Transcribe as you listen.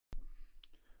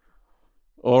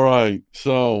All right,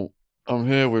 so I'm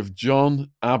here with John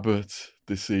Abbott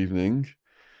this evening,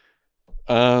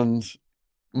 and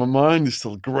my mind is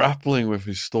still grappling with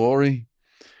his story.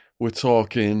 We're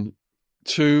talking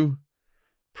two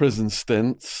prison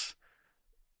stints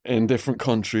in different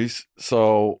countries,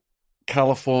 so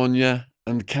California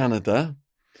and Canada.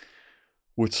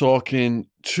 We're talking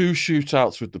two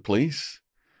shootouts with the police,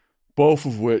 both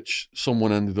of which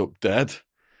someone ended up dead.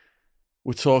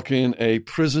 We're talking a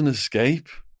prison escape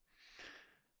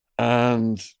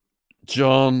and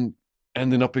John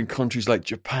ending up in countries like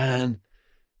Japan,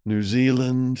 New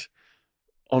Zealand.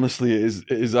 Honestly,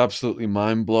 it is absolutely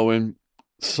mind blowing.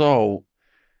 So,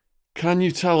 can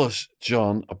you tell us,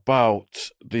 John,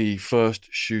 about the first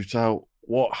shootout?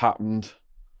 What happened?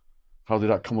 How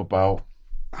did that come about?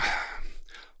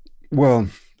 Well,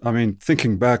 I mean,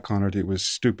 thinking back on it, it was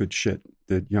stupid shit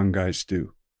that young guys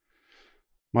do.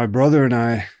 My brother and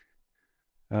I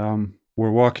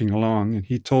were walking along, and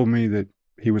he told me that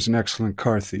he was an excellent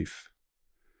car thief.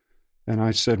 And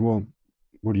I said, "Well,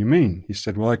 what do you mean?" He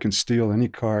said, "Well, I can steal any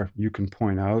car you can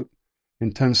point out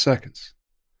in 10 seconds."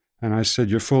 And I said,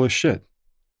 "You're full of shit.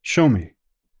 Show me."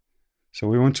 So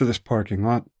we went to this parking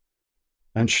lot,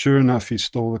 and sure enough, he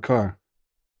stole the car.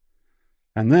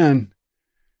 And then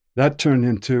that turned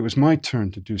into it was my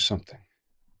turn to do something.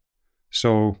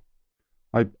 So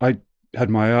I had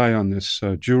my eye on this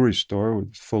jewelry store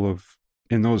full of,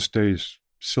 in those days,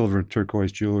 silver and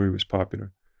turquoise jewelry was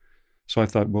popular. So I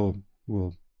thought, well,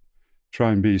 we'll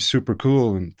try and be super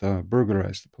cool and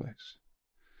burglarize the place.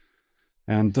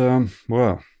 And,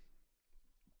 well,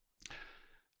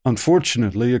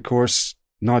 unfortunately, of course,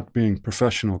 not being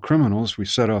professional criminals, we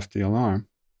set off the alarm.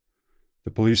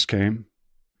 The police came.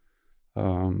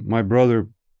 My brother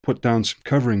put down some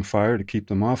covering fire to keep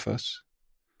them off us.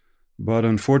 But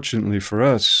unfortunately for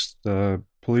us, the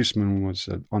policeman was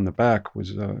on the back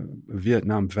was a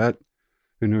Vietnam vet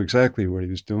who knew exactly what he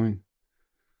was doing.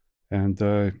 And,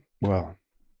 well,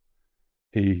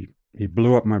 he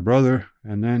blew up my brother,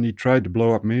 and then he tried to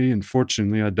blow up me, and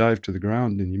fortunately I dived to the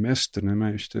ground, and he missed, and I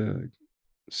managed to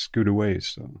scoot away.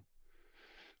 So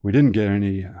we didn't get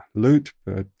any loot,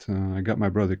 but I got my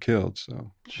brother killed.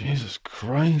 So Jesus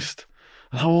Christ.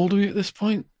 And how old are you at this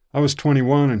point? I was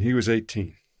 21 and he was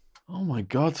 18. Oh my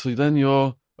God. So then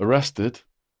you're arrested.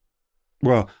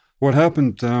 Well, what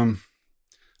happened, I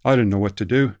didn't know what to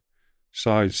do.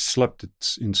 So I slept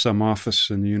in some office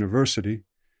in the university.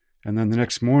 And then the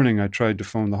next morning I tried to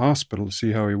phone the hospital to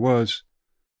see how he was,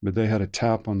 but they had a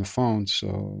tap on the phone,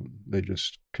 so they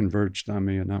just converged on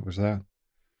me, and that was that.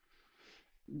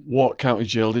 What county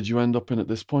jail did you end up in at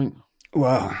this point?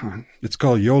 Well, it's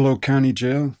called Yolo County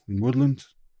Jail in Woodland,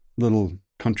 little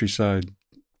countryside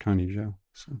county jail.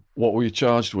 So What were you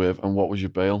charged with and what was your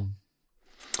bail?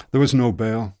 there was no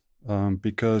bail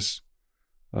because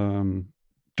um,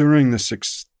 during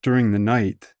the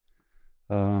night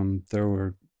there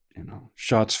were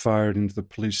shots fired into the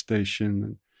police station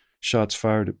and shots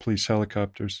fired at police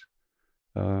helicopters,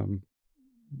 um,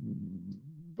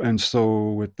 and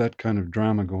so with that kind of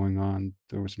drama going on,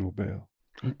 there was no bail.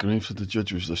 Good grief, so the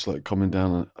judge was just like coming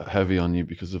down heavy on you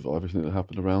because of everything that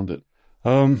happened around it.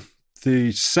 Um,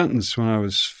 the sentence when I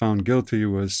was found guilty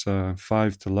was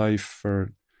 5 to life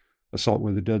for assault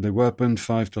with a deadly weapon,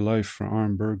 5 to life for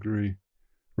armed burglary,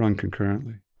 run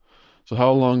concurrently. So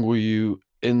how long were you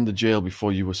in the jail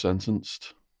before you were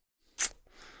sentenced?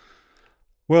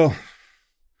 Well,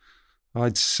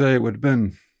 I'd say it would have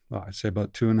been, well, I'd say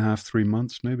about 2.5, 3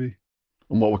 months maybe.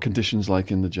 And what were conditions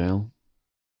like in the jail?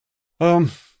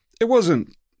 Um, it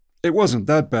wasn't it wasn't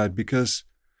that bad because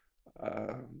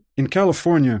uh, in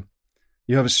California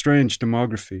you have a strange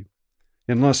demography.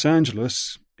 In Los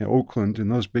Angeles, in Oakland, in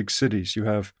those big cities, you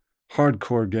have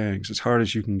hardcore gangs as hard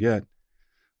as you can get.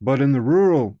 But in the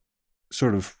rural,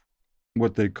 sort of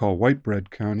what they call white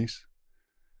bread counties,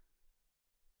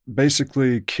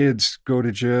 basically kids go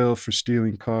to jail for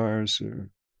stealing cars or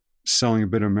selling a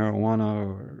bit of marijuana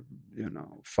or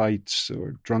fights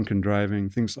or drunken driving,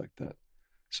 things like that.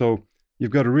 So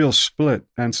you've got a real split.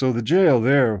 And so the jail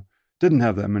there didn't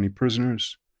have that many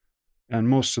prisoners, and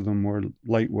most of them were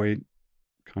lightweight,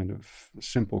 kind of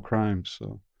simple crimes.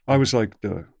 So I was like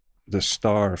the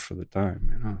star for the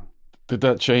time. Did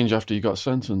that change after you got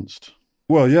sentenced?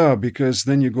 Well, yeah, because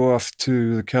then you go off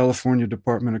to the California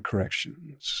Department of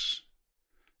Corrections.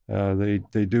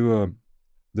 They do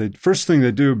the first thing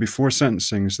they do before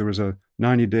sentencing is there was a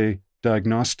 90-day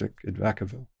diagnostic at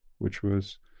Vacaville, which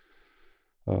was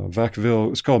Vacaville.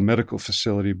 It was called medical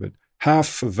facility, but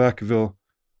half of Vacaville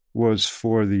was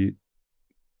for the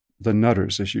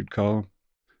nutters, as you'd call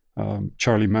them.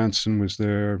 Charlie Manson was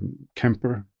there,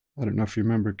 Kemper, I don't know if you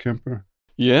remember Kemper.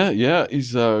 Yeah,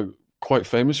 he's quite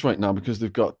famous right now because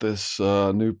they've got this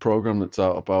new program that's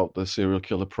out about the serial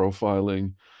killer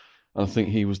profiling. And I think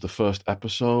he was the first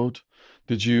episode.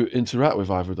 Did you interact with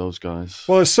either of those guys?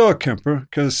 Well, I saw Kemper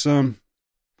because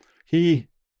he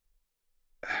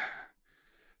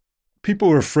people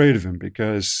were afraid of him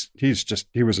because he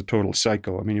was a total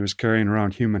psycho. I mean, he was carrying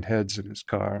around human heads in his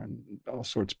car and all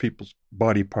sorts of people's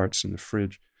body parts in the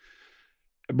fridge.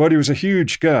 But he was a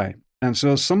huge guy. And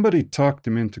so somebody talked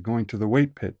him into going to the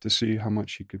weight pit to see how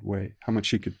much he could weigh, how much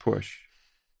he could push.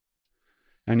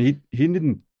 And he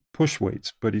didn't push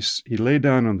weights, but he lay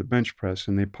down on the bench press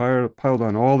and they piled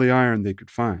on all the iron they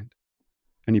could find.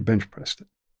 And he bench pressed it.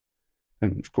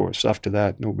 And of course, after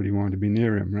that, nobody wanted to be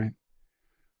near him, right?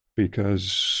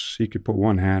 Because he could put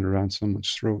one hand around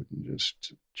someone's throat and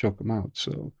just choke them out.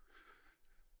 So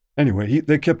anyway,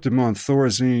 they kept him on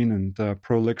Thorazine and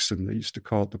Prolixin. They used to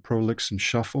call it the Prolixin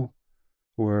shuffle,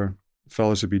 where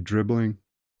fellas would be dribbling,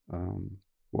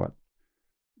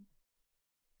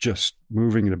 just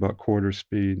moving at about quarter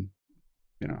speed,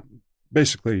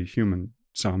 basically human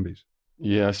zombies.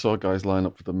 Yeah, I saw guys line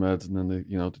up for the meds and then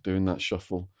they're doing that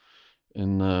shuffle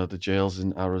in the jails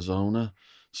in Arizona.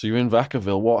 So you're in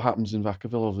Vacaville. What happens in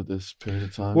Vacaville over this period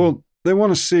of time? Well, they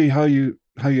want to see how you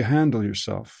handle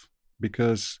yourself,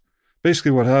 because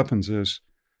basically what happens is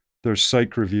there's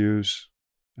psych reviews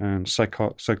and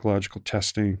psychological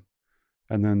testing,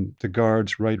 and then the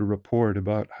guards write a report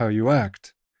about how you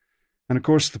act. And of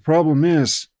course, the problem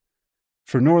is,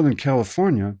 for Northern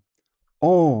California,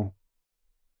 all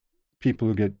people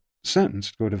who get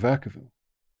sentenced go to Vacaville.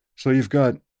 So you've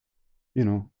got,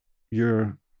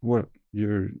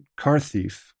 your car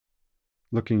thief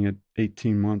looking at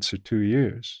 18 months or 2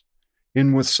 years,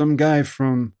 in with some guy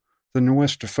from the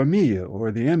Nuestra Familia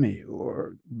or the Emmy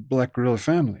or Black Gorilla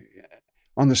Family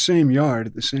on the same yard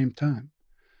at the same time.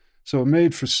 So it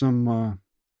made for some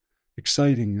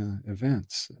exciting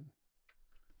events.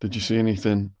 Did you see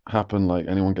anything happen, like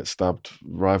anyone get stabbed,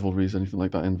 rivalries, anything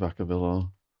like that in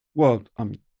Vacaville? Well,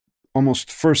 almost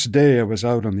the first day I was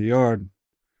out on the yard,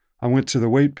 I went to the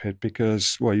weight pit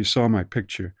because, well, you saw my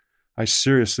picture. I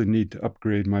seriously need to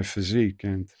upgrade my physique.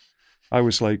 And I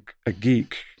was like a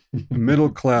geek, a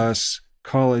middle-class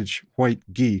college white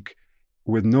geek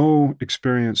with no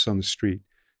experience on the street,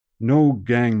 no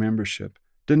gang membership.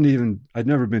 I'd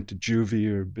never been to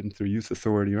juvie or been through youth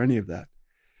authority or any of that.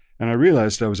 And I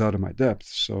realized I was out of my depth.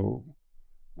 So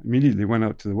I immediately went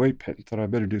out to the weight pit and thought I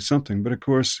better do something. But of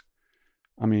course,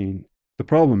 the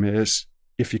problem is,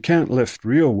 if you can't lift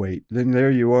real weight, then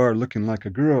there you are looking like a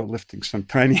girl lifting some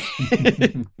tiny,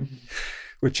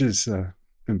 which is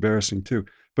embarrassing too.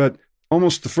 But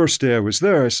almost the first day I was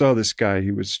there, I saw this guy. He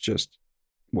was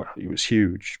he was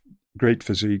huge, great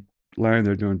physique, lying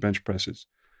there doing bench presses.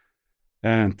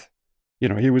 And,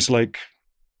 he was like,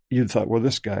 you'd thought, well,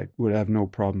 this guy would have no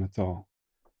problem at all.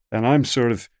 And I'm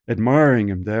sort of admiring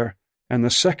him there. And the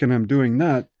second I'm doing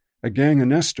that, a gang of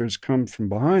nesters come from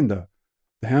behind the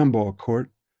handball court,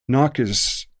 knock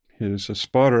his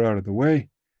spotter out of the way,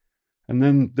 and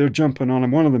then they're jumping on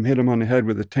him. One of them hit him on the head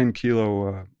with a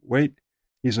 10-kilo weight.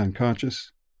 He's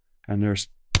unconscious, and there's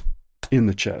in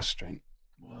the chest. Right?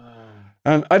 Wow.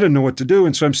 And I didn't know what to do,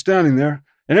 and so I'm standing there,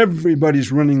 and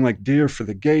everybody's running like deer for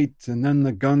the gate, and then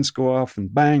the guns go off,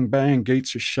 and bang, bang,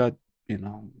 gates are shut,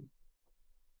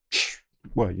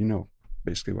 Well,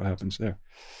 basically what happens there.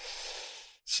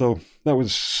 So that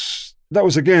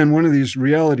was again one of these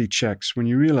reality checks when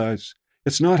you realize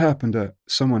it's not happened to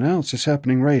someone else, it's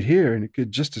happening right here, and it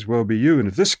could just as well be you. And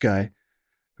if this guy,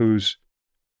 who's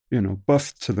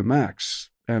buffed to the max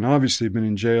and obviously been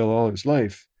in jail all his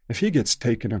life, if he gets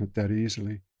taken out that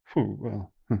easily,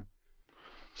 well.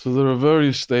 So there are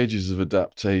various stages of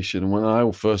adaptation. When I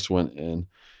first went in,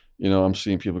 I'm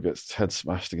seeing people get head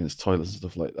smashed against toilets and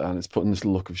stuff like that, and it's putting this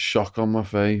look of shock on my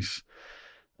face.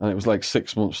 And it was like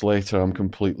 6 months later, I'm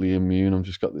completely immune. I've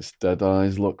just got this dead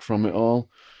eyes look from it all.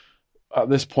 At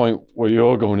this point where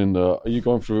you're going in there, are you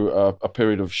going through a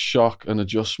period of shock and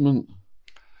adjustment?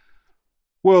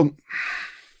 Well,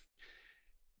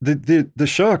 the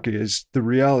shock is the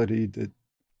reality that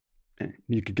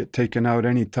you could get taken out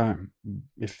anytime.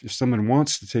 If someone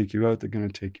wants to take you out, they're going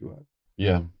to take you out.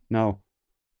 Yeah. Now,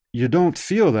 you don't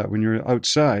feel that when you're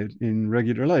outside in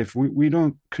regular life. We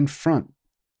don't confront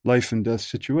life and death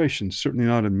situations, certainly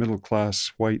not in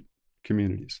middle-class white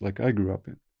communities like I grew up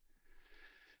in.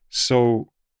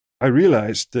 So I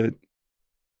realized that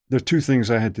there are two things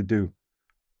I had to do.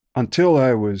 Until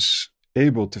I was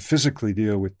able to physically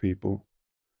deal with people,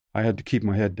 I had to keep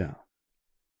my head down.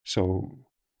 So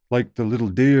like the little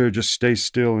deer, just stay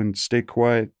still and stay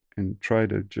quiet and try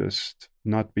to just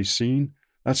not be seen,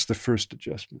 that's the first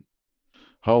adjustment.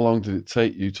 How long did it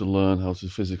take you to learn how to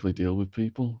physically deal with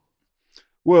people?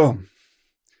 Well,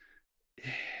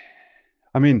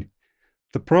 I mean,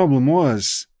 the problem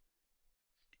was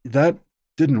that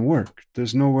didn't work.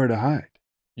 There's nowhere to hide.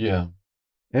 Yeah.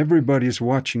 Everybody's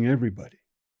watching everybody.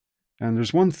 And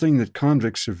there's one thing that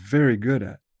convicts are very good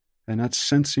at, and that's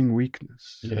sensing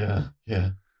weakness. Yeah,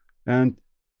 yeah. And,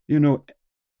 you know,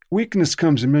 weakness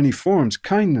comes in many forms.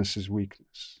 Kindness is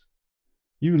weakness.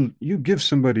 You give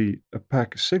somebody a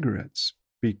pack of cigarettes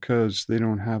because they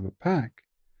don't have a pack.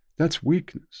 That's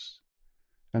weakness.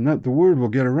 And that the word will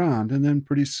get around, and then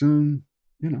pretty soon,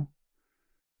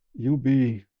 you'll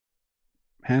be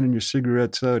handing your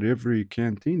cigarettes out every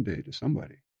canteen day to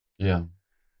somebody. Yeah.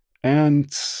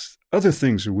 And other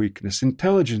things are weakness.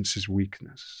 Intelligence is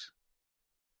weakness.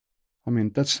 I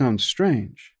mean, that sounds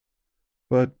strange,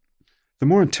 but the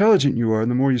more intelligent you are,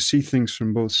 the more you see things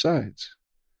from both sides.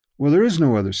 Well, there is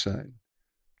no other side.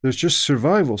 There's just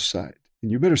survival side,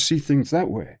 and you better see things that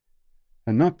way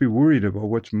and not be worried about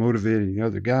what's motivating the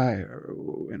other guy or,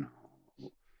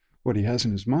 what he has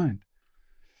in his mind.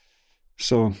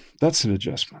 So that's an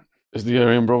adjustment. Is the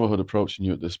Aryan Brotherhood approaching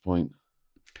you at this point?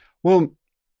 Well,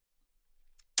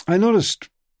 I noticed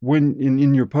when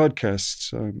in your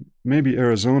podcasts, maybe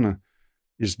Arizona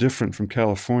is different from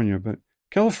California, but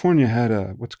California had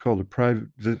what's called a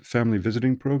private family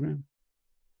visiting program.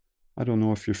 I don't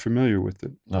know if you're familiar with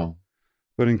it. No.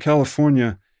 But in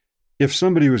California, if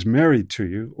somebody was married to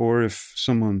you, or if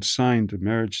someone signed a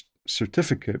marriage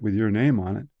certificate with your name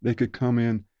on it, they could come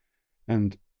in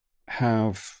and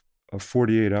have a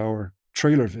 48-hour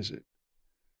trailer visit.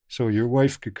 So your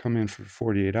wife could come in for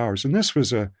 48 hours. And this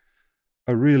was a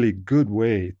really good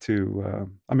way to,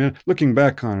 looking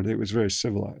back on it, it was very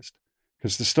civilized.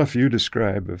 Because the stuff you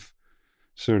describe of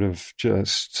sort of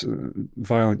just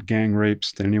violent gang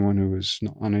rapes to anyone who was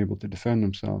unable to defend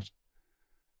themselves,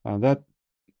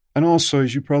 and also,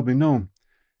 as you probably know,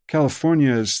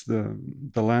 California is the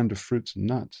land of fruits and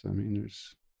nuts. I mean,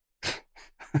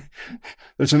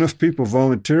 there's enough people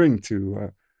volunteering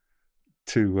to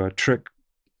trick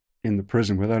in the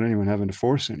prison without anyone having to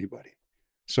force anybody.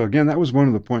 So again, that was one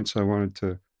of the points I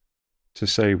wanted to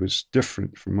say was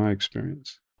different from my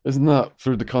experience. Isn't that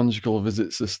through the conjugal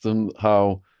visit system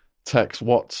how Tex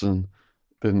Watson,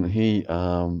 didn't he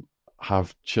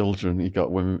have children? He got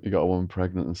a woman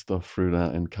pregnant and stuff through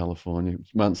that in California.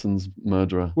 Manson's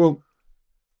murderer. Well,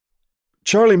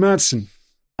 Charlie Manson,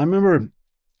 I remember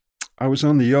I was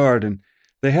on the yard and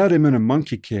they had him in a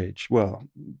monkey cage. Well,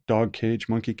 dog cage,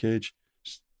 monkey cage,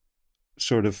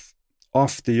 sort of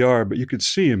off the yard, but you could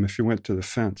see him if you went to the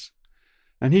fence.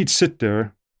 And he'd sit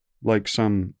there like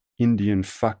some Indian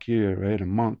fakir, right? A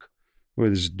monk with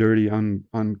his dirty,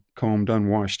 uncombed,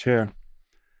 unwashed hair.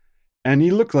 And he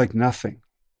looked like nothing.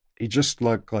 He just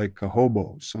looked like a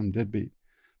hobo, some deadbeat.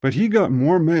 But he got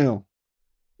more mail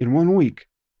in 1 week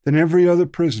than every other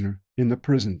prisoner in the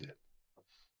prison did.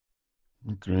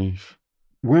 Grief.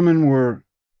 Women were,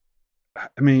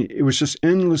 it was just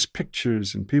endless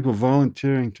pictures and people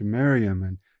volunteering to marry him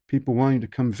and people wanting to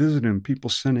come visit him, people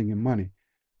sending him money.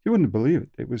 You wouldn't believe it.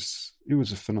 It was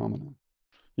a phenomenon.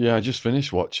 Yeah, I just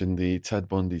finished watching the Ted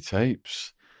Bundy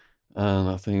tapes, and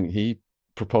I think he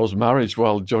proposed marriage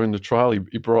while during the trial.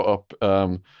 He brought up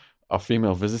a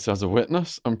female visitor as a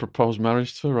witness and proposed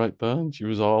marriage to her right there, and she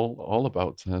was all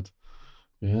about Ted.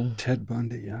 Yeah, Ted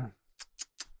Bundy. Yeah.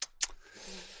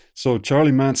 So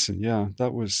Charlie Manson. Yeah,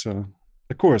 that was, of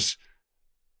course,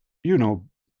 one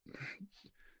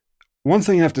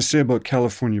thing I have to say about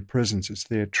California prisons is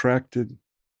they attracted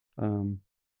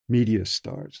media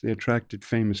stars. They attracted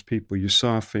famous people. You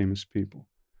saw famous people.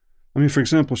 I mean, for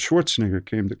example, Schwarzenegger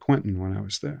came to Quentin when I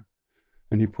was there,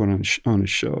 and he put on a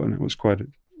show, and it was quite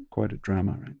a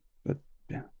drama, right? But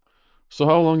yeah. So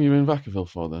how long are you in Vacaville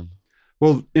for then?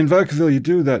 Well, in Vacaville, you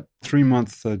do that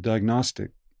 3-month diagnostic,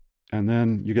 and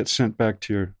then you get sent back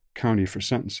to your county for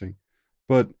sentencing.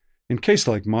 But in case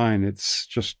like mine, it's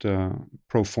just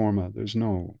pro forma. There's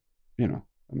no,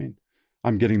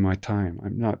 I'm getting my time.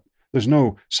 There's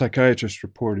no psychiatrist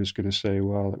report who's going to say,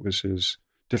 well, it was his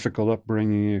difficult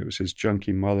upbringing, it was his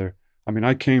junkie mother. I mean,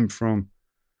 I came from,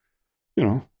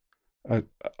 an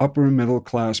upper middle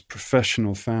class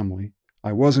professional family.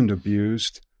 I wasn't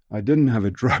abused. I didn't have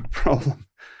a drug problem.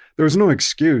 There was no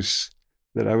excuse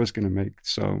that I was going to make.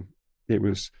 So it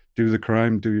was do the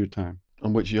crime, do your time.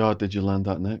 And which yard did you land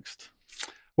at next?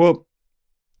 Well,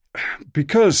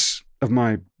 because of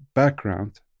my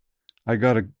background, I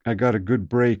got a good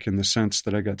break in the sense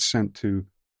that I got sent to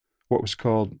what was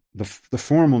called, the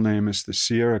formal name is the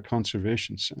Sierra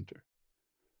Conservation Center.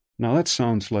 Now that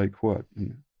sounds like what?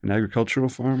 An agricultural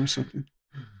farm or something?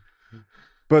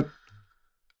 But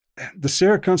the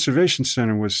Sierra Conservation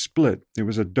Center was split. It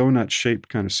was a donut-shaped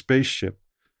kind of spaceship.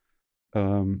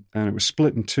 And it was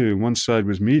split in two. One side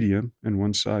was medium and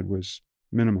one side was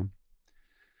minimum.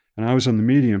 And I was on the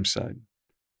medium side.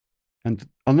 And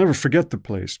I'll never forget the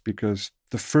place because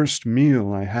the first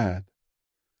meal I had,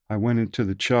 I went into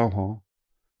the chow hall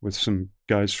with some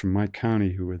guys from my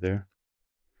county who were there.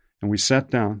 And we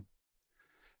sat down.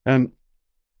 And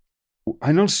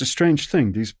I noticed a strange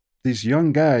thing. These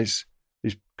young guys,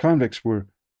 these convicts, were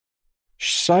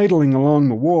sidling along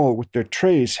the wall with their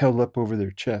trays held up over their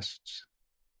chests.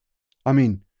 I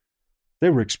mean,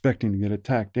 they were expecting to get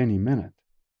attacked any minute.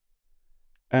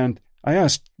 And I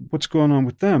asked, what's going on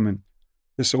with them? And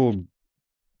this old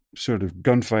sort of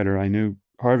gunfighter I knew,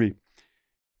 Harvey,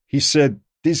 he said,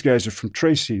 these guys are from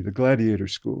Tracy, the gladiator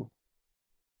school.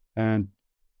 And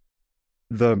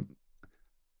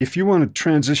if you want to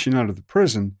transition out of the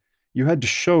prison, you had to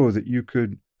show that you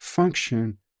could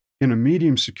function in a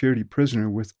medium security prisoner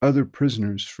with other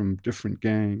prisoners from different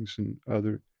gangs and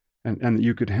that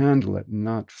you could handle it and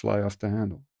not fly off the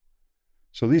handle.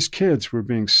 So these kids were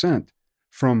being sent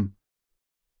from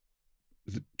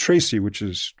Tracy, which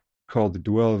is called the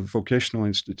Duell Vocational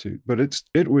Institute, but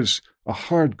it was a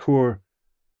hardcore.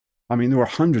 I mean, there were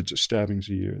hundreds of stabbings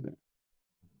a year there.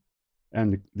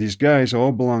 And these guys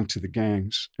all belonged to the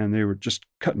gangs, and they were just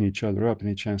cutting each other up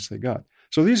any chance they got.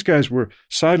 So these guys were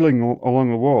sidling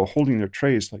along the wall, holding their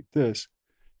trays like this,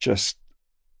 just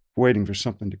waiting for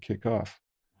something to kick off.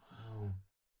 Wow.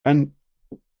 And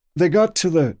they got to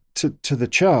the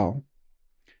chow,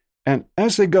 and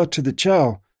as they got to the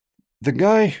chow, the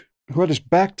guy who had his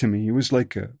back to me, he was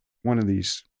like one of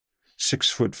these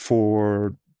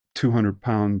 6'4",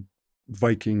 200-pound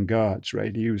Viking gods,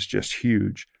 right? He was just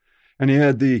huge. And he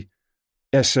had the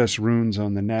SS runes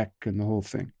on the neck and the whole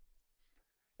thing.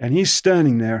 And he's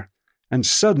standing there, and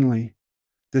suddenly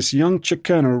this young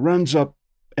Chicano runs up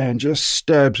and just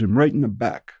stabs him right in the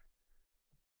back.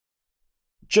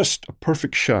 Just a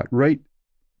perfect shot right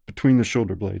between the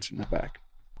shoulder blades in the back.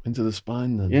 Into the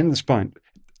spine, then? In the spine.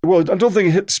 Well, I don't think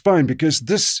it hit the spine because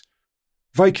this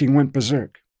Viking went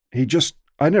berserk.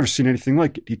 I'd never seen anything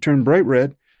like it. He turned bright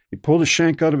red. He pulled a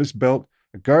shank out of his belt.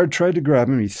 A guard tried to grab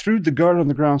him. He threw the guard on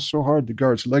the ground so hard the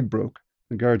guard's leg broke.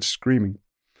 The guard's screaming.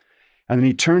 And then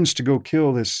he turns to go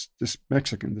kill this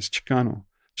Mexican, this Chicano.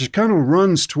 Chicano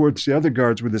runs towards the other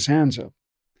guards with his hands up.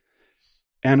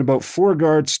 And about 4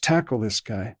 guards tackle this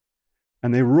guy.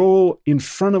 And they roll in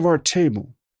front of our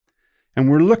table. And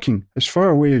we're looking, as far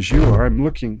away as you are, I'm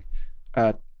looking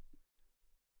at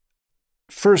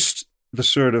first the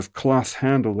sort of cloth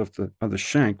handle of the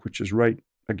shank, which is right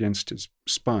against his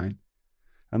spine.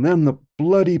 And then the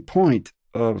bloody point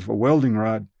of a welding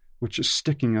rod, which is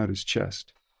sticking out his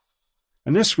chest.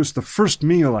 And this was the first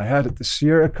meal I had at the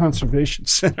Sierra Conservation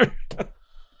Center.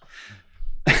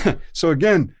 So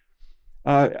again,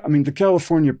 the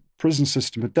California prison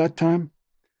system at that time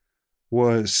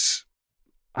was,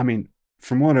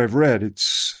 from what I've read,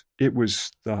 it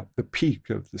was the peak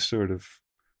of the sort of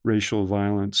racial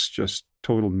violence, just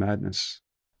total madness.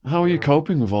 How are you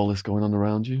coping with all this going on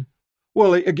around you?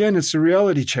 Well, again, it's a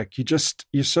reality check.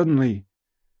 You suddenly,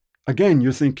 again,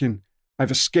 you're thinking,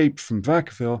 I've escaped from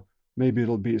Vacaville. Maybe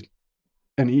it'll be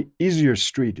an easier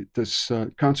street at this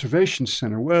conservation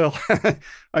center. Well,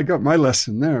 I got my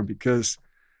lesson there because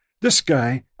this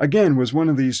guy, again, was one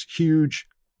of these huge,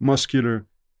 muscular,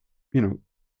 and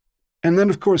then,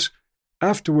 of course,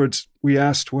 afterwards, we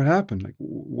asked what happened, like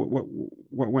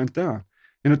what went down.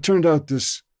 And it turned out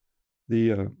the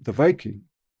Viking,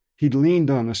 he'd leaned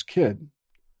on this kid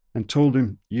and told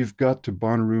him, you've got to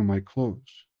Bonnaroo my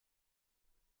clothes.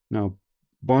 Now,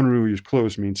 Bonnaroo your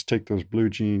clothes means take those blue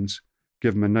jeans,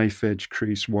 give them a knife edge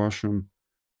crease, wash them.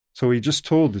 So he just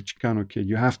told the Chicano kid,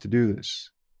 you have to do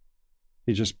this.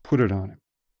 He just put it on him.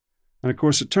 And of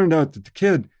course, it turned out that the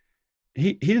kid,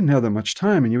 he didn't have that much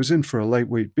time and he was in for a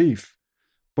lightweight beef.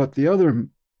 But the other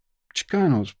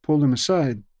Chicanos pulled him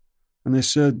aside and they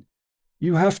said,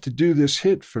 you have to do this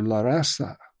hit for La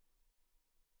Raza.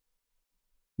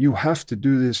 You have to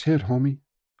do this hit, homie,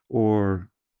 or.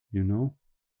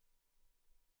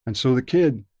 And so the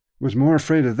kid was more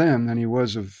afraid of them than he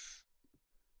was of,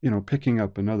 picking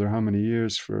up another how many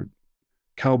years for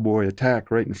cowboy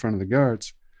attack right in front of the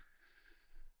guards.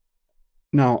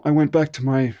 Now, I went back to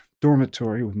my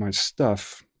dormitory with my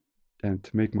stuff and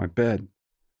to make my bed.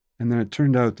 And then it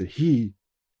turned out that he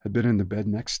had been in the bed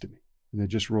next to me and they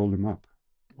just rolled him up.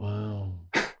 Wow.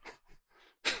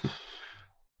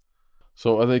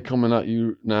 So are they coming at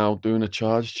you now doing a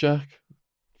charge check?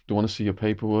 they want to see your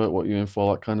paperwork, what you're in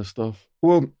for, that kind of stuff?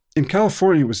 Well, in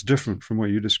California, it was different from what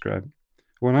you described.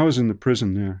 When I was in the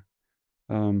prison there,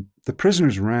 the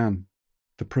prisoners ran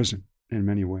the prison in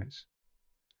many ways.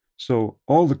 So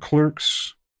all the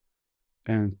clerks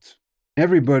and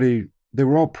everybody, they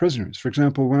were all prisoners. For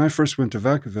example, when I first went to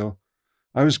Vacaville,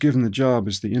 I was given the job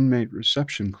as the inmate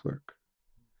reception clerk.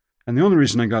 And the only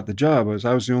reason I got the job was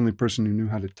I was the only person who knew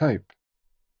how to type.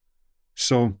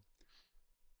 So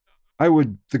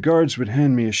the guards would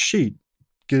hand me a sheet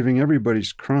giving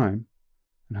everybody's crime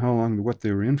and how long, what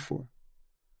they were in for.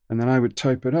 And then I would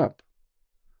type it up.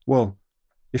 Well,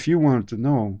 if you wanted to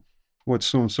know what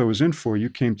so-and-so was in for, you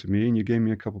came to me and you gave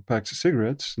me a couple packs of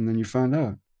cigarettes and then you found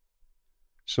out.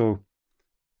 So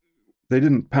they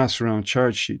didn't pass around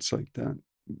charge sheets like that,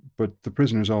 but the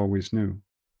prisoners always knew,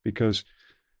 because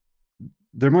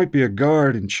there might be a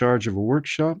guard in charge of a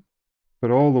workshop,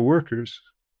 but all the workers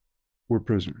were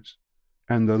prisoners.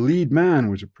 And the lead man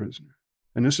was a prisoner.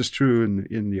 And this is true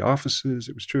in the offices.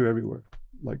 It was true everywhere,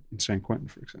 like in San Quentin,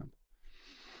 for example.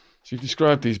 So you've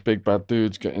described these big bad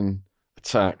dudes getting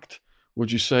attacked.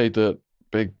 Would you say that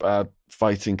big bad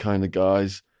fighting kind of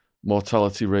guys,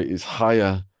 mortality rate is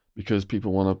higher because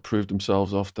people want to prove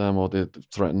themselves off them or they're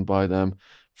threatened by them,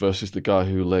 versus the guy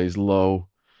who lays low?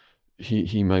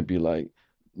 He might be like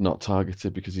not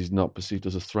targeted because he's not perceived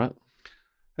as a threat.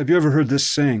 Have you ever heard this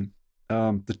saying?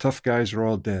 The tough guys are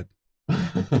all dead.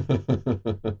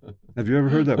 Have you ever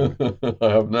heard that one? I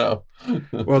have now.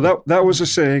 Well, that was a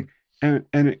saying,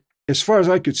 and as far as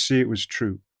I could see, it was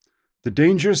true. The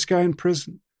dangerous guy in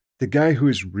prison, the guy who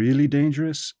is really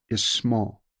dangerous, is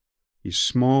small. He's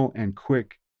small and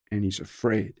quick, and he's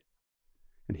afraid.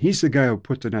 And he's the guy who'll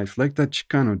put the knife, like that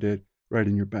Chicano did, right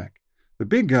in your back. The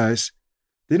big guys,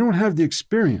 they don't have the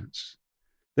experience.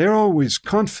 They're always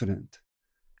confident,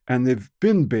 and they've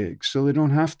been big, so they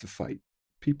don't have to fight.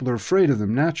 People are afraid of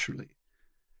them naturally.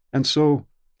 And so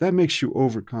that makes you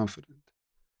overconfident.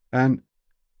 And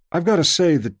I've got to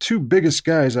say, the two biggest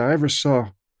guys I ever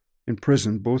saw in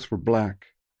prison, both were black.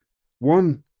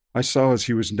 One I saw as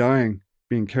he was dying,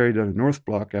 being carried out of North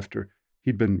Block after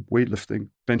he'd been weightlifting,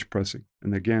 bench pressing.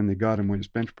 And again, they got him when he was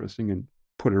bench pressing and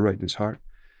put it right in his heart.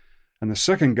 And the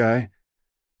second guy,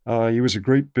 he was a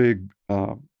great big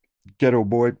ghetto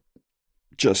boy,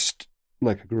 just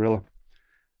like a gorilla.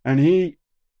 And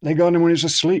they got him when he was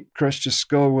asleep, crushed his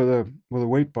skull with a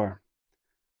weight bar.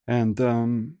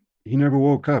 And he never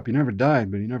woke up. He never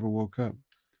died, but he never woke up.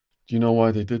 Do you know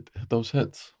why they did those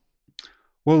hits?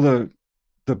 Well,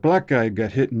 the black guy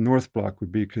got hit in North Block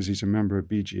would be because he's a member of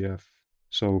BGF.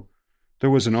 So there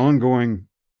was an ongoing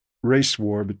race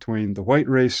war between the white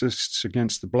racists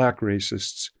against the black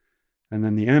racists, and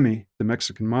then the EMI, the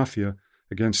Mexican mafia,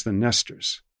 against the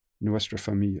Nestors, Nuestra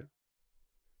Familia.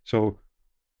 So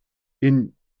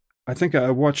I think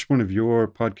I watched one of your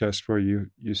podcasts where you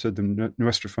said the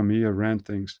Nuestra Familia ran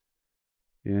things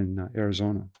in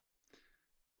Arizona.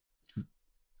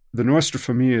 The Nuestra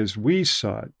Familia, as we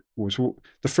saw it, was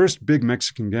the first big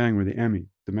Mexican gang were the EMI,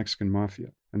 the Mexican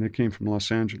mafia, and they came from Los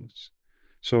Angeles.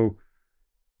 So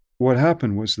what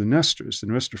happened was the Nestors, the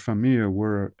Nuestra Familia,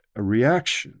 were a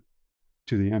reaction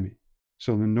to the EMI.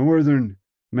 So the northern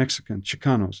Mexican,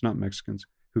 Chicanos, not Mexicans,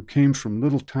 who came from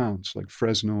little towns like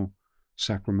Fresno,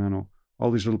 Sacramento,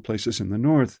 all these little places in the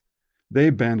north, they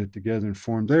banded together and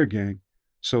formed their gang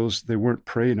so they weren't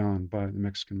preyed on by the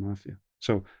Mexican mafia.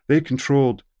 So they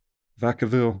controlled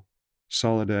Vacaville,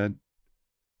 Soledad,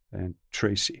 and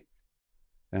Tracy.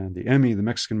 And the EMI, the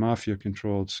Mexican mafia,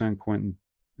 controlled San Quentin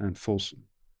and Folsom.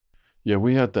 Yeah,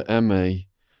 we had the MA,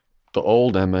 the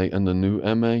old MA and the new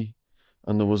MA,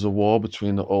 and there was a war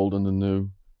between the old and the new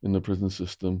in the prison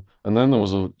system. And then there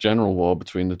was a general war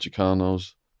between the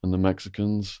Chicanos and the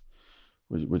Mexicans,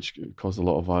 which caused a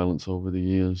lot of violence over the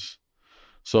years.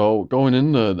 So going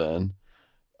in there then,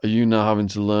 are you now having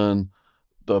to learn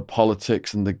the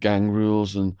politics and the gang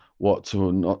rules and what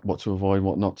to avoid,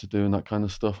 what not to do, and that kind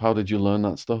of stuff? How did you learn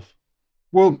that stuff?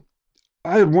 Well,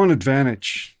 I had one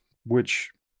advantage,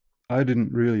 which I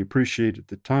didn't really appreciate at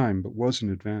the time, but was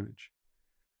an advantage.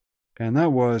 And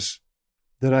that was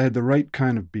that I had the right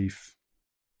kind of beef.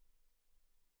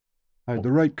 I had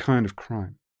the right kind of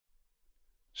crime.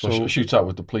 So a shootout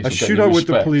with the police. A shootout with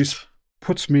the police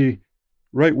puts me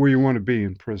right where you want to be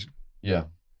in prison. Yeah.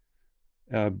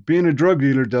 Being a drug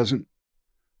dealer doesn't.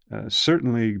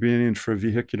 Certainly being in for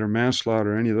vehicular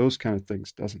manslaughter or any of those kind of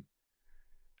things doesn't.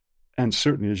 And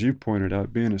certainly, as you pointed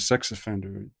out, being a sex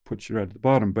offender puts you right at the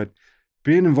bottom. But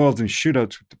being involved in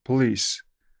shootouts with the police,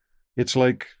 it's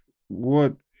like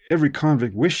what every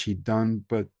convict wished he'd done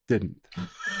but didn't.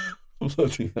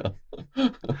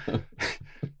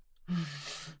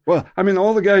 Well, I mean,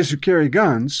 all the guys who carry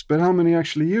guns, but how many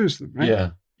actually use them, right?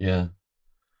 Yeah, yeah.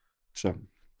 So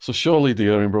surely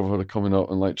the Aryan Brotherhood are coming out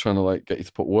and like trying to like get you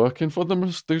to put work in for them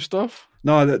and do stuff.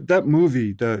 no, that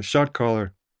movie, the Shot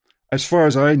Caller, as far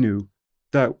as I knew,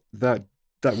 that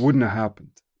wouldn't have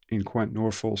happened in Quentin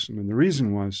or Folsom, and the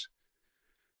reason was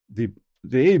the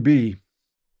AB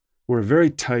were a very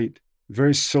tight,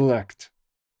 very select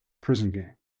prison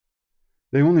gang.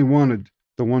 They only wanted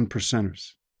the one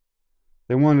percenters.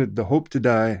 They wanted the hope to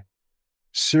die,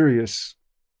 serious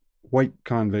white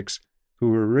convicts who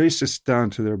were racist down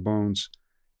to their bones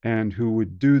and who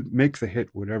would make the hit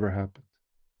whatever happened.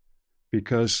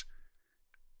 Because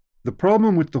the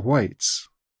problem with the whites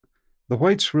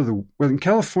were in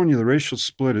California, the racial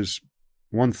split is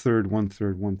 1/3,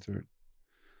 1/3, 1/3.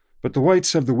 But the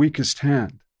whites have the weakest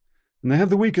hand. And they have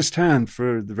the weakest hand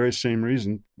for the very same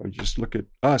reason. I just look at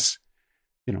us.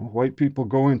 White people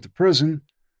go into prison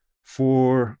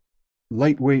for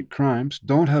lightweight crimes,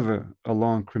 don't have a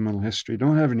long criminal history,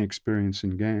 don't have any experience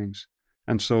in gangs.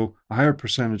 And so a higher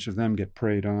percentage of them get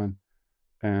preyed on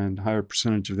and a higher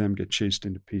percentage of them get chased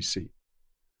into PC.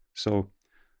 So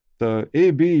the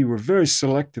AB were very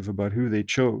selective about who they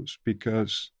chose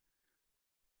because,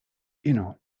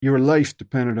 your life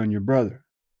depended on your brother.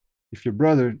 If your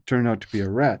brother turned out to be a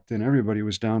rat, then everybody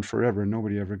was down forever and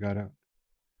nobody ever got out.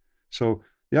 So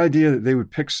the idea that they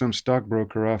would pick some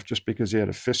stockbroker off just because he had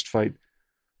a fist fight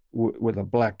with a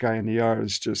black guy in the yard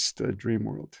is just a dream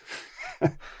world.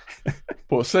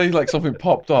 But say like something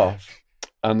popped off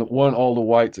and weren't all the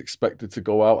whites expected to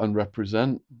go out and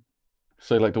represent?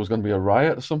 Say like there was going to be a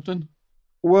riot or something?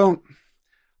 Well,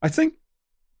 I think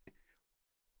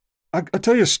I'll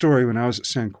tell you a story. When I was at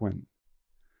San Quentin,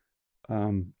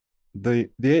 the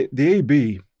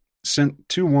AB sent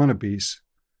 2 wannabes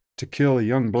to kill a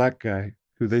young black guy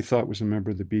who they thought was a member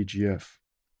of the BGF.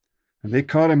 And they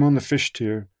caught him on the fish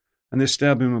tier, and they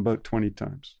stabbed him about 20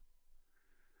 times.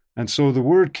 And so the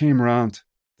word came around,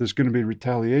 there's going to be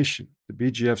retaliation. The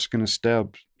BGF's going to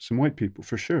stab some white people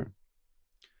for sure.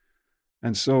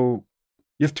 And so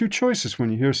you have 2 choices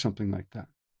when you hear something like that.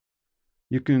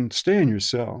 You can stay in your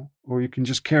cell, or you can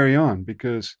just carry on,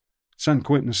 because San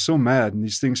Quentin is so mad and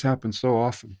these things happen so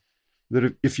often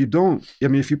that if you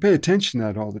pay attention to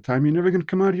that all the time, you're never going to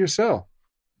come out of your cell.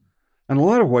 And a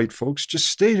lot of white folks just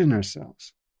stayed in their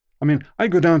cells. I mean,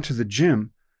 I'd go down to the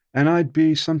gym and I'd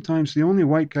be sometimes the only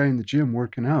white guy in the gym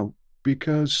working out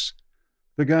because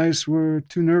the guys were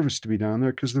too nervous to be down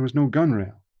there because there was no gun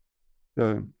rail.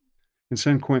 In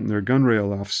San Quentin, there are gun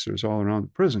rail officers all around the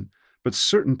prison, but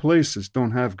certain places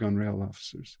don't have gun rail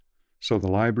officers. So the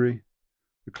library,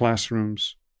 the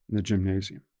classrooms, and the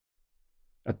gymnasium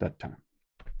at that time.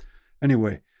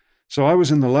 Anyway, so I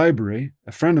was in the library.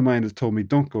 A friend of mine had told me,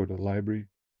 don't go to the library.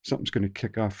 Something's going to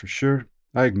kick off for sure.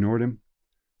 I ignored him,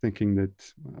 thinking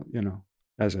that,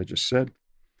 as I just said.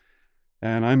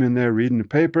 And I'm in there reading the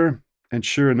paper, and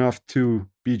sure enough, 2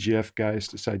 BGF guys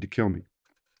decide to kill me.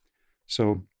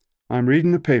 So I'm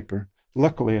reading the paper.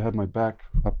 Luckily, I had my back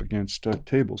up against a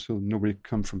table so nobody could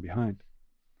come from behind.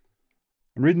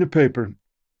 I'm reading the paper,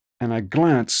 and I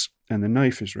glance, and the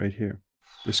knife is right here.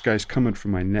 This guy's coming for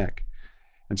my neck.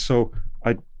 And so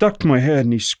I ducked my head,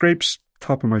 and he scrapes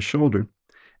top of my shoulder.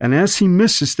 And as he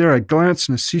misses there, I glance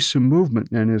and I see some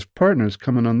movement, and his partner is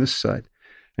coming on this side.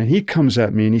 And he comes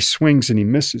at me, and he swings, and he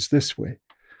misses this way.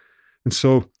 And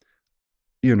so,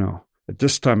 at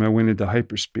this time I went into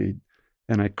hyperspeed,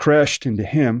 and I crashed into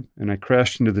him, and I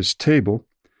crashed into this table.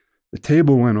 The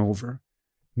table went over.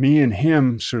 Me and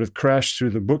him sort of crashed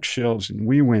through the bookshelves, and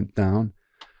we went down.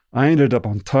 I ended up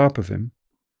on top of him.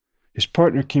 His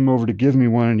partner came over to give me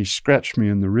one, and he scratched me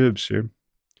in the ribs here.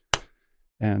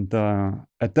 And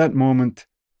at that moment,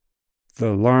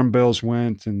 the alarm bells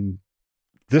went, and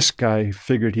this guy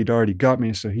figured he'd already got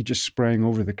me, so he just sprang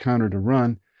over the counter to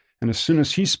run. And as soon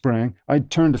as he sprang, I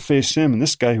turned to face him, and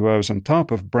this guy who I was on top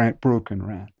of broke and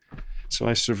ran. So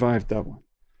I survived that one.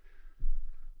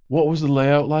 What was the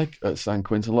layout like at San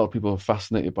Quentin? A lot of people are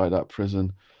fascinated by that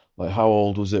prison. Like, how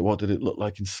old was it? What did it look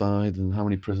like inside? And how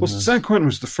many prisoners? Well, San Quentin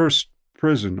was the first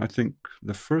prison, I think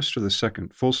the first or the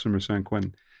second, Folsom or San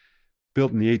Quentin,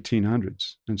 built in the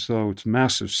 1800s. And so it's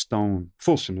massive stone.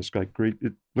 Folsom is like great.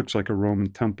 It looks like a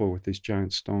Roman temple with these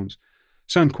giant stones.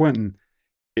 San Quentin,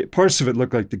 parts of it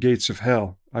look like the gates of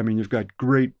hell. I mean, you've got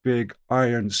great big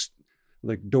irons,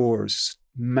 like doors,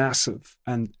 massive.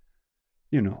 And,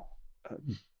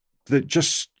 that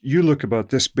just, you look about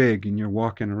this big and you're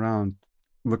walking around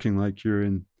looking like you're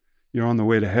on the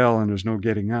way to hell and there's no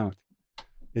getting out.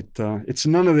 It's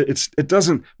none of the, it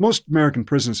doesn't, most American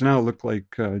prisons now look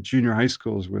like junior high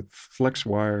schools with flex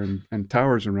wire and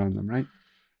towers around them, right?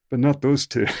 but not those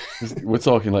two. We're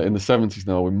talking like in the 70s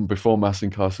now, before mass Yeah,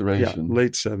 incarceration.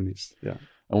 late 70s. Yeah.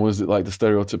 And was it like the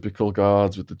stereotypical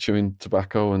guards with the chewing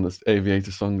tobacco and the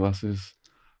aviator sunglasses?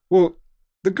 Well,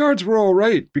 the guards were all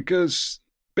right because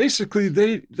basically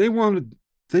they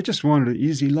just wanted an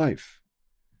easy life.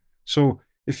 So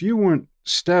if you weren't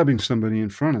stabbing somebody in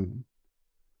front of them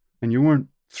and you weren't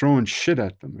throwing shit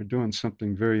at them or doing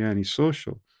something very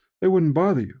antisocial, they wouldn't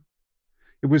bother you.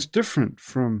 It was different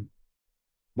from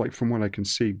what I can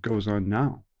see goes on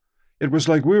now. It was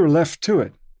like we were left to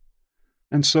it.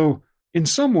 And so in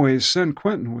some ways, San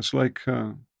Quentin was like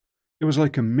it was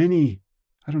like a mini,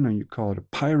 I don't know, you call it a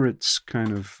pirates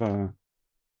kind of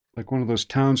like one of those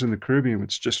towns in the Caribbean.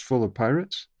 It's just full of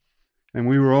pirates, and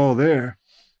we were all there,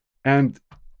 and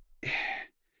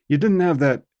you didn't have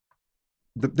that.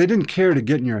 They didn't care to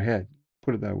get in your head.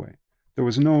 Put it that way. There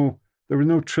were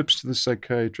no trips to the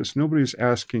psychiatrist. Nobody was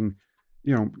asking.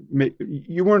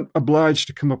 You weren't obliged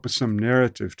to come up with some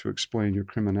narrative to explain your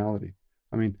criminality.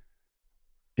 I mean,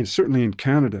 and certainly in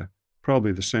Canada,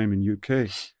 probably the same in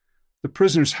UK, the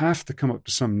prisoners have to come up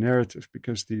to some narrative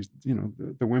because the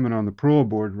women on the parole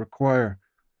board require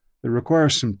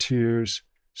some tears,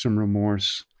 some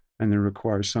remorse, and they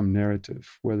require some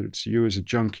narrative, whether it's you as a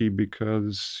junkie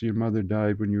because your mother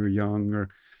died when you were young or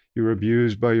you were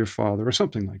abused by your father or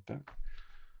something like that.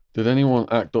 Did anyone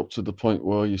act up to the point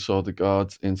where you saw the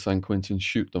guards in San Quentin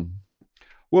shoot them?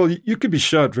 Well, you could be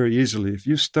shot very easily. If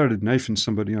you started knifing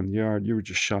somebody on the yard, you were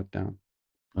just shot down.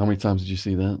 How many times did you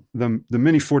see that? The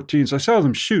Mini 14s, I saw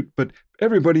them shoot, but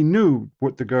everybody knew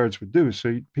what the guards would do,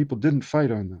 so people didn't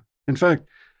fight on them. In fact,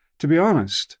 to be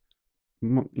honest,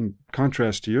 in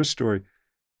contrast to your story,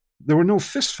 there were no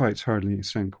fistfights hardly in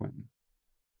San Quentin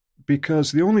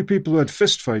because the only people who had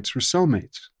fistfights were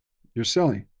cellmates, your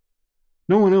cellie.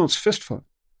 No one else fist fought.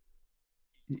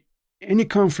 Any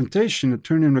confrontation that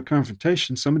turned into a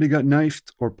confrontation, somebody got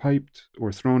knifed or piped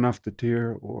or thrown off the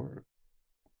tier or...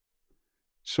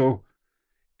 So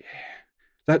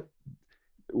that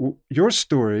your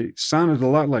story sounded a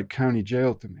lot like county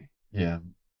jail to me. Yeah.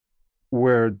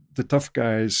 Where the tough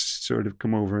guys sort of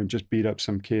come over and just beat up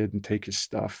some kid and take his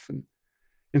stuff. And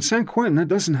in San Quentin, that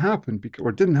doesn't happen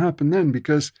or didn't happen then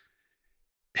because...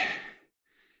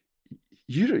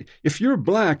 if you're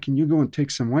black and you go and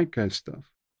take some white guy's stuff,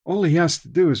 all he has to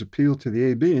do is appeal to the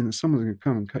AB and then someone's going to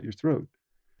come and cut your throat.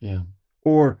 Yeah.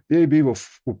 Or the AB will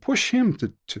push him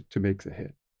to make the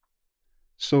hit.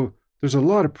 So there's a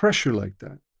lot of pressure like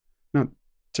that. Now,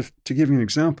 to give you an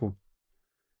example,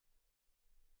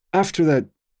 after that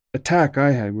attack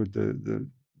I had with the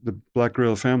Black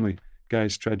Gorilla family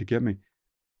guys tried to get me,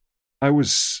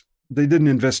 they did an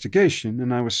investigation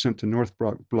and I was sent to North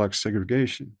Block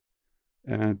segregation.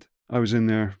 And I was in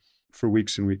there for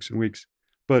weeks and weeks and weeks.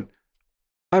 But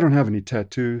I don't have any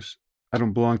tattoos. I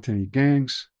don't belong to any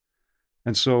gangs.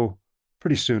 And so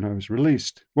pretty soon I was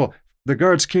released. Well, the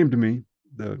guards came to me.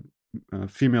 The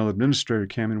female administrator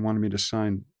came and wanted me to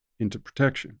sign into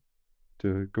protection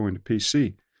to go into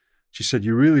PC. She said,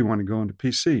 "You really want to go into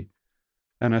PC?"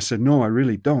 And I said, "No, I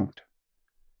really don't."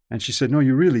 And she said, "No,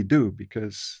 you really do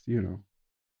because,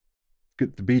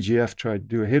 the BGF tried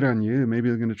to do a hit on you. Maybe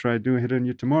they're going to try to do a hit on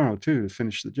you tomorrow, too, to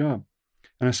finish the job."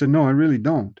 And I said, "No, I really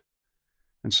don't."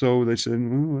 And so they said,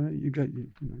 "Well,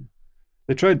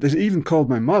 They even called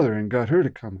my mother and got her to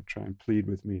come and try and plead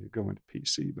with me to go into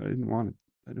PC, but I didn't want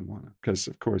to, because,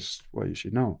 of course, well, you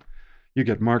should know, you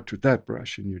get marked with that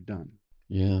brush and you're done.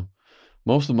 Yeah.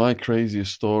 Most of my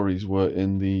craziest stories were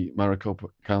in the Maricopa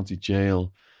County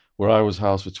Jail, where I was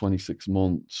housed for 26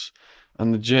 months.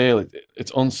 And the jail,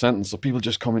 it's unsentenced, so people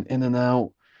just coming in and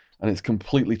out, and it's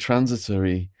completely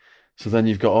transitory. So then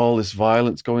you've got all this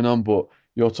violence going on, but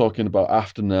you're talking about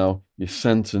after now, you're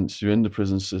sentenced, you're in the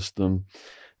prison system,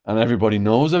 and everybody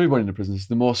knows everybody in the prison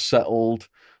system. They're more settled,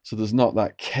 so there's not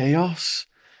that chaos.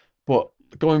 But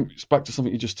going back to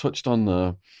something you just touched on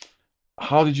there,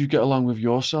 how did you get along with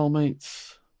your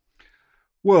cellmates?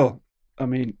 Well, I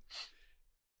mean,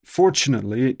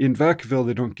 fortunately, in Vacaville,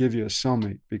 they don't give you a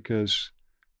cellmate because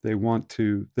they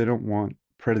don't want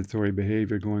predatory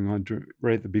behavior going on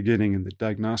right at the beginning in the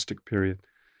diagnostic period.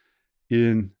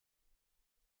 In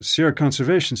Sierra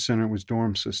Conservation Center, it was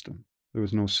dorm system. There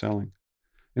was no celling.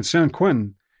 In San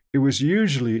Quentin, it was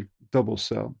usually double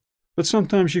cell, but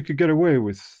sometimes you could get away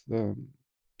with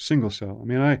single cell. I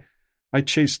mean, I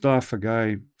chased off a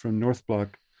guy from North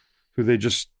Block who they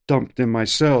just dumped in my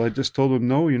cell. I just told him,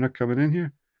 "No, you're not coming in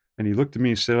here." And he looked at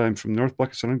me and said, "I'm from North Block."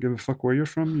 I said, "I don't give a fuck where you're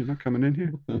from. You're not coming in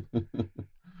here."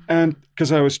 And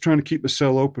because I was trying to keep the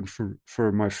cell open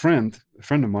for my friend, a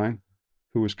friend of mine,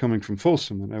 who was coming from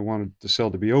Folsom, and I wanted the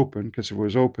cell to be open because if it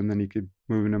was open, then he could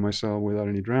move into my cell without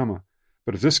any drama.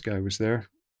 But if this guy was there,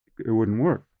 it wouldn't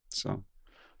work. So,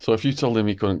 So if you told him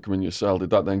he couldn't come in your cell, did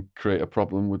that then create a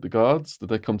problem with the guards? Did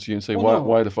they come to you and say, well, why, no,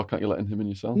 why the fuck aren't you letting him in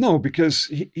your cell? no, because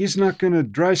he's not going to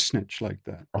dry snitch like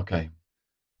that. Okay.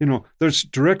 You know, there's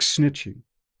direct snitching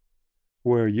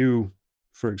where you,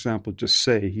 for example, just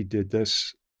say he did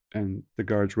this and the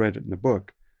guards write it in the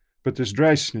book. But there's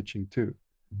dry snitching too.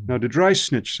 Now, to dry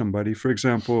snitch somebody, for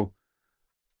example,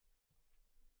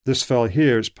 this fella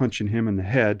here is punching him in the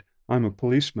head. I'm a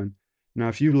policeman. Now,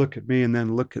 if you look at me and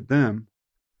then look at them,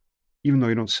 even though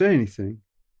you don't say anything,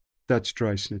 that's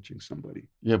dry snitching somebody.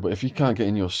 Yeah, but if you can't get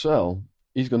in your cell,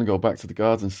 he's going to go back to the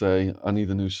guards and say, I need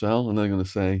a new cell. And they're going to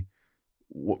say,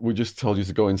 we just told you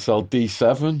to go in cell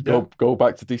D7. Go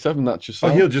back to D7. That's your cell.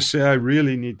 Oh, he'll just say, I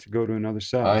really need to go to another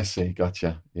cell. I see.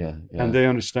 Gotcha. Yeah. And they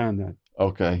understand that.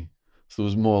 Okay. So there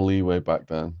was more leeway back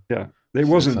then. Yeah. It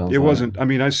wasn't. I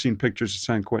mean, I've seen pictures of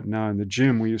San Quentin now in the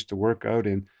gym we used to work out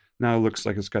in. Now it looks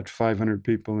like it's got 500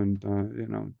 people in,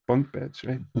 bunk beds,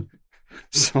 right?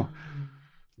 So.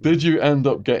 Did you end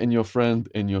up getting your friend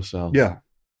in your cell? Yeah,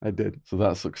 I did. So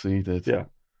that succeeded. Yeah.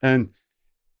 And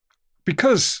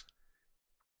because,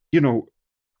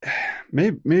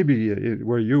 maybe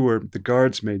where you were, the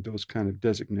guards made those kind of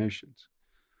designations.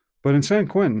 But in San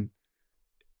Quentin,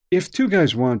 if two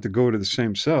guys wanted to go to the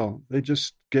same cell, they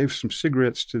just gave some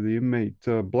cigarettes to the inmate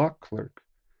block clerk.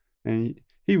 And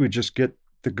he would just get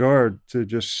the guard to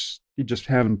he'd just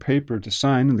hand him paper to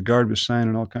sign, and the guard was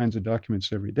signing all kinds of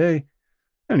documents every day.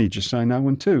 And he just signed that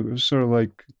one too. It was sort of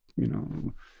like,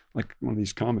 like one of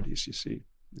these comedies you see,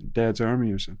 Dad's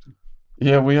Army or something.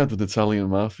 Yeah, we had the Italian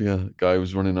mafia guy who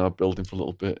was running our building for a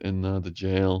little bit in the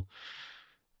jail.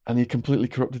 And he completely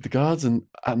corrupted the guards. And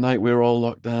at night, we were all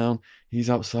locked down. He's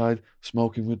outside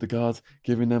smoking with the guards,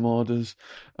 giving them orders.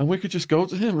 And we could just go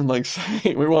to him and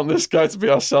say, we want this guy to be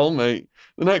our cellmate.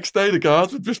 The next day, the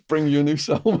guards would just bring you a new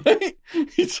cellmate.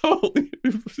 He totally,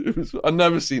 I've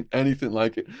never seen anything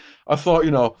like it. I thought,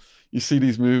 you see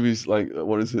these movies like,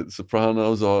 what is it,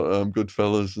 Sopranos or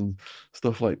Goodfellas and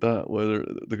stuff like that, where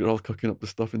they're all cooking up the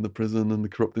stuff in the prison and the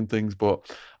corrupting things.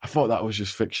 But I thought that was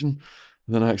just fiction.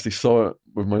 And then I actually saw it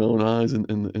with my own eyes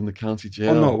in the county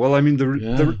jail. Oh, no. Well, I mean,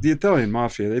 the Italian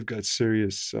mafia, they've got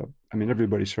serious,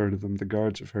 everybody's heard of them. The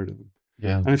guards have heard of them.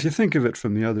 Yeah. And if you think of it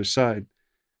from the other side,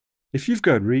 if you've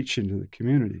got reach into the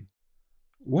community,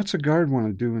 what's a guard want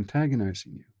to do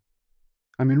antagonizing you?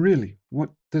 I mean, really, what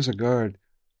does a guard,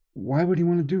 why would he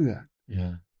want to do that?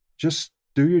 Yeah. Just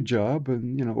do your job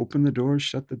and, open the doors,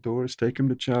 shut the doors, take him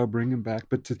to chow, bring him back.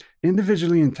 But to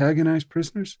individually antagonize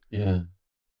prisoners? Yeah.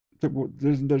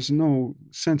 There's no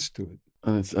sense to it.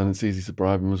 And it's easy to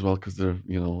bribe them as well because they're,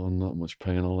 on not much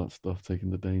pay and all that stuff, taking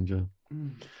the danger.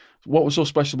 Mm. What was so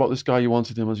special about this guy you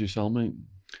wanted him as your cellmate?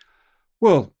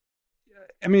 Well,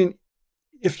 I mean,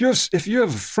 if you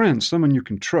have a friend, someone you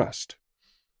can trust,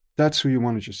 that's who you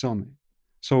want as your cellmate.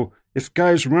 So if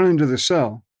guys run into the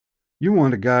cell, you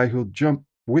want a guy who'll jump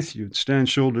with you, stand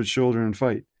shoulder to shoulder and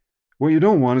fight. What you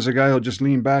don't want is a guy who'll just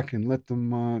lean back and let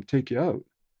them take you out.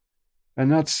 And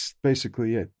that's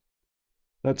basically it.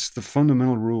 That's the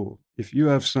fundamental rule. If you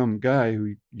have some guy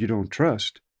who you don't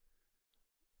trust,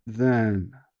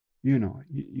 then,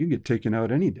 you get taken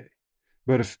out any day.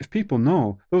 But if people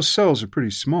know, those cells are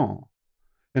pretty small.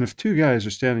 And if two guys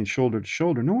are standing shoulder to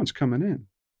shoulder, no one's coming in.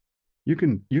 You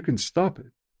can stop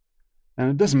it. And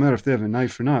it doesn't matter if they have a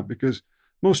knife or not, because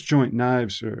most joint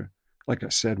knives are, like I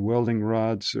said, welding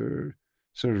rods or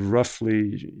sort of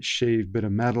roughly shaved bit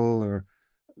of metal, or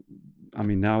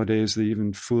nowadays they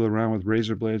even fool around with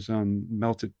razor blades on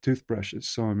melted toothbrushes.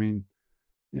 So,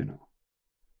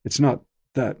 it's not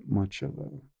that much of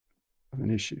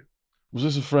an issue. Was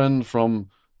this a friend from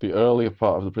the earlier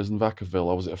part of the prison, Vacaville,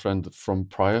 or was it a friend from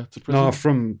prior to prison? No,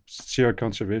 from Sierra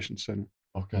Conservation Center.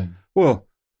 Okay. Well,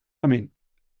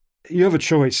 you have a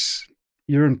choice.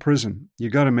 You're in prison. You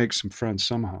got to make some friends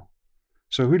somehow.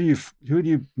 So who do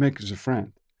you make as a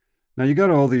friend? Now you got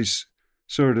all these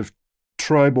sort of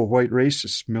tribal white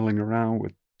racists milling around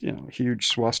with, huge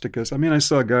swastikas. I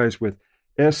saw guys with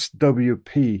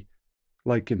SWP,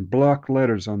 like in block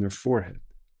letters on their forehead.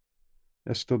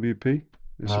 SWP?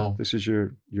 Wow. This is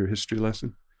your history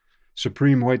lesson.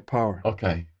 Supreme White Power.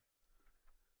 Okay.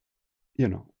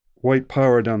 White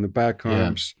power down the back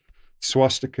arms. Yeah.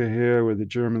 Swastika here where the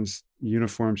Germans'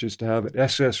 uniforms used to have it.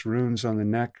 SS runes on the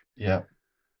neck. Yeah.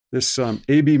 This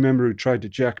AB member who tried to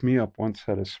jack me up once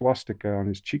had a swastika on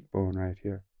his cheekbone right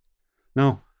here.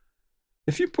 Now,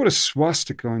 if you put a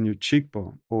swastika on your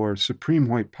cheekbone or Supreme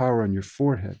White Power on your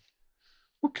forehead,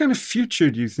 what kind of future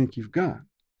do you think you've got?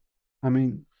 I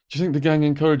mean, Do you think the gang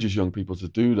encourages young people to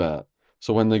do that?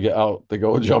 So when they get out, they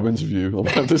go a job interview.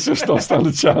 This just don't stand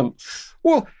a chance.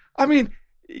 well, I mean,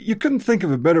 you couldn't think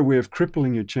of a better way of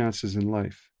crippling your chances in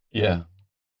life. Yeah.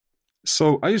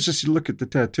 So I used to look at the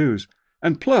tattoos.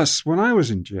 And plus, when I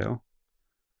was in jail,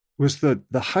 was the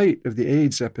height of the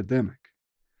AIDS epidemic.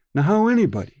 Now, how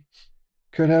anybody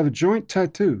could have a joint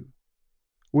tattoo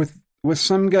with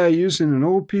some guy using an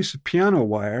old piece of piano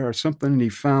wire or something he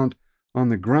found on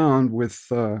the ground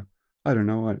with, I don't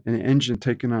know, an engine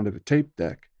taken out of a tape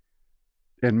deck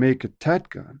and make a tat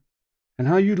gun. And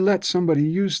how you let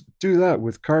somebody do that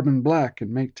with carbon black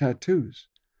and make tattoos.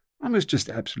 That was just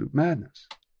absolute madness.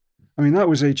 I mean, that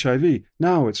was HIV.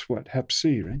 Now it's what, Hep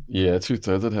C, right? Yeah,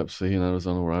 2/3 at Hep C in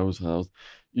Arizona where I was housed.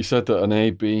 You said that an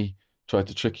AB tried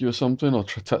to trick you or something, or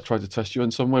tried to test you in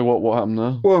some way. What happened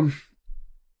there? Well,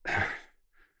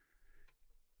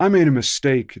 I made a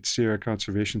mistake at Sierra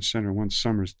Conservation Center one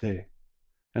summer's day.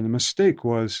 And the mistake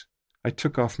was I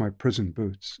took off my prison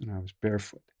boots and I was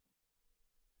barefoot.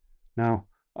 Now,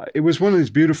 it was one of these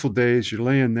beautiful days. You're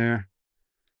laying there,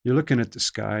 you're looking at the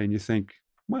sky, and you think,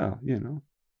 well,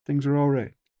 things are all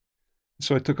right.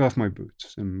 So I took off my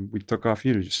boots, and we took off,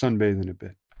 just sunbathing a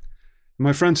bit. And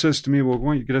my friend says to me, well,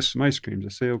 why don't you get us some ice creams? I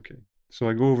say, okay. So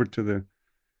I go over to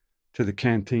the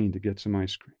canteen to get some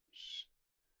ice creams.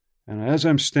 And as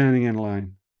I'm standing in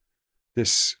line,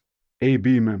 this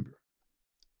AB member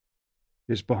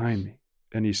is behind me,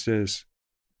 and he says,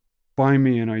 buy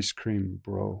me an ice cream,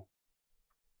 bro.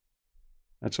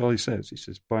 That's all he says. He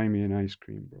says, buy me an ice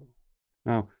cream, bro.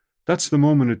 Now, that's the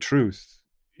moment of truth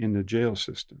in the jail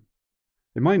system.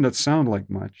 It might not sound like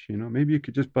much, maybe you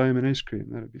could just buy him an ice cream.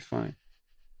 That'd be fine.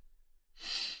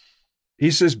 He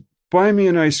says, buy me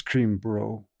an ice cream,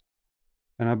 bro.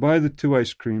 And I buy the 2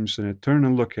 ice creams, and I turn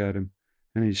and look at him,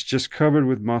 and he's just covered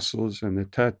with muscles and the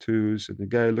tattoos, and the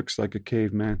guy looks like a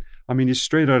caveman. I mean, he's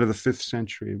straight out of the 5th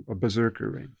century, a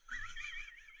berserker,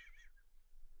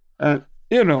 right?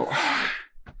 And,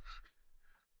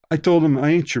 I told him,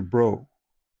 I ain't your bro.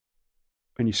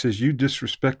 And he says, you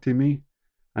disrespecting me?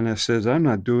 And I says, I'm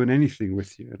not doing anything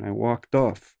with you. And I walked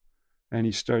off, and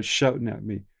he starts shouting at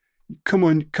me, come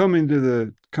into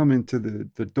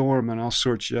the dorm and I'll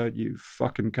sort you out, you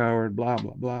fucking coward, blah,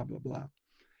 blah, blah, blah, blah.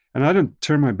 And I didn't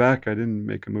turn my back. I didn't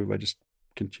make a move. I just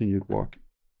continued walking.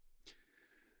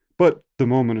 But the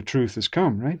moment of truth has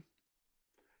come, right?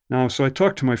 Now, so I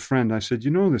talked to my friend. I said,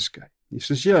 you know this guy? He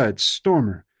says, yeah, it's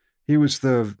Stormer. He was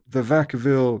the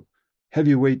Vacaville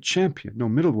heavyweight champion, no,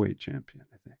 middleweight champion,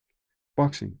 I think,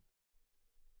 boxing.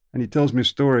 And he tells me a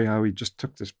story how he just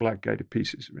took this black guy to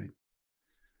pieces, right?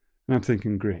 And I'm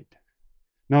thinking, great.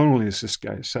 Not only is this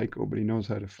guy a psycho, but he knows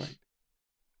how to fight.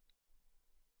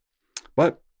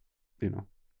 But,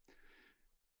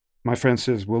 my friend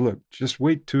says, well, look, just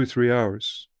wait 2 or 3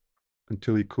 hours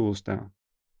until he cools down,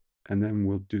 and then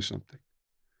we'll do something.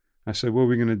 I said, what are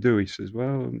we going to do? He says,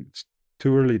 well, it's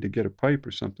too early to get a pipe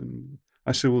or something.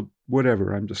 I said, well,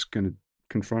 whatever. I'm just going to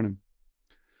confront him.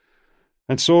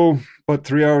 And so, about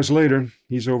 3 hours later,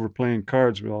 he's over playing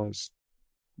cards with all his,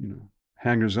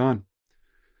 hangers on.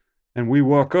 And we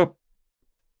walk up,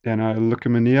 and I look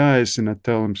him in the eyes, and I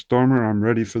tell him, Stormer, I'm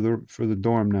ready for the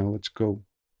dorm now. Let's go.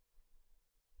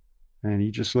 And he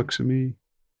just looks at me,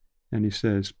 and he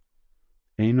says,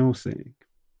 ain't no thing.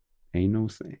 Ain't no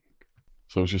thing.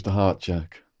 So it's just a heart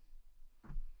check.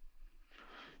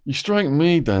 You strike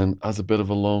me then as a bit of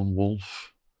a lone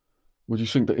wolf. Would you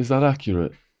think is that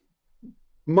accurate?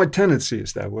 My tendency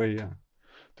is that way, yeah.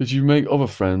 Did you make other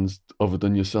friends other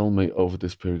than your cellmate over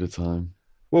this period of time?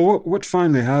 Well, what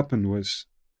finally happened was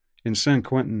in San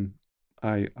Quentin,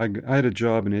 I had a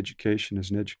job in education as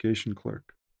an education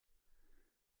clerk.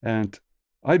 And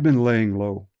I'd been laying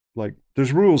low. Like,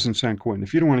 there's rules in San Quentin.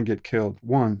 If you don't want to get killed,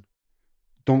 1,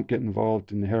 don't get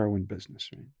involved in the heroin business,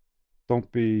 right?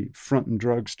 Don't be fronting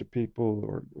drugs to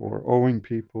people or owing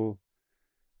people.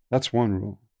 That's 1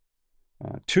 rule.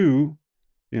 2,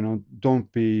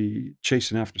 don't be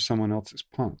chasing after someone else's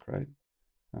punk, right?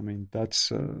 I mean,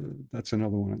 that's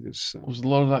another one of these. Was a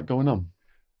lot of that going on?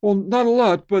 Well, not a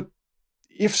lot, but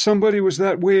if somebody was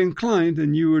that way inclined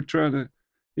and you were trying to,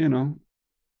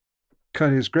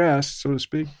 cut his grass, so to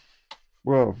speak,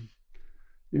 well,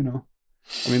 I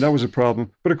mean, that was a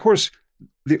problem. But of course,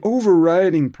 the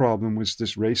overriding problem was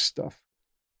this race stuff.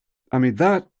 I mean,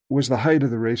 that was the height of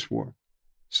the race war.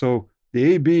 So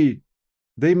the AB,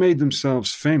 they made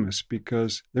themselves famous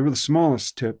because they were the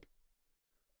smallest tip,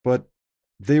 but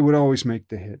they would always make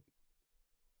the hit.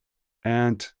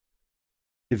 And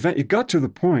it got to the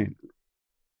point,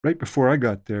 right before I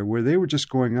got there, where they were just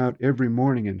going out every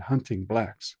morning and hunting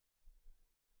blacks.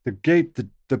 The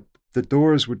the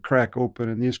doors would crack open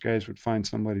and these guys would find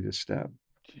somebody to stab.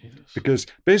 Jesus. Because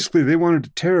basically they wanted to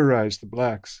terrorize the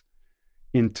blacks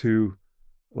into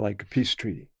like a peace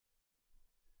treaty.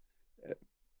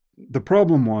 The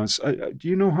problem was, do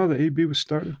you know how the AB was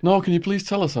started? No, can you please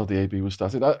tell us how the AB was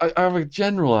started? I have a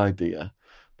general idea,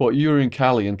 but you were in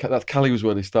Cali, and that Cali was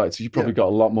where they started, so you probably got a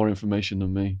lot more information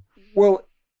than me. Well,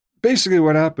 basically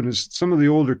what happened is some of the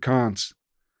older cons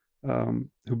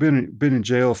who've been in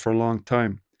jail for a long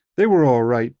time, they were all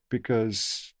right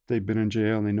because they've been in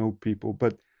jail and they know people.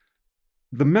 But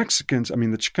the Mexicans, I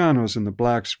mean, the Chicanos and the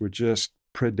blacks were just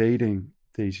predating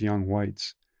these young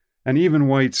whites. And even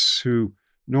whites who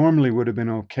normally would have been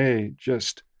okay,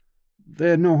 they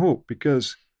had no hope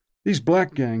because these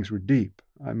black gangs were deep.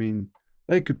 I mean,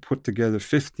 they could put together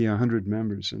 50, 100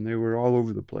 members and they were all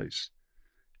over the place.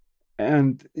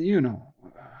 And, you know,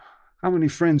 how many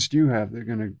friends do you have that are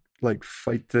going to like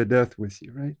fight to the death with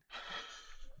you, right?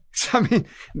 So, I mean,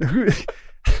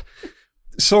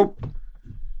 so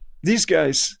these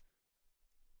guys,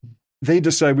 they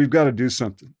decide we've got to do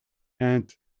something.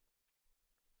 And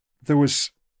there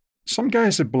was some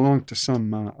guys that belonged to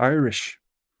some Irish,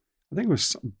 I think it was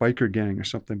some biker gang or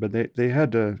something, but they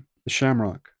had the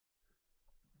Shamrock,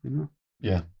 you know?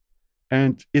 Yeah.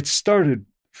 And it started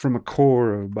from a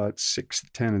core of about 6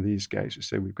 to 10 of these guys who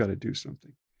said, we've got to do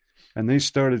something. And they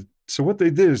started, so what they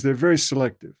did is they're very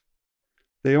selective.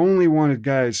 They only wanted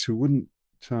guys who wouldn't,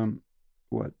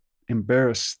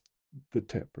 embarrass the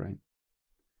tip, right?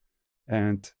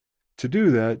 And to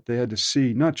do that, they had to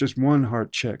see not just one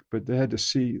heart check, but they had to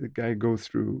see the guy go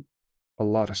through a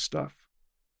lot of stuff.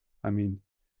 I mean,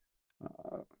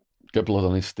 get blood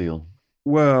on his steel.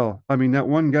 Well, I mean, that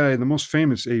one guy, the most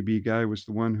famous AB guy, was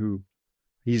the one who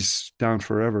he's down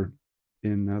forever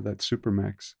in that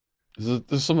Supermax.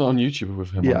 There's something on YouTube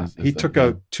with him. Yeah, he took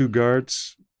out 2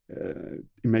 guards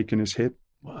making his hit.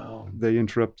 Wow. They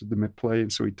interrupted the play,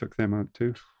 and so he took them out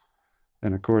too.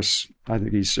 And of course, I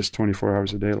think he's just 24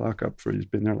 hours a day lockup for he's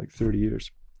been there like 30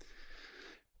 years.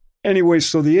 Anyway,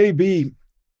 so the AB,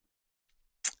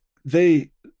 they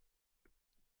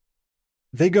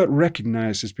got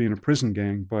recognized as being a prison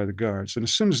gang by the guards. And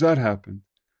as soon as that happened,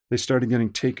 they started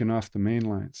getting taken off the main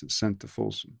lines and sent to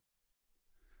Folsom.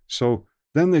 So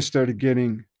then they started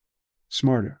getting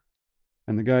smarter.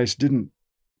 And the guys didn't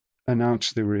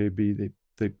announce they were AB.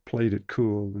 They played it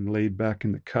cool and laid back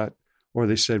in the cut. Or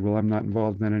they said, well, I'm not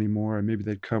involved in that anymore. Or maybe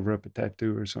they'd cover up a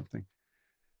tattoo or something.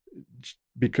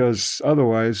 Because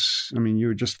otherwise, I mean, you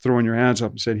were just throwing your hands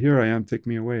up and said, here I am, take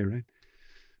me away, right?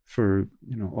 For,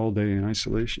 all day in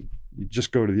isolation. You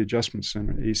just go to the adjustment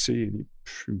center, AC, and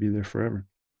you'd be there forever.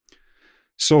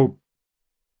 So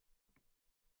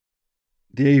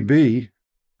the AB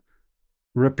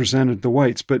represented the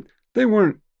whites, but they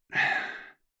weren't,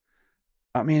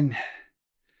 I mean,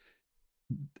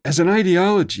 as an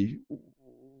ideology,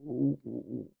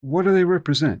 what do they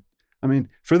represent? I mean,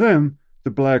 for them, the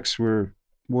blacks were,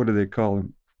 what do they call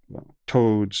them? Well,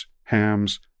 toads,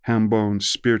 hams, ham bones,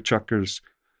 spear chuckers,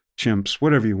 chimps,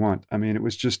 whatever you want. I mean, it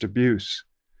was just abuse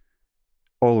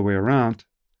all the way around.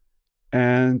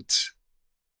 And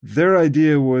their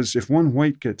idea was if one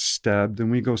white gets stabbed, then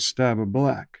we go stab a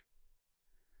black.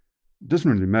 It doesn't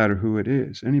really matter who it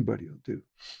is. Anybody will do.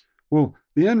 Well,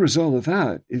 the end result of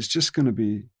that is just going to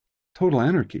be total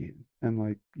anarchy. And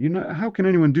like, how can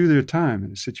anyone do their time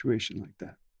in a situation like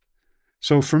that?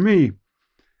 So for me,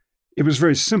 it was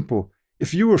very simple.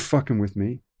 If you were fucking with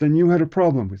me, then you had a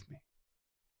problem with me.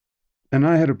 And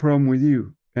I had a problem with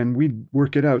you, and we'd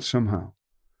work it out somehow.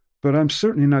 But I'm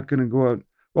certainly not going to go out.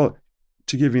 Well,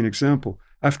 to give you an example,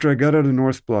 after I got out of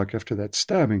North Block after that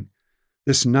stabbing,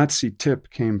 this Nazi tip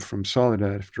came from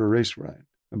Soledad after a race riot,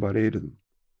 about 8 of them.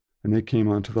 And they came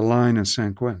onto the line in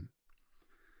San Quentin.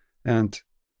 And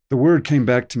the word came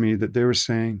back to me that they were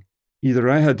saying either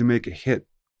I had to make a hit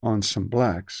on some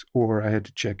blacks or I had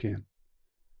to check in.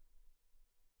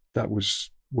 That was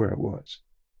where it was.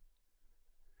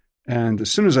 And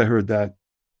as soon as I heard that,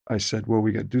 I said, well,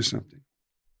 we got to do something.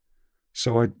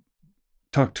 So I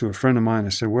talked to a friend of mine. I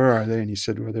said, where are they? And he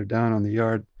said, well, they're down on the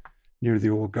yard near the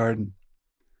old garden.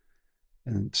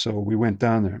 And so we went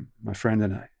down there, my friend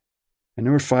and I. And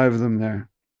there were 5 of them there.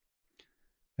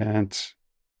 And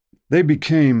they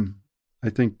became, I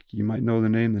think you might know the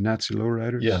name, the Nazi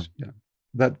Lowriders. Yeah.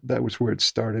 That was where it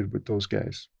started with those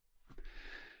guys.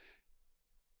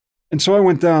 And so I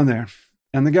went down there,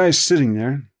 and the guy's sitting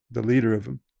there, the leader of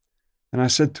them. And I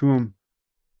said to him,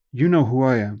 you know who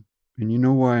I am, and you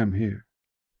know why I'm here.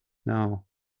 Now,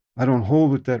 I don't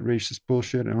hold with that racist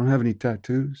bullshit. I don't have any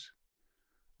tattoos.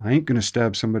 I ain't going to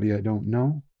stab somebody I don't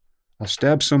know. I'll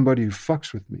stab somebody who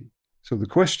fucks with me. So the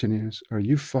question is, are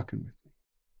you fucking with me?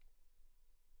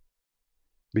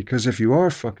 Because if you are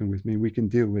fucking with me, we can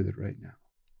deal with it right now.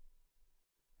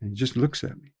 And he just looks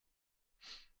at me.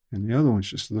 And the other ones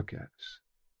just look at us.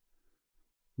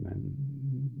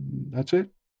 And that's it.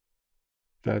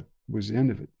 That was the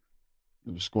end of it.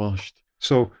 It was squashed.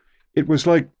 So it was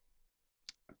like,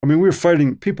 I mean, we were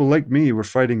fighting, people like me were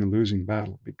fighting a losing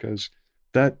battle because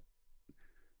that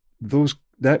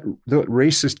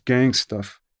racist gang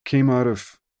stuff came out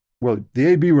of, well, the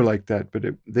AB were like that, but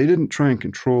they didn't try and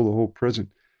control the whole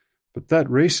prison. But that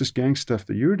racist gang stuff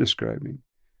that you're describing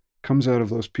comes out of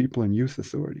those people in youth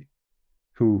authority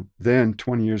who then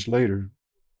 20 years later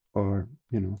are,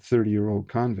 30-year-old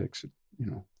convicts,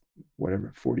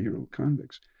 whatever, 40-year-old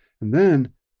convicts. And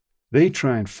then they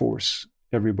try and force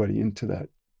everybody into that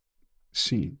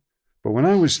scene. But when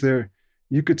I was there,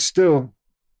 you could still,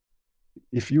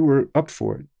 if you were up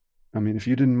for it, I mean, if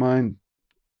you didn't mind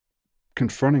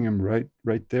confronting him right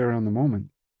there on the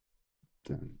moment,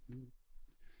 then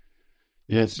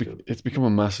yeah, it's become a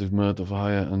massive murder for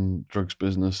hire and drugs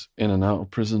business in and out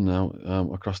of prison now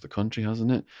across the country,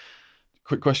 hasn't it?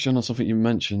 Quick question on something you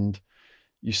mentioned.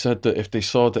 You said that if they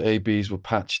saw the ABs were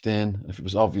patched in, if it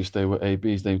was obvious they were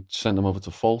ABs, they'd send them over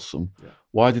to Folsom. Yeah.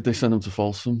 Why did they send them to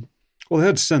Folsom? Well, they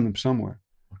had to send them somewhere.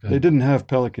 Okay. They didn't have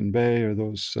Pelican Bay or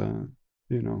those,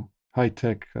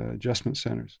 high-tech adjustment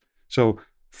centers. So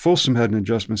Folsom had an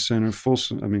adjustment center.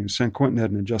 San Quentin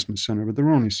had an adjustment center, but there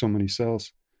were only so many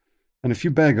cells. And if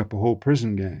you bag up a whole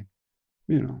prison gang,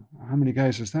 how many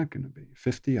guys is that going to be?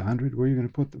 50, 100? Where are you going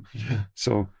to put them? Yeah.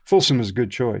 So Folsom is a good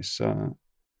choice.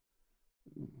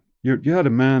 You had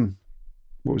a man,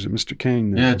 what was it, Mr.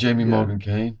 Kane? Yeah, Jamie Morgan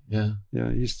Kane. Yeah.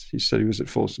 Yeah, he said he was at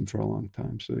Folsom for a long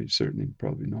time, so he certainly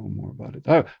probably know more about it.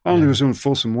 I only was in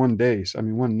Folsom one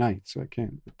night, so I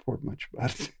can't report much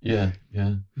about it. Yeah.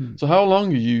 So how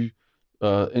long are you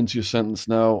into your sentence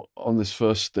now on this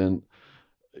first stint?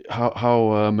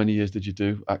 How many years did you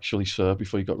do actually serve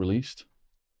before you got released?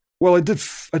 Well, I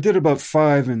did about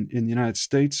 5 in the United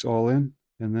States all in,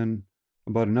 and then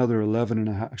about another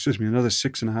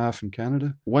 6.5 in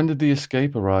Canada. When did the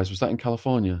escape arise? Was that in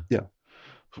California? Yeah.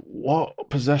 What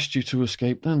possessed you to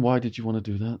escape then? Why did you want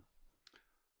to do that?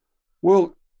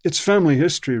 Well, it's family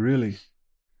history, really.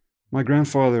 My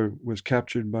grandfather was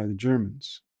captured by the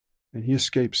Germans, and he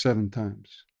escaped 7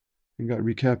 times and got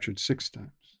recaptured 6 times.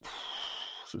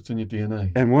 So it's in your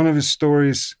DNA. And one of his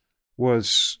stories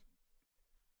was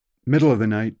middle of the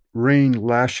night, rain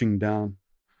lashing down.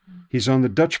 He's on the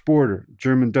Dutch border,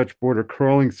 German-Dutch border,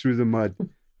 crawling through the mud.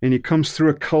 And he comes through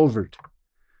a culvert.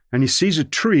 And he sees a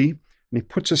tree, and he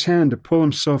puts his hand to pull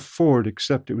himself forward,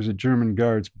 except it was a German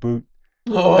guard's boot.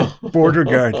 A border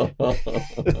guard.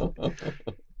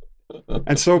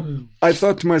 And so I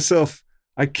thought to myself,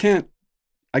 I got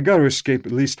to escape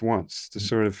at least once to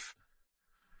sort of,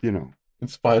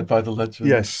 Inspired by the legend.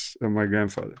 Yes, of my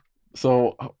grandfather.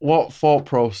 So what thought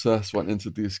process went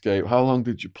into the escape? How long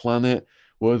did you plan it?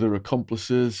 Were there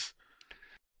accomplices?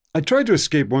 I tried to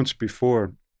escape once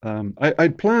before.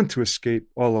 I'd planned to escape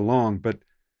all along, but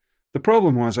the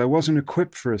problem was I wasn't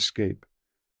equipped for escape.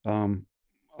 I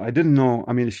didn't know.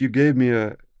 I mean, if you gave me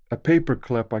a paper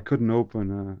clip, I couldn't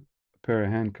open a pair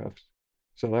of handcuffs.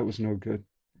 So that was no good.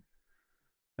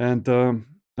 And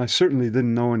I certainly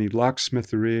didn't know any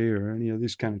locksmithery or any of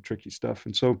this kind of tricky stuff.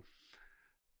 And so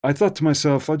I thought to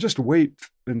myself, I'll just wait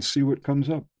and see what comes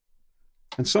up.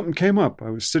 And something came up. I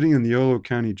was sitting in the Yolo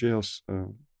County Jail's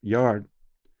yard,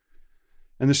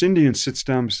 and this Indian sits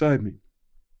down beside me.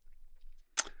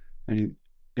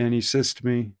 And he says to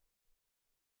me,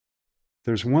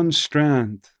 there's one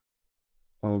strand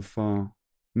of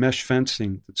mesh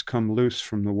fencing that's come loose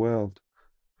from the weld.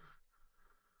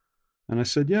 And I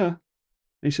said, yeah.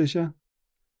 And he says, yeah.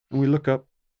 And we look up,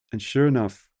 and sure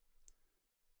enough,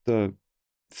 the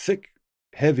thick,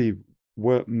 heavy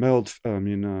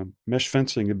mesh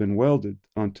fencing had been welded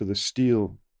onto the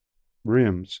steel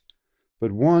rims,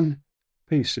 but one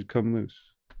piece had come loose.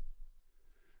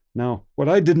 Now, what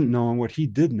I didn't know and what he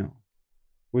did know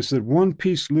was that one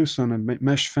piece loose on a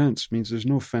mesh fence means there's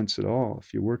no fence at all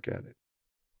if you work at it.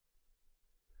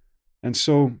 And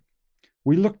so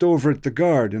we looked over at the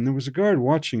guard, and there was a guard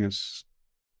watching us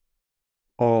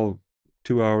all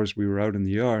 2 hours we were out in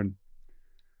the yard,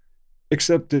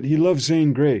 except that he loved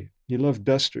Zane Grey. He loved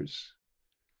dusters.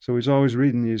 So he's always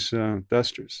reading these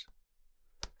dusters.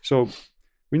 So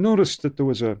we noticed that there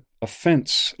was a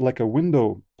fence, like a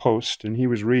window post, and he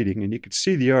was reading, and you could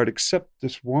see the yard except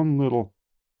this one little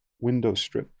window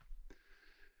strip.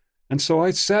 And so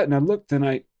I sat and I looked, and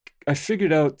I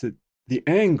figured out that the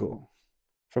angle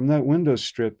from that window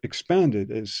strip expanded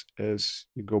as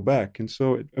you go back. And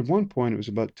so at one point, it was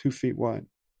about 2 feet wide.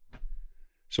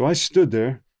 So I stood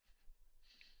there.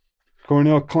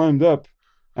 Cornell climbed up.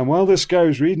 And while this guy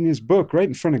was reading his book right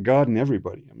in front of God and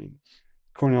everybody, I mean,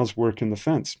 Cornell's working the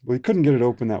fence. Well, he couldn't get it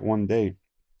open that one day.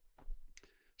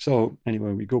 So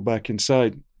anyway, we go back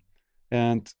inside,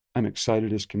 and I'm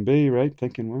excited as can be, right?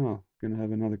 Thinking, well, going to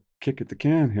have another kick at the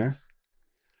can here.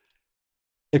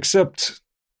 Except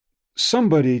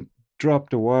somebody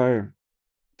dropped a wire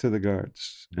to the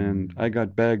guards, and I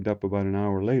got bagged up about an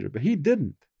hour later, but he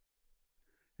didn't.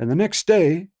 And the next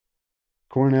day,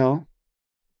 Cornell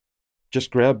just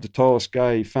grabbed the tallest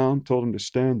guy he found, told him to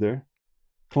stand there,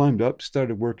 climbed up,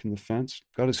 started working the fence,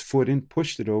 got his foot in,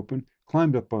 pushed it open,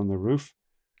 climbed up on the roof,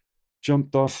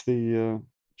 jumped off the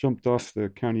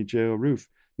county jail roof.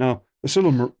 Now, this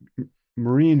little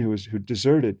Marine who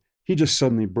deserted, he just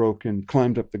suddenly broke and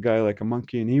climbed up the guy like a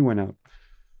monkey, and he went out.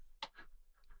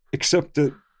 Except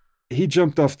that he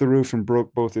jumped off the roof and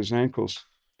broke both his ankles,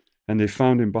 and they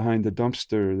found him behind the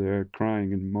dumpster there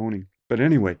crying and moaning. But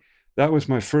anyway, that was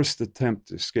my first attempt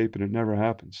to escape, and it never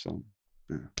happened. So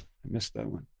yeah, I missed that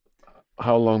one.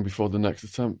 How long before the next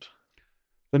attempt?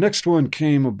 The next one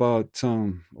came about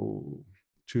 2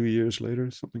 years later,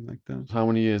 something like that. How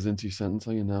many years into your sentence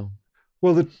are you now?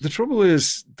 Well, the trouble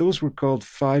is, those were called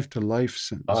 5 to life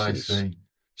sentences. I see.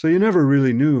 So you never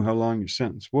really knew how long your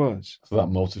sentence was. So that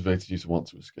motivated you to want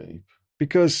to escape?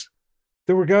 Because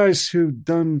there were guys who'd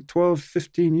done 12,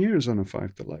 15 years on a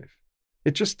 5 to life.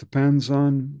 It just depends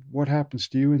on what happens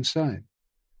to you inside.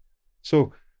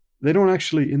 So they don't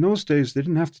actually, in those days, they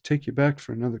didn't have to take you back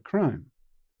for another crime.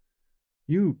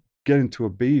 You get into a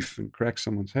beef and crack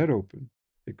someone's head open,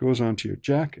 it goes onto your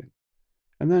jacket.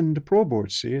 And then the parole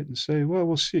board see it and say, well,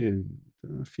 we'll see you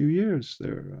in a few years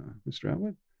there, Mr.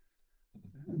 Atwood.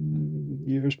 And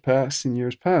years pass and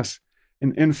years pass.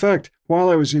 And in fact, while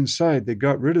I was inside, they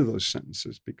got rid of those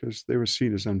sentences because they were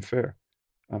seen as unfair.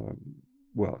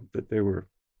 That they were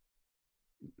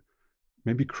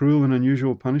maybe cruel and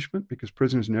unusual punishment because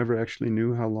prisoners never actually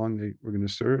knew how long they were going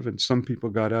to serve. And some people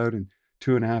got out in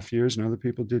 2.5 years and other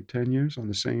people did 10 years on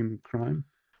the same crime.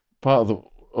 Part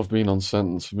of being on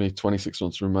sentence for me, 26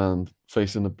 months remand,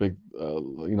 facing a big,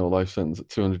 life sentence at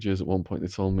 200 years at one point, they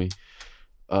told me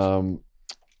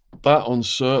that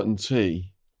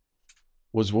uncertainty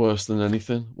was worse than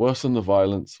anything, worse than the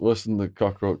violence, worse than the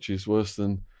cockroaches, worse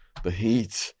than the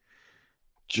heat.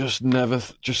 Just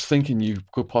thinking you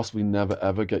could possibly never,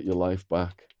 ever get your life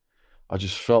back. I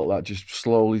just felt that just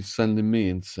slowly sending me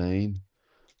insane.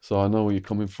 So I know where you're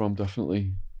coming from,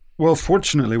 definitely. Well,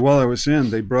 fortunately, while I was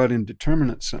in, they brought in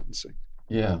determinate sentencing.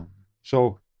 Yeah.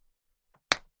 So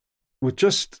with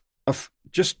just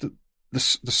the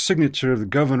signature of the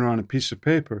governor on a piece of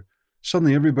paper,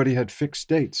 suddenly everybody had fixed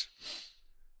dates.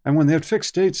 And when they had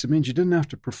fixed dates, it means you didn't have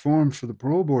to perform for the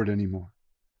parole board anymore.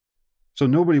 So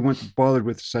nobody bothered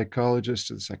with the psychologist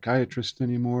or the psychiatrist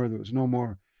anymore. There was no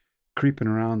more creeping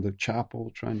around the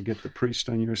chapel trying to get the priest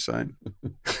on your side.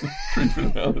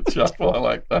 Creeping around the chapel, I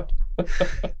like that.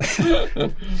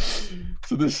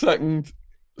 So the second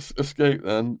escape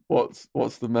then, what's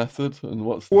the method and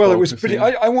what's the Well, it was pretty,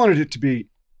 I wanted it to be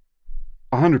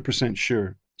 100%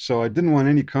 sure. So I didn't want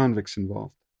any convicts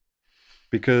involved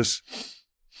because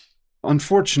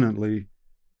unfortunately,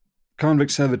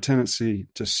 convicts have a tendency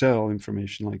to sell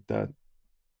information like that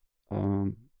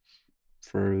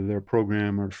for their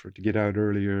program or to get out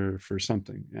earlier for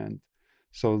something. And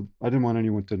so I didn't want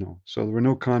anyone to know. So there were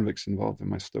no convicts involved in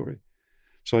my story.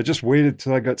 So I just waited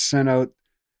till I got sent out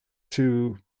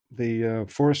to the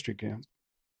forestry camp.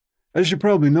 As you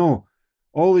probably know,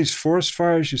 all these forest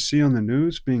fires you see on the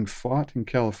news being fought in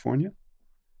California,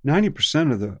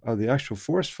 90% of the actual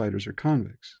forest fighters are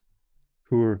convicts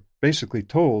who were basically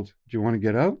told, do you want to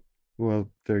get out? Well,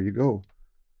 there you go.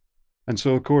 And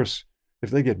so, of course,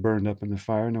 if they get burned up in the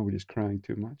fire, nobody's crying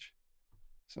too much.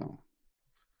 So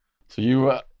you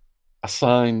were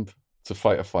assigned to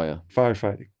fight a fire?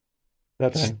 Firefighting.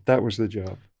 That was the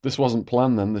job. This wasn't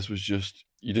planned then? This was just,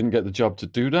 you didn't get the job to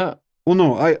do that? Well,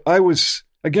 no, I was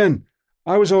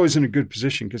always in a good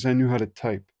position because I knew how to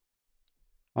type.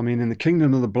 I mean, in the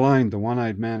kingdom of the blind, the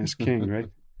one-eyed man is king, right?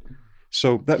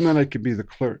 So that meant I could be the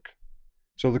clerk.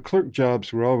 So the clerk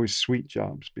jobs were always sweet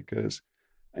jobs because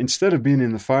instead of being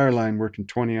in the fire line working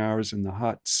 20 hours in the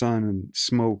hot sun and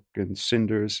smoke and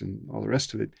cinders and all the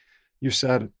rest of it, you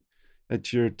sat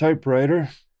at your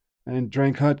typewriter and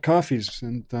drank hot coffees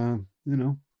and,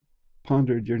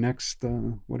 pondered your next,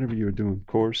 whatever you were doing,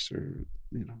 course or,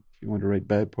 if you want to write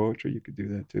bad poetry, you could do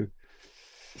that too.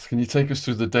 Can you take us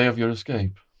through the day of your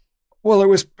escape? Well, it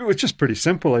was just pretty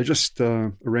simple. I just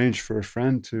arranged for a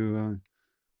friend to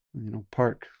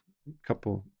park a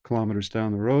couple kilometers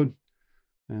down the road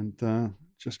and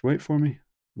just wait for me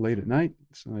late at night.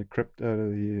 So I crept out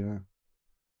of the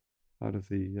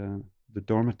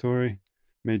dormitory,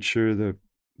 made sure the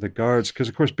guards, because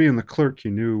of course being the clerk, you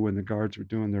knew when the guards were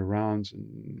doing their rounds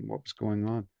and what was going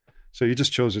on. So you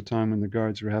just chose a time when the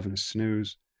guards were having a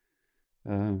snooze,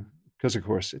 because of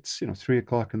course it's 3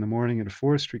 o'clock in the morning at a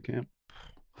forestry camp.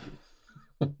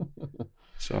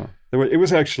 So it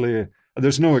was actually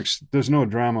there's no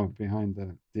drama behind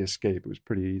the escape. It was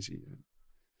pretty easy.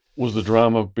 Was the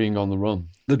drama being on the run?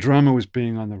 The drama was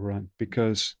being on the run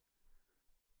because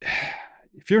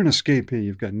if you're an escapee,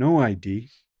 you've got no ID,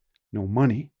 no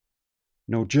money,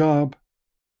 no job,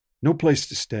 no place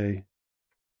to stay,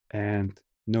 and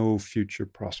no future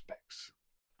prospects.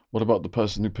 What about the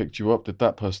person who picked you up? Did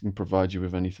that person provide you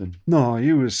with anything? No,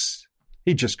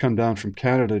 he'd just come down from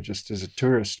Canada just as a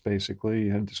tourist, basically. He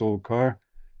had this old car,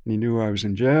 and he knew I was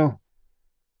in jail.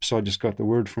 So I just got the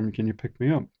word from him, can you pick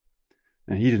me up?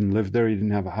 And he didn't live there. He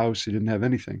didn't have a house. He didn't have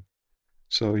anything.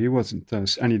 So he wasn't, and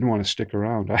he didn't want to stick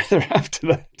around either after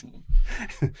that.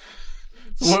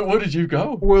 Where did you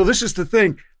go? Well, this is the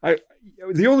thing.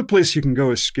 The only place you can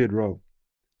go is Skid Row.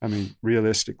 I mean,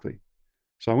 realistically.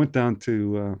 So I went down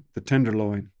to the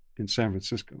Tenderloin in San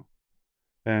Francisco.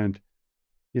 And,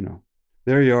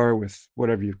 there you are with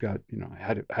whatever you've got.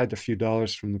 I had a few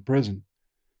dollars from the prison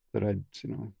that I'd,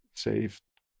 saved,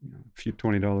 a few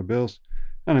 $20 bills.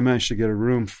 And I managed to get a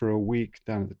room for a week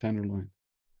down at the Tenderloin.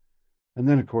 And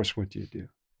then, of course, what do?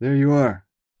 There you are.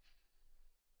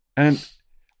 And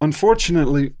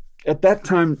unfortunately, at that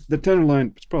time, the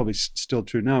Tenderloin, it's probably still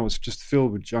true now, was just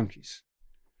filled with junkies.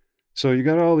 So you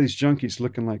got all these junkies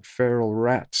looking like feral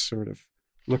rats, sort of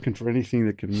looking for anything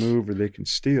that can move or they can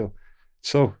steal.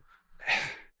 So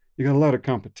you got a lot of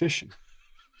competition.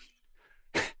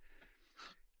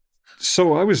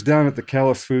 So I was down at the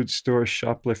Cala Food store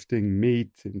shoplifting meat,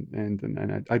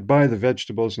 and I'd buy the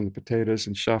vegetables and the potatoes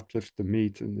and shoplift the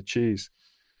meat and the cheese.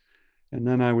 And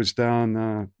then I was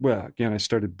down, again, I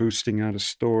started boosting out of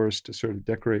stores to sort of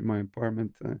decorate my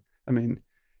apartment.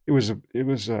 It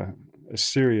was a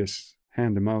serious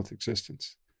hand-to-mouth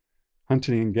existence.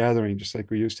 Hunting and gathering, just like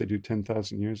we used to do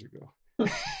 10,000 years ago.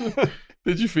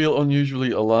 Did you feel unusually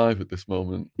alive at this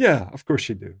moment? Yeah, of course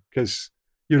you do, because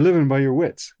you're living by your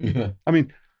wits. Yeah. I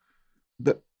mean,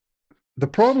 the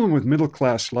problem with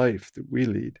middle-class life that we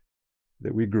lead,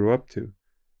 that we grew up to,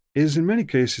 is in many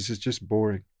cases it's just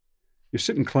boring. You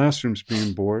sit in classrooms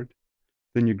being bored,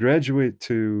 then you graduate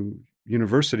to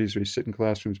universities where you sit in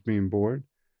classrooms being bored,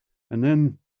 and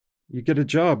then you get a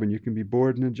job and you can be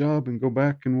bored in a job and go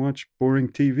back and watch boring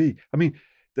TV. I mean,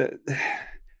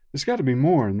 there's got to be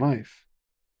more in life.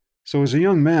 So as a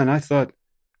young man, I thought,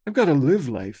 I've got to live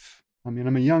life. I mean,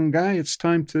 I'm a young guy. It's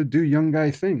time to do young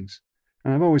guy things.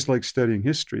 And I've always liked studying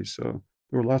history, so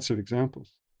there were lots of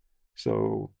examples.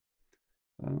 So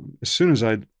as soon as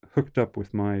I'd hooked up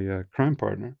with my crime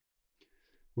partner,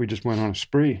 we just went on a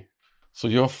spree. So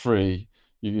you're free,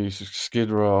 you use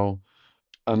Skid Row,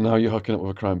 and now you're hooking up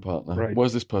with a crime partner. Right.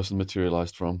 Where's this person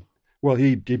materialized from? Well,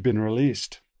 he'd been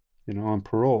released, on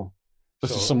parole.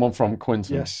 This is someone from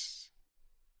Quentin? Yes.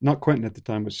 Not Quentin at the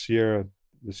time, but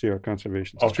the Sierra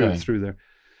Conservation. Okay. Through there.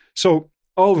 So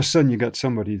all of a sudden you got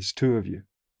somebody, there's two of you.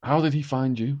 How did he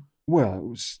find you? Well, it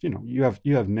was, you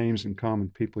have names in common,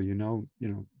 people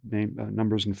name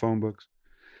numbers in phone books.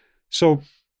 So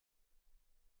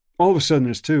all of a sudden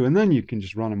there's two, and then you can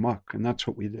just run amok, and that's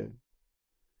what we did.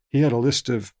 He had a list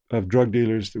of drug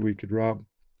dealers that we could rob,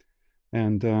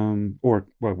 and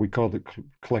we called it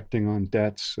collecting on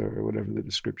debts or whatever the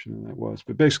description of that was.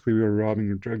 But basically, we were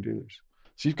robbing drug dealers.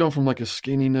 So you've gone from like a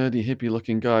skinny, nerdy,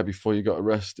 hippie-looking guy before you got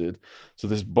arrested to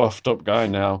this buffed-up guy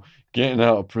now, getting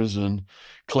out of prison,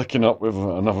 clicking up with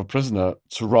another prisoner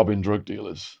to robbing drug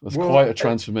dealers. That's quite a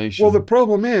transformation. Well, the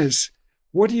problem is,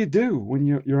 what do you do when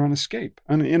you're on escape?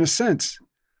 And in a sense,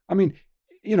 I mean,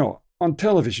 on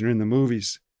television or in the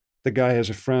movies, the guy has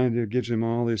a friend who gives him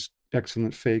all this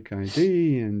excellent fake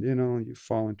ID, and, you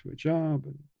fall into a job.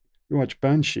 And you watch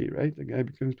Banshee, right? The guy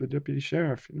becomes the deputy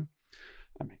sheriff,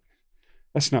 I mean,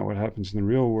 that's not what happens in the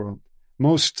real world.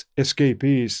 Most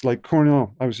escapees, like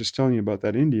Cornell, I was just telling you about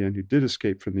that Indian who did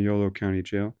escape from the Yolo County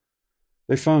Jail.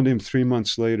 They found him 3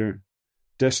 months later,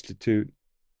 destitute,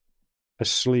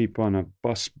 asleep on a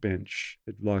bus bench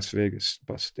at Las Vegas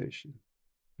bus station.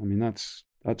 I mean, that's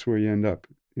where you end up.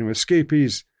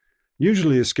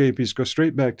 Usually escapees go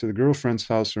straight back to the girlfriend's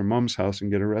house or mom's house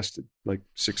and get arrested like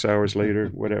 6 hours later,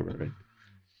 whatever, right?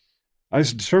 I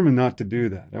was determined not to do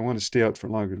that. I want to stay out for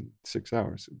longer than 6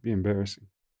 hours. It'd be embarrassing.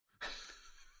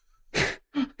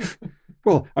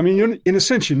 Well, I mean, in a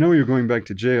sense, you know you're going back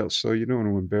to jail, so you don't want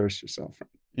to embarrass yourself.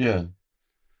 Yeah.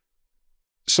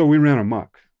 So we ran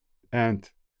amok, and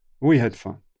we had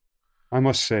fun. I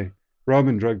must say,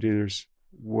 robbing drug dealers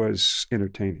was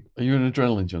entertaining. Are you an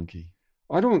adrenaline junkie?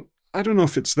 I don't know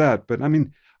if it's that, but I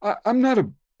mean, I'm not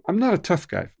a tough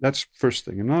guy. That's first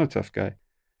thing. I'm not a tough guy,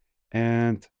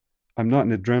 and I'm not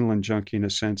an adrenaline junkie in a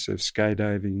sense of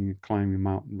skydiving, climbing a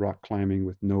mountain, rock climbing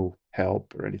with no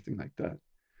help or anything like that.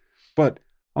 But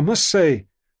I must say,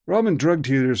 robbing drug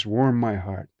dealers warmed my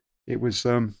heart. It was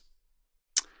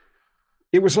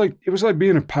like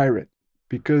being a pirate,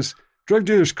 because drug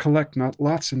dealers collect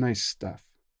lots of nice stuff,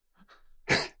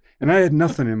 and I had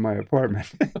nothing in my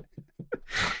apartment.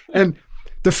 And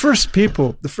the first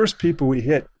people we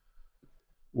hit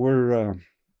were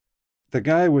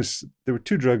there were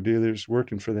two drug dealers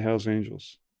working for the Hells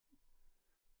Angels,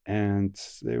 and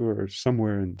they were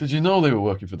somewhere in. Did you know they were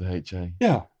working for the HA?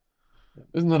 Yeah.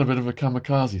 Isn't that a bit of a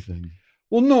kamikaze thing?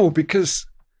 Well, no, because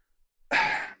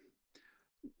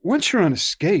once you're on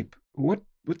escape, what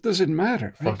does it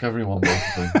matter? Right? Fuck everyone,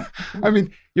 basically. I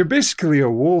mean, you're basically a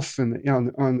wolf in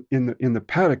the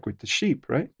paddock with the sheep,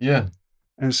 right? Yeah.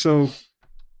 And so,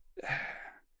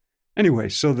 anyway,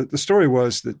 so the story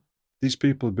was that these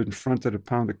people had been fronted a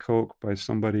pound of coke by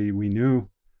somebody we knew,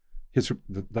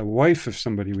 the wife of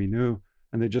somebody we knew,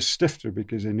 and they just stiffed her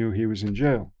because they knew he was in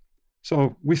jail.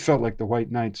 So we felt like the White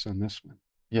Knights on this one.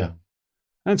 Yeah.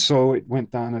 And so it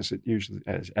went down as it usually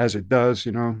as it does,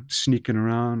 sneaking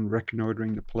around,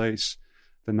 reconnoitering the place,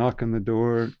 the knock on the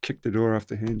door, kick the door off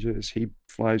the hinges, he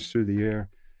flies through the air,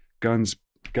 guns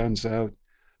out.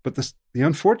 But the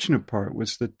unfortunate part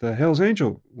was that the Hells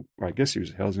Angel, or I guess he was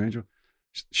a Hells Angel,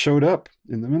 showed up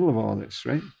in the middle of all this,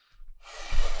 right?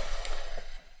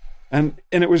 And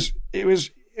it was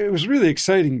really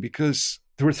exciting because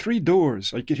there were three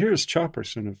doors. I could hear his chopper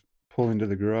sort of pull into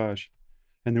the garage.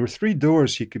 And there were three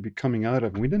doors he could be coming out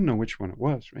of, and we didn't know which one it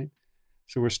was, right?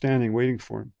 So we're standing waiting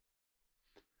for him.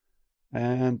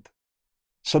 And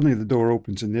suddenly the door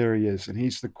opens, and there he is. And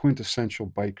he's the quintessential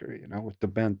biker, with the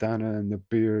bandana and the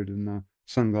beard and the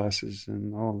sunglasses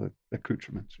and all the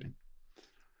accoutrements, right?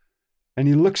 And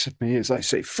he looks at me as I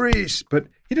say, "Freeze!" But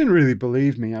he didn't really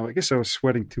believe me. I guess I was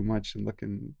sweating too much and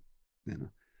looking,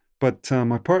 But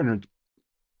my partner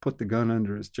put the gun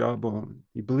under his jawbone.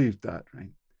 He believed that,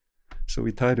 right? So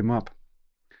we tied him up.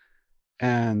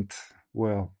 And,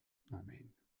 well, I mean,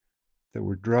 there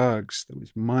were drugs, there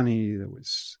was money, there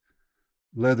was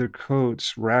leather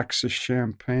coats, racks of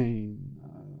champagne,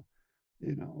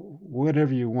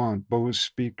 whatever you want, Bose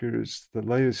speakers, the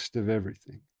latest of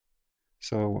everything.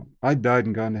 So I died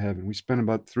and gone to heaven. We spent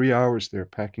about 3 hours there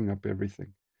packing up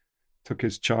everything. Took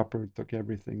his chopper, took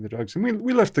everything, the drugs. And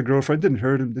we left the girlfriend, didn't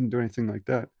hurt him, didn't do anything like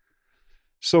that.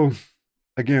 So,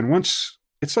 again,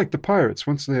 it's like the pirates.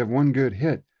 Once they have one good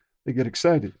hit, they get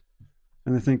excited.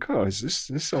 And they think, oh, is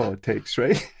this all it takes,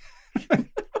 right?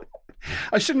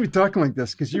 I shouldn't be talking like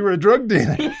this because you were a drug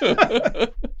dealer.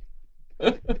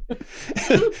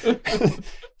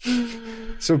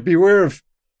 So beware of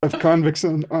convicts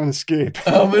on escape.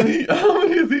 How many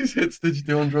of these hits did you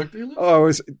do on drug dealers? Oh,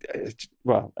 as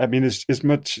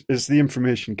much as the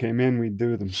information came in, we'd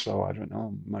do them. So I don't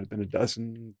know, might have been a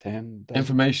dozen, 10.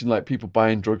 Information like people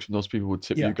buying drugs from those people would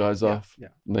tip you guys off,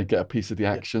 and they get a piece of the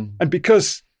action. And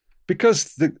because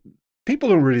the people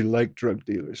don't really like drug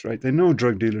dealers, right? They know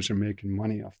drug dealers are making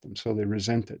money off them, so they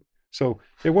resent it. So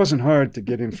it wasn't hard to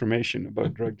get information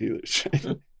about drug dealers.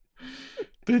 Right?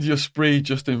 Did your spree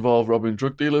just involve robbing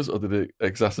drug dealers, or did it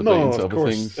exacerbate into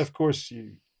other things? Of course,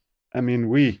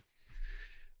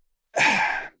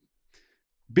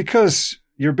 because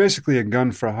you're basically a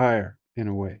gun for hire in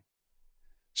a way.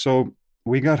 So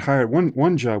we got hired.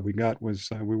 One job we got was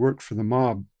we worked for the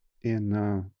mob in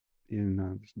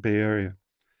the Bay Area,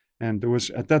 and there was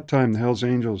at that time the Hells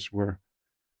Angels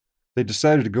they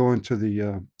decided to go into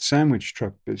the sandwich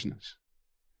truck business.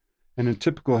 And in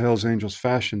typical Hells Angels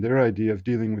fashion, their idea of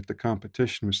dealing with the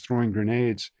competition was throwing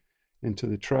grenades into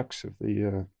the trucks of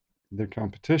their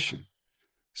competition.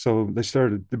 So they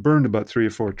burned about 3 or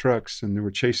 4 trucks, and they were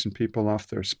chasing people off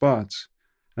their spots,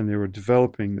 and they were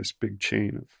developing this big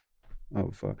chain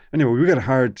of anyway, we got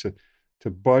hired to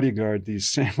bodyguard these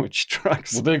sandwich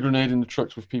trucks. Were they grenading the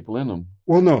trucks with people in them?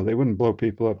 Well, no, they wouldn't blow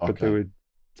people up, Okay. But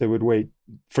they would wait.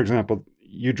 For example,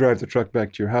 you drive the truck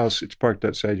back to your house, it's parked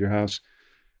outside your house.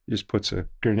 Just puts a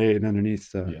grenade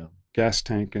underneath the gas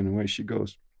tank, and away she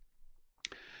goes.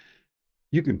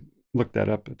 You can look that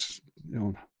up. It's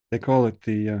they call it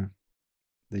the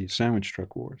sandwich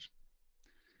truck wars.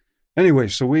 Anyway,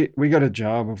 so we got a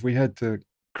job. If we had to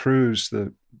cruise,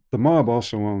 the mob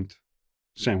also owned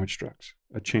sandwich trucks,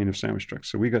 a chain of sandwich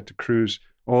trucks. So we got to cruise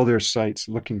all their sites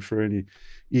looking for any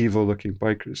evil looking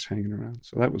bikers hanging around.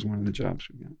 So that was one of the jobs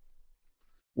we got.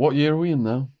 What year are we in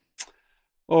now?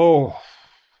 Oh,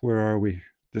 where are we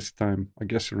this time? I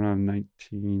guess around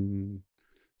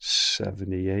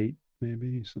 1978,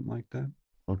 maybe something like that.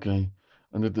 Okay.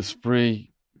 And did the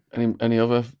spree, any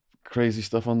other crazy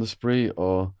stuff on the spree,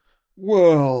 or?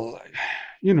 Well,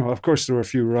 of course, there were a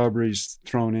few robberies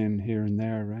thrown in here and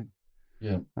there, right?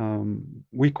 Yeah.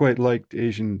 We quite liked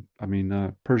Persian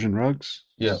rugs.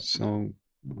 Yeah. So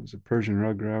it was a Persian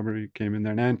rug robbery came in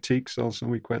there, and antiques also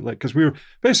we quite liked because we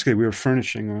were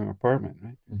furnishing our apartment,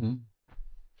 right? Mm-hmm.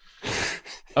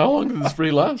 How long did the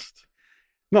spree last?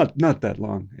 Not that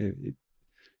long.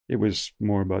 It was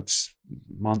more about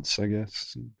months, I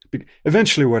guess.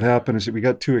 Eventually, what happened is that we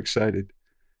got too excited,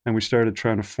 and we started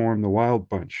trying to form the Wild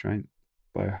Bunch, right,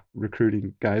 by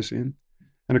recruiting guys in.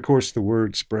 And of course, the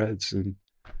word spreads. And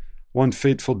one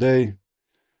fateful day,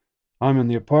 I'm in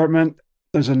the apartment.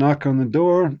 There's a knock on the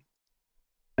door,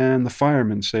 and the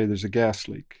firemen say there's a gas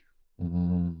leak.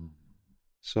 Mm-hmm.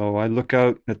 So I look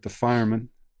out at the firemen,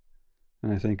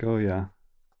 and I think, oh, yeah.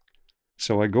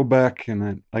 So I go back,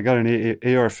 and I got an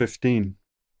AR-15.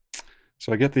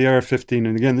 So I get the AR-15,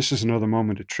 and again, this is another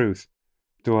moment of truth.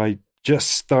 Do I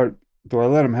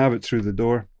let him have it through the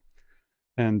door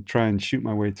and try and shoot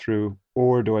my way through,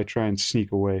 or do I try and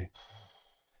sneak away?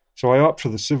 So I opt for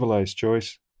the civilized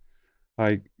choice.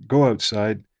 I go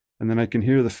outside, and then I can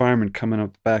hear the firemen coming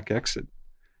out the back exit.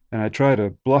 And I try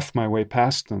to bluff my way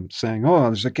past them, saying, oh,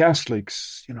 there's a gas leak.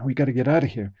 We got to get out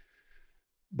of here.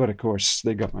 But of course,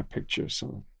 they got my picture.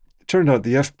 So it turned out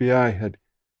the FBI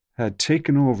had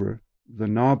taken over the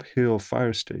Nob Hill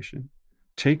fire station,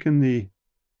 taken the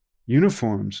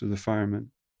uniforms of the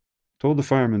firemen, told the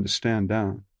firemen to stand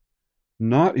down,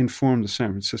 not informed the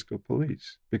San Francisco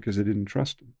police because they didn't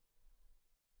trust them.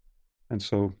 And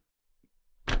so...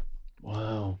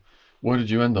 Wow. Where did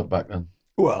you end up back then?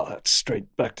 Well, that's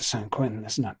straight back to San Quentin,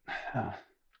 isn't it?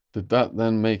 Did that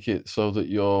then make it so that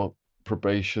your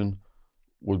probation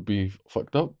would be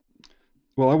fucked up?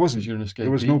 Well, I wasn't. You're an escapee?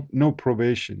 There was no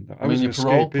probation. I mean, your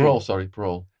parole?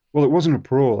 Parole. Well, it wasn't a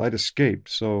parole. I'd escaped,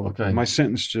 so okay. My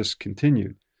sentence just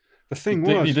continued. The thing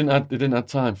was, you didn't have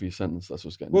time for your sentence. That's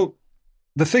what's getting. Well,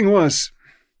 the thing was,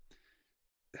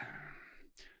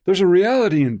 there's a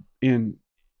reality in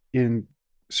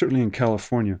certainly in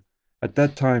California. At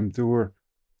that time, there were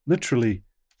literally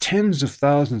tens of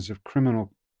thousands of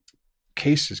criminal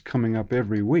cases coming up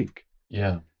every week.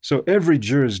 Yeah. So every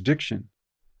jurisdiction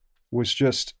was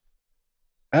just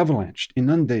avalanched,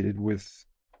 inundated with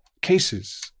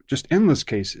cases, just endless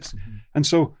cases. Mm-hmm. And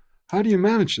so how do you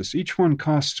manage this? Each one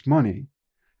costs money,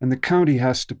 and the county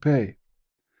has to pay.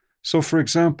 So, for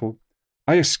example,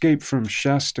 I escaped from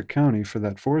Shasta County for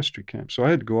that forestry camp. So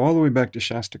I had to go all the way back to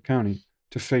Shasta County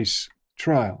to face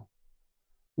trial.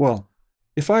 Well,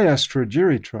 if I asked for a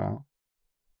jury trial,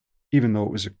 even though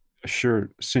it was a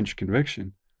sure cinch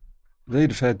conviction,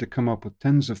 they'd have had to come up with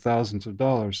tens of thousands of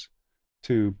dollars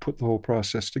to put the whole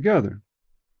process together.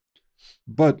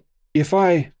 But if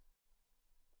I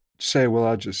say, well,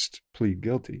 I'll just plead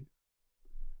guilty,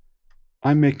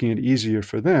 I'm making it easier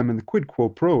for them, and the quid quo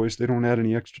pro is they don't add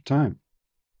any extra time.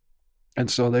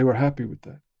 And so they were happy with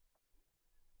that.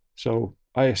 So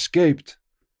I escaped,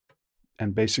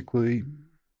 and basically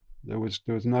there was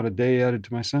not a day added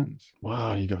to my sentence.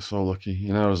 Wow, you got so lucky.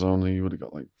 In Arizona, you would have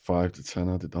got like 5 to 10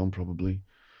 added on probably.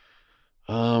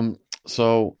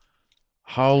 So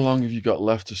how long have you got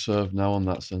left to serve now on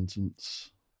that sentence?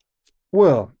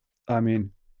 Well, I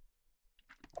mean,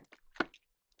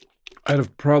 I'd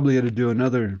have probably had to do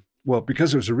another, well,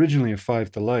 because it was originally a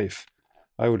 5 to life,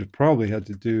 I would have probably had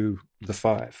to do the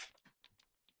 5.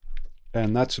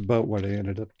 And that's about what I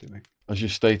ended up doing. Has your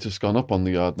status gone up on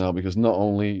the yard now? Because not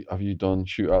only have you done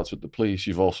shootouts with the police,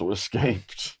 you've also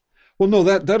escaped. Well, no,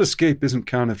 that escape isn't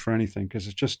counted for anything because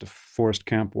it's just a forced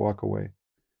camp walk away.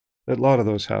 A lot of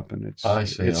those happen. I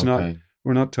see. It's okay. not.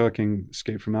 We're not talking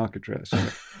escape from Alcatraz.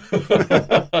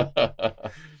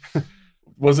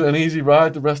 Was it an easy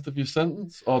ride the rest of your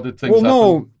sentence, or did things happen?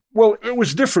 No. Well, it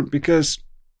was different because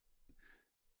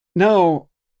now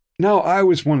I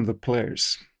was one of the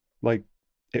players. Like,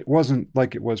 it wasn't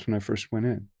like it was when I first went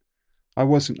in. I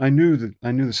knew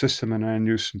the system, and I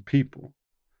knew some people.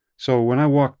 So when I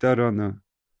walked out on the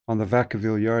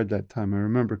Vacaville yard that time, I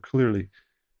remember clearly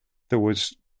there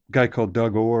was a guy called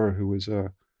Doug Orr who was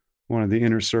one of the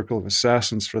inner circle of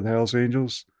assassins for the Hells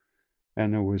Angels,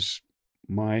 and there was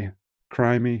my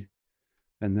crimey,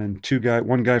 and then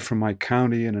one guy from my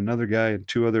county and another guy and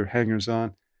two other hangers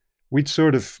on. We'd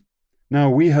sort of, now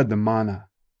we had the mana.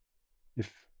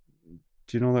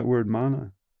 Do you know that word,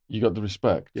 mana? You got the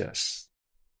respect. Yes.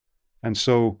 And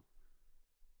so,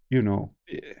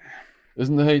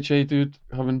 Isn't the HA dude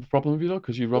having a problem with you though?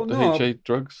 Because you robbed the HA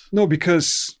drugs? No,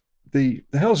 because the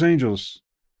Hells Angels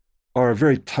are a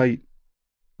very tightly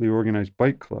organized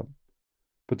bike club,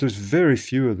 but there's very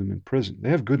few of them in prison. They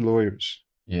have good lawyers.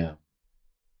 Yeah.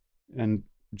 And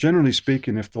generally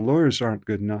speaking, if the lawyers aren't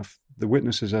good enough, the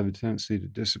witnesses have a tendency to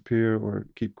disappear or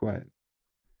keep quiet.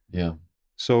 Yeah.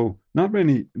 So not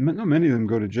many of them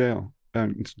go to jail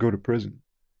and go to prison.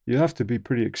 You have to be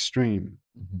pretty extreme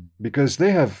because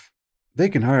they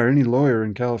can hire any lawyer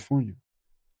in California.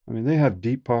 I mean, they have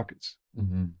deep pockets.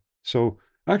 So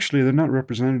actually, they're not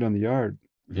represented on the yard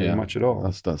very much at all.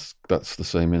 That's the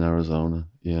same in Arizona.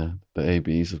 Yeah, the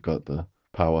ABs have got the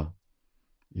power.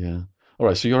 Yeah. All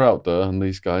right. So you're out there, and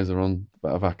these guys are on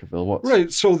Vacaville.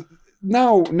 Right. So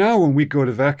now when we go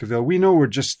to Vacaville, we know we're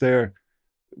just there,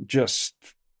 just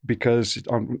because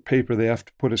on paper they have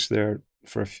to put us there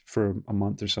for a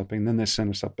month or something. And then they send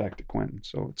us up back to Quentin.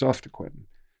 So it's off to Quentin,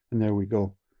 and there we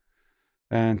go.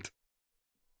 And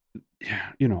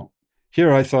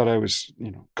here I thought I was,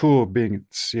 cool being at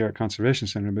the Sierra Conservation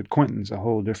Center, but Quentin's a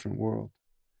whole different world.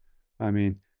 I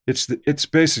mean, it's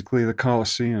basically the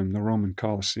Colosseum, the Roman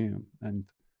Colosseum, and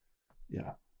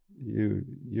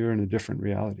you're in a different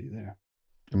reality there.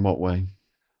 In what way?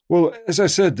 Well, as I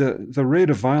said, the rate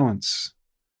of violence,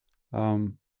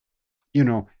 cutting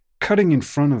in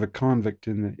front of a convict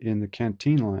in the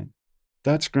canteen line,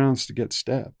 that's grounds to get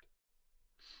stabbed.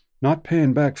 Not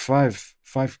paying back five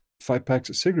packs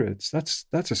of cigarettes,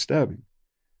 that's a stabbing.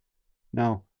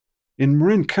 Now, in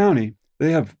Marin County,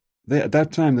 at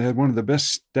that time they had one of the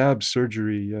best stab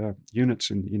surgery units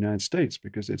in the United States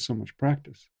because they had so much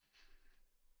practice.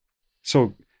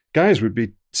 So guys would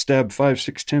be stabbed 5,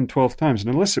 6, 10, 12 times,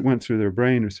 and unless it went through their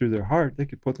brain or through their heart, they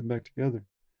could put them back together.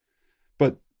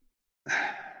 But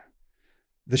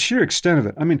the sheer extent of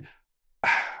it, I mean,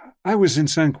 I was in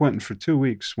San Quentin for 2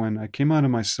 weeks when I came out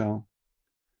of my cell,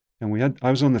 and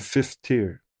I was on the 5th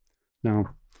tier.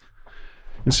 Now,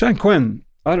 in San Quentin,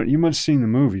 you might have seen the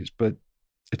movies, but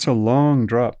it's a long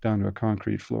drop down to a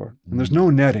concrete floor, and there's no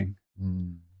netting.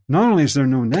 Not only is there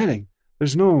no netting,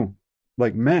 there's no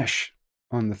mesh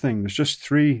on the thing. There's just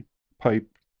 3 pipe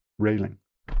railing.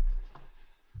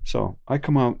 So I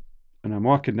come out and I'm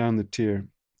walking down the tier,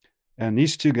 and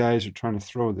these 2 guys are trying to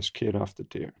throw this kid off the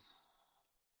tier.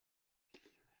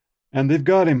 And they've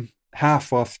got him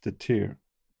half off the tier.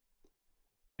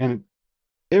 And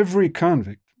every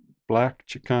convict, black,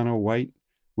 Chicano, white,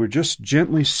 were just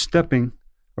gently stepping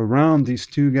around these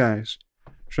 2 guys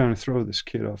trying to throw this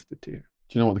kid off the tier.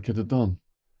 Do you know what the kid had done?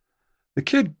 The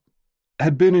kid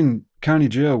had been in county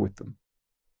jail with them.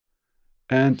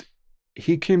 And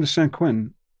he came to San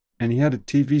Quentin, and he had a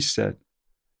TV set.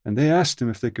 And they asked him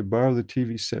if they could borrow the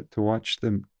TV set to watch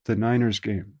the Niners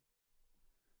game.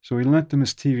 So he lent them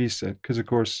his TV set because, of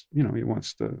course, he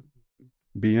wants to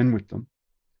be in with them.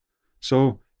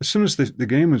 So as soon as the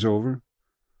game was over,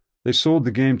 they sold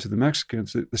the game to the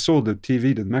Mexicans. They sold the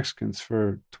TV to the Mexicans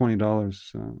for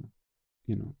 $20,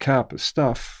 cap of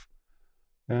stuff.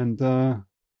 And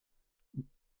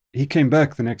he came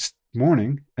back the next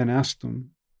morning and asked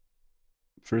them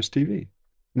for his TV.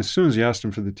 And as soon as he asked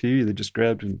him for the TV, they just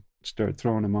grabbed and started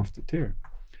throwing him off the tier.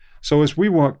 So as we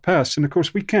walked past, and of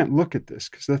course we can't look at this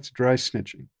because that's dry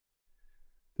snitching.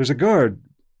 There's a guard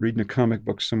reading a comic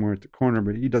book somewhere at the corner,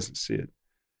 but he doesn't see it.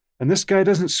 And this guy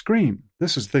doesn't scream.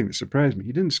 This is the thing that surprised me.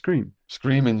 He didn't scream.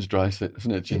 Screaming's dry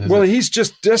snitching, well, he's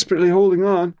just desperately holding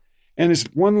on, and his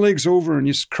one leg's over, and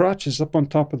his crotch is up on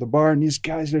top of the bar, and these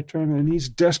guys are turning, and he's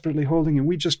desperately holding, and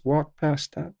we just walked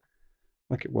past that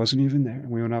like it wasn't even there, and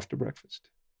we went off to breakfast.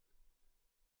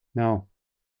 Now,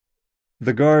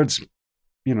 the guards,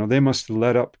 they must have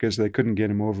let up because they couldn't get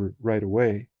him over right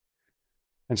away.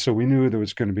 And so we knew there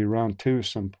was going to be round 2 at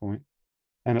some point.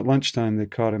 And at lunchtime, they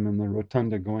caught him in the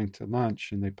rotunda going to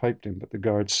lunch, and they piped him, but the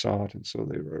guards saw it, and so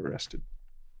they were arrested.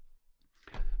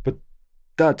 But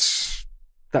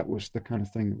that was the kind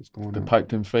of thing that was going on. They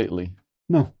piped him fatally?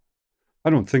 No, I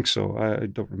don't think so. I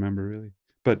don't remember really.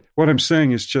 But what I'm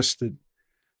saying is just that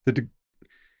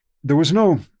there was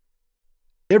no,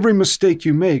 every mistake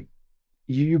you make,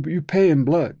 you pay in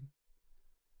blood.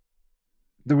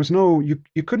 There was no,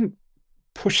 you couldn't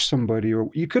push somebody, or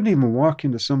you couldn't even walk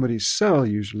into somebody's cell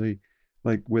usually,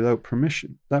 without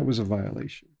permission. That was a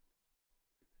violation.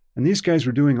 And these guys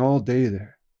were doing all day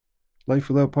there. Life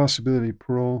without possibility of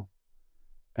parole.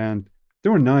 And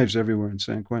there were knives everywhere in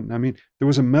San Quentin. I mean, there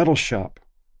was a metal shop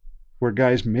where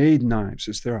guys made knives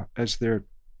as their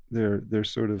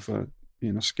sort of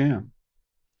scam.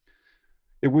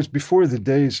 It was before the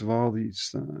days of all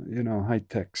these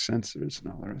high-tech sensors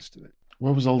and all the rest of it.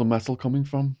 Where was all the metal coming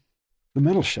from? The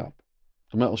metal shop.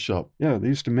 The metal shop. Yeah, they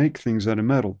used to make things out of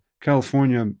metal.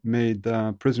 California made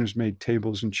prisoners made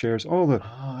tables and chairs.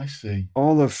 I see.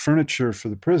 All the furniture for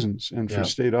the prisons and for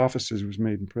state offices was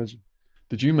made in prison.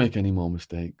 Did you make any more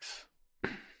mistakes?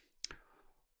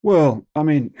 Well, I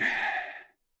mean,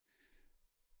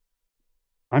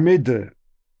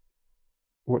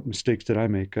 what mistakes did I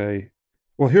make? I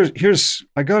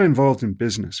got involved in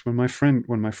business when my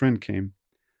friend came.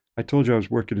 I told you I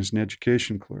was working as an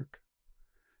education clerk,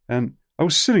 and I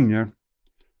was sitting there,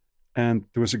 and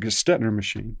there was a Gestetner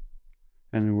machine,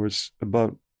 and there was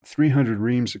about 300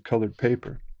 reams of colored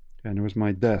paper, and there was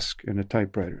my desk and a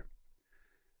typewriter,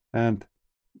 and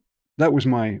that was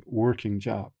my working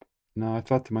job. Now I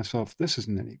thought to myself, this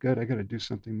isn't any good. I got to do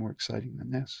something more exciting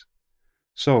than this.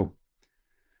 So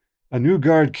a new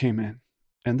guard came in,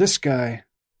 and this guy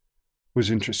was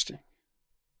interesting.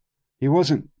 He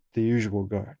wasn't the usual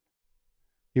guard.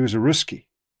 He was a Ruski.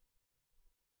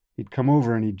 He'd come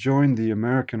over and he joined the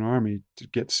American Army to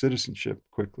get citizenship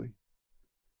quickly.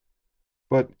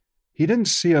 But he didn't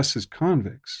see us as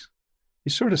convicts. He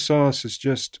sort of saw us as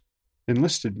just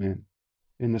enlisted men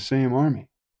in the same army.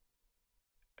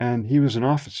 And he was an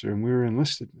officer and we were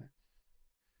enlisted men.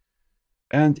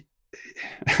 And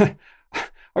I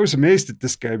was amazed at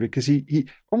this guy because he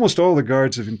almost all the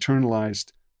guards have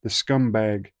internalized the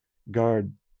scumbag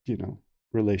guard,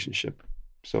 relationship.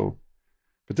 So,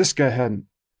 but this guy hadn't.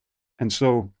 And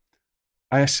so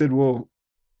I said, well,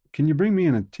 can you bring me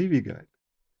in a TV guide?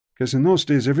 Because in those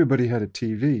days, everybody had a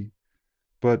TV.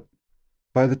 But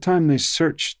by the time they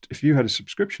searched, if you had a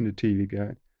subscription to TV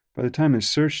Guide, by the time they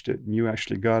searched it and you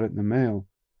actually got it in the mail,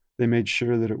 they made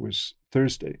sure that it was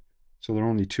Thursday. So there were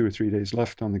only 2 or 3 days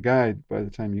left on the guide by the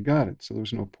time you got it. So there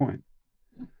was no point.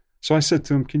 So I said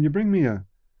to him, can you bring me a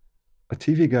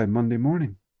TV guide Monday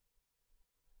morning?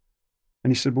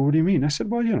 And he said, well, what do you mean? I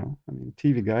said, well, a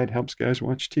TV guide helps guys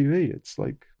watch TV. It's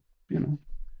like, And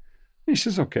he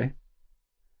says, okay.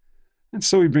 And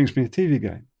so he brings me a TV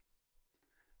guide.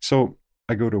 So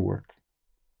I go to work.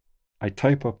 I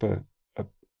type up a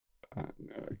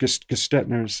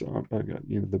Gestetner's,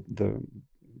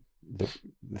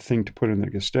 the thing to put in the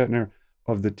Gestetner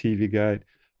of the TV guide.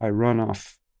 I run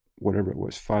off whatever it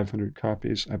was, 500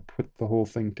 copies. I put the whole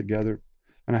thing together,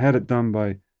 and I had it done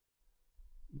by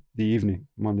the evening,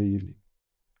 Monday evening.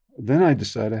 Then I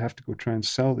decided I have to go try and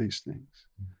sell these things.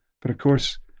 But of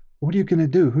course, what are you going to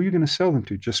do? Who are you going to sell them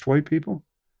to? Just white people?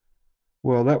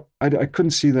 Well, I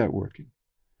couldn't see that working.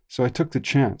 So I took the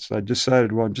chance. I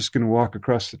decided, well, I'm just going to walk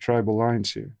across the tribal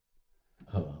lines here.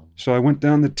 Oh. So I went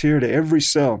down the tier to every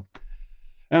cell,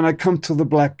 and I come to the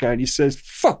black guy, and he says,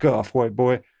 fuck off, white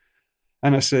boy.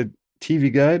 And I said,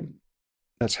 TV guide,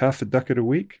 that's half a ducat a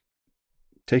week.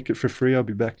 Take it for free. I'll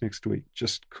be back next week.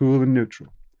 Just cool and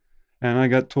neutral. And I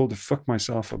got told to fuck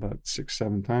myself about 6,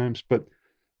 7 times, but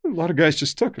a lot of guys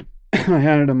just took them. I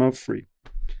handed them out free.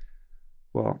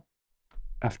 Well,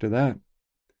 after that,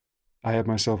 I had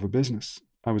myself a business.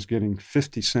 I was getting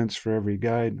 50 cents for every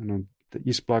guide, and on the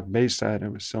East Block Bayside, I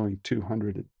was selling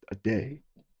 200 a day,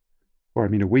 or a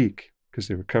week, because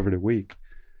they were covered a week.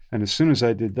 And as soon as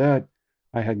I did that,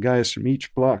 I had guys from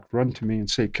each block run to me and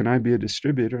say, can I be a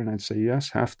distributor? And I'd say,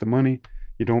 yes, half the money.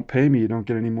 You don't pay me, you don't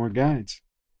get any more guides.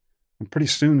 And pretty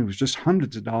soon it was just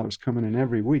hundreds of dollars coming in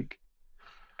every week.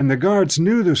 And the guards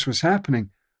knew this was happening,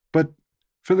 but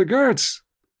for the guards,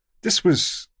 this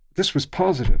was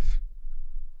positive,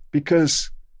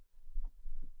 because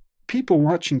people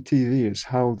watching TV is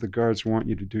how the guards want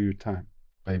you to do your time.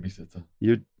 Babysitter.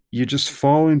 You just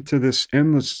fall into this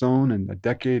endless zone, and a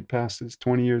decade passes,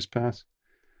 20 years pass.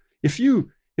 If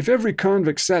every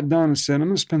convict sat down and said, I'm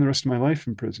going to spend the rest of my life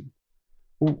in prison,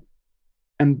 well,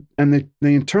 and they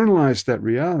internalized that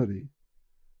reality,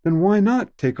 then why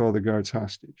not take all the guards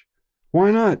hostage?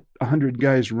 Why not 100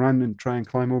 guys run and try and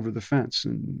climb over the fence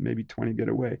and maybe 20 get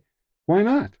away? Why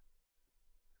not?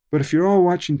 But if you're all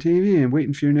watching TV and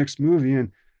waiting for your next movie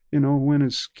and, when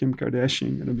is Kim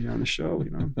Kardashian going to be on the show,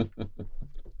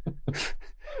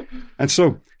 And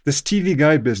so this TV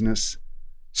guide business,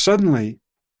 suddenly,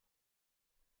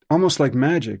 almost like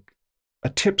magic, a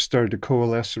tip started to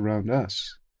coalesce around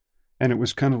us. And it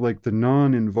was kind of like the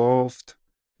non-involved,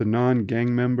 the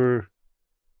non-gang member,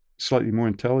 slightly more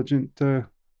intelligent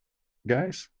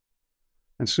guys.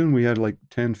 And soon we had like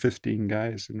 10, 15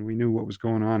 guys, and we knew what was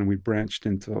going on, and we branched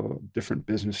into different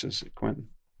businesses at Quentin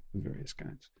of various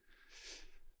kinds.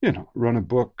 Run a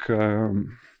book,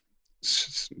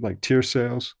 like tier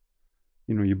sales.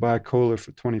 You know, you buy cola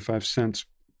for 25 cents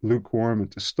lukewarm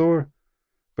at the store,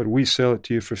 but we sell it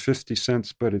to you for 50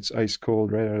 cents, but it's ice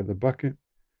cold right out of the bucket.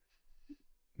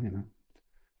 You know,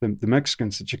 the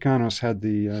Mexicans, the Chicanos, had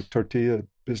the tortilla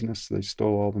business. They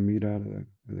stole all the meat out of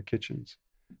the kitchens.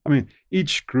 I mean,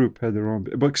 each group had their own,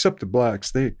 but except the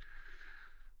blacks, I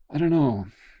don't know,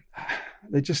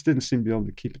 they just didn't seem to be able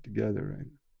to keep it together, right?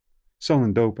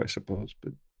 Selling dope, I suppose,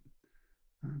 but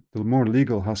the more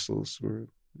legal hustles were,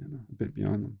 a bit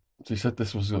beyond them. So you said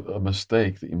this was a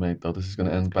mistake that you made, though. This is going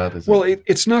to end bad, is Well, it?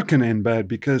 it's not going to end bad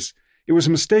because it was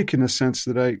a mistake in the sense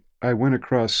that I went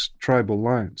across tribal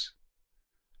lines.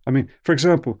 I mean, for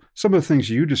example, some of the things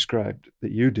you described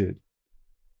that you did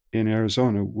in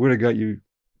Arizona would have got you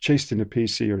chased into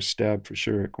PC or stabbed for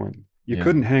sure at Quentin. You Yeah.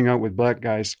 couldn't hang out with black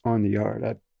guys on the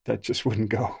yard. That just wouldn't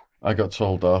go. I got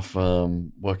told off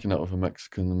working out with a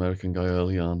Mexican American guy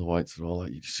early on. The whites were all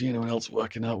like, "You see anyone else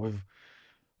working out with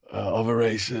other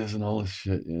races and all this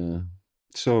shit?" Yeah.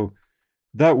 So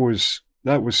that was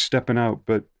stepping out.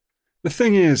 But the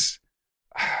thing is,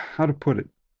 how to put it?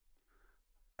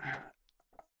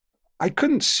 I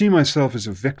couldn't see myself as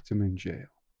a victim in jail.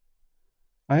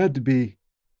 I had to be,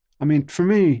 I mean, for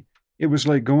me, it was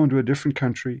like going to a different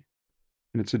country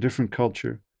and it's a different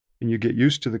culture and you get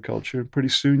used to the culture. And pretty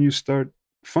soon you start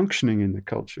functioning in the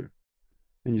culture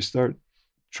and you start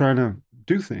trying to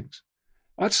do things.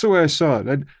 That's the way I saw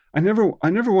it. I never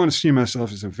want to see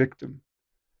myself as a victim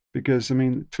because, I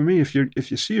mean, for me, if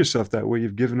you see yourself that way,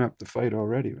 you've given up the fight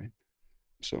already, right?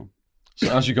 So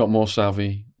as you got more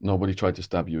savvy, nobody tried to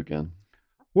stab you again.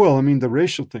 well, I mean, the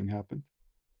racial thing happened.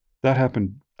 That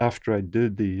happened after I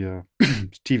did the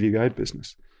TV guide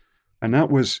business. And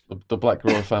that was The Black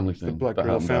Gorilla family thing Black that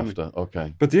Gorilla happened family. after.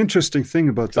 Okay. But the interesting thing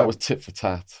about That was tit for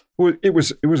tat. well, it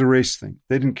was a race thing.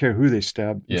 They didn't care who they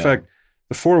stabbed. In Yeah. fact,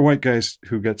 the 4 white guys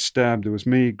who got stabbed, it was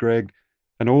me, Greg,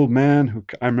 an old man who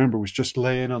I remember was just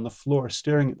laying on the floor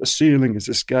staring at the ceiling as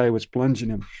this guy was plunging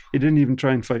him. He didn't even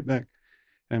try and fight back.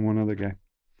 And one other guy.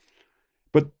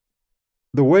 But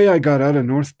the way I got out of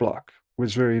North Block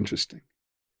was very interesting.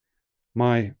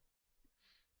 My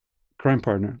crime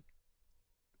partner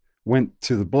went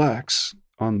to the blacks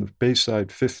on the Bayside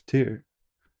 5th tier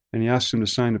and he asked them to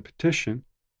sign a petition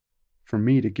for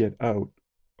me to get out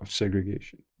of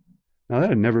segregation. Now, that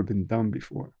had never been done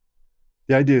before.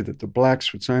 The idea that the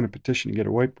blacks would sign a petition to get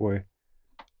a white boy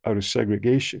out of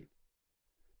segregation.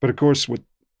 But of course, what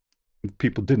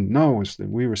people didn't know is that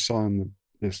we were selling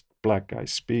this black guy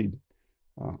speed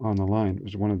on the line. It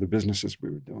was one of the businesses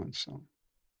we were doing. So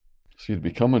you'd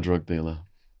become a drug dealer.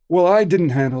 well, I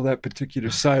didn't handle that particular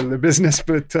side of the business,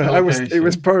 but it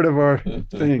was part of our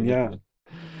thing, yeah.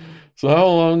 So how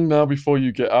long now before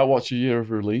you get out? What's your year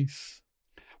of release?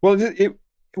 Well,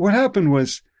 what happened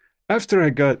was after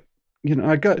I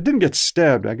didn't get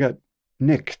stabbed, I got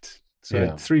nicked. So I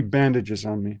had 3 bandages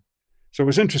on me. So it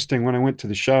was interesting when I went to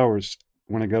the showers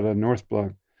when I got out of North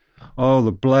Block. All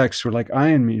the blacks were like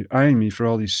eyeing me for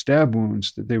all these stab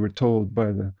wounds that they were told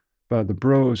by the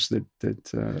bros that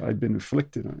I'd been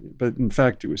inflicted on. But in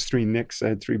fact, it was 3 nicks. I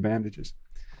had 3 bandages.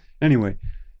 Anyway,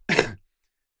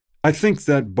 I think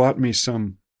that bought me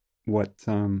some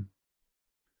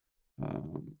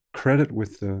credit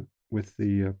with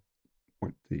the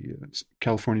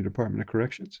California Department of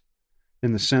Corrections,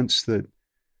 in the sense that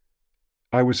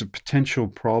I was a potential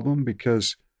problem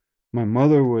because my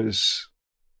mother was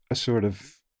a sort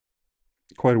of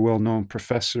quite a well-known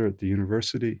professor at the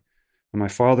university, and my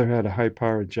father had a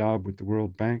high-powered job with the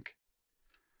World Bank.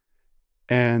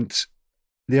 And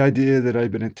the idea that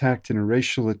I'd been attacked in a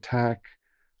racial attack,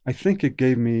 I think it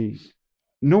gave me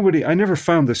I never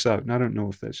found this out, and I don't know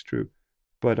if that's true,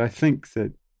 but I think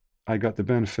that I got the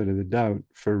benefit of the doubt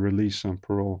for release on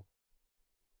parole.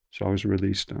 So I was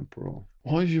released on parole.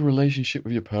 What is your relationship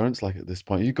with your parents like at this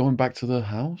point? Are you going back to the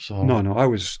house? Or? No, I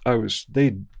was,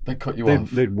 they cut you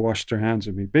off. They'd washed their hands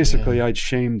of me. Basically, I'd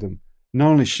shamed them. Not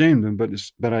only shamed them,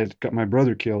 but I got my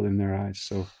brother killed in their eyes.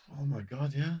 So. Oh my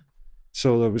God, yeah.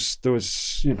 So there was,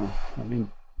 I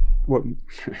mean, what? Do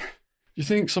you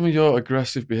think some of your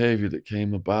aggressive behavior that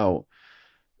came about,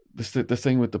 the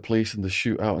thing with the police and the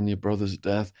shootout and your brother's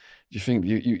death, do you think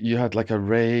you had like a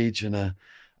rage and a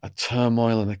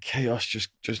turmoil and a chaos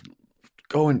just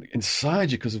going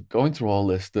inside you because of going through all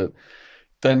this that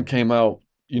then came out,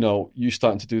 you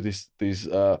starting to do these things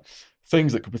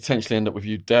that could potentially end up with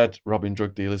you dead, robbing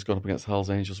drug dealers, going up against Hells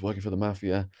Angels, working for the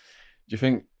mafia. Do you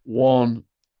think one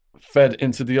fed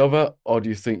into the other, or do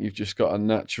you think you've just got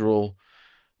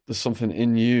there's something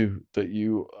in you that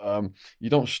you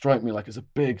don't strike me like as a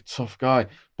big, tough guy,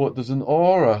 but there's an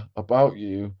aura about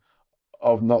you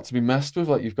of not to be messed with?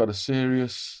 Like you've got a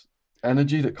serious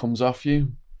energy that comes off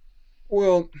you?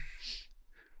 Well,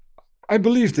 I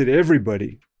believe that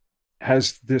everybody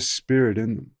has this spirit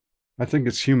in them. I think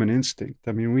it's human instinct.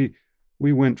 I mean,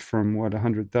 we went from what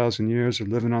 100,000 years of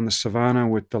living on the savannah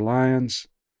with the lions.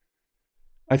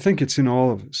 I think it's in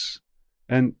all of us.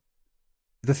 And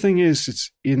the thing is,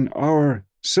 it's in our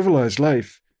civilized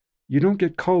life, you don't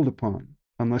get called upon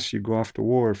unless you go off to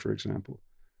war, for example.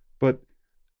 But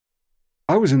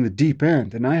I was in the deep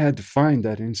end and I had to find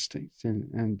that instinct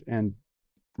and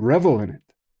revel in it.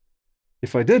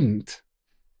 If I didn't,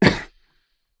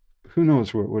 who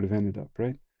knows where it would have ended up,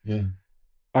 right? Yeah.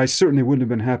 I certainly wouldn't have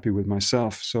been happy with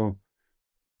myself. So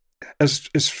as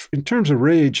in terms of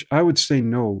rage, I would say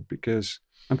no, because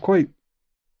I'm quite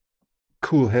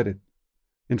cool-headed.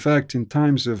 In fact, in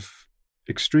times of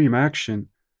extreme action,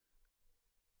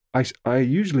 I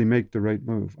usually make the right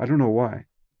move. I don't know why,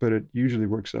 but it usually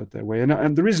works out that way.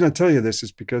 And the reason I tell you this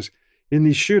is because in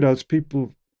these shootouts,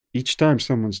 people, each time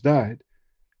someone's died,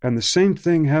 and the same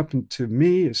thing happened to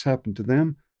me as happened to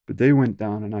them, but they went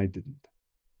down and I didn't.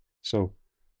 So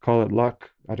call it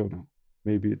luck. I don't know.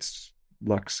 Maybe it's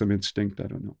luck, some instinct. I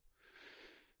don't know.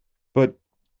 But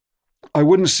I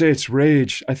wouldn't say it's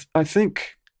rage. I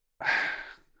think,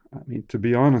 I mean, to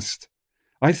be honest,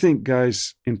 I think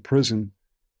guys in prison,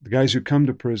 the guys who come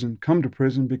to prison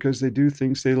because they do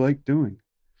things they like doing.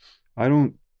 I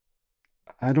don't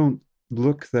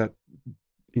look that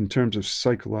in terms of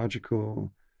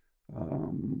psychological,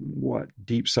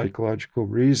 deep psychological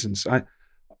reasons. I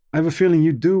have a feeling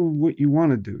you do what you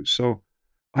want to do. So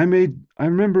I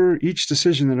remember each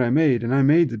decision that I made, and I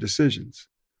made the decisions,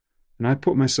 and I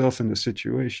put myself in the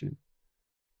situation,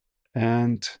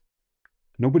 and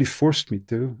nobody forced me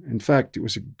to. In fact, it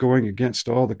was going against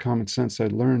all the common sense I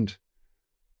learned,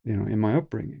 in my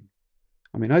upbringing.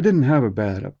 I mean, I didn't have a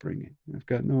bad upbringing. I've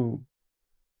got no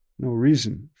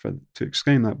reason to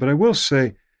exclaim that. But I will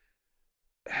say,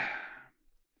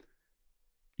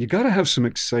 you got to have some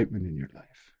excitement in your life.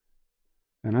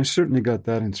 And I certainly got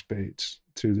that in spades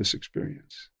through this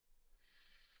experience.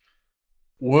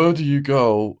 Where do you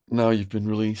go now you've been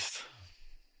released?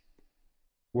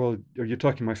 Well, are you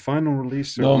talking my final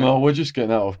release? Or No, we're just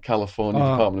getting out of California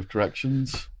Department of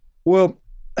Corrections. Well,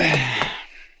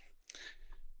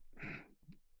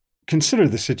 consider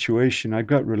the situation. I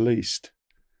got released,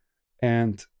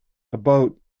 and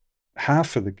about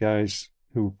half of the guys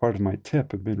who were part of my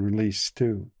tip have been released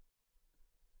too.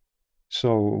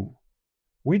 So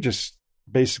we just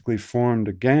basically formed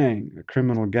a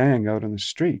criminal gang out on the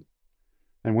street,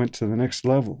 and went to the next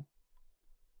level.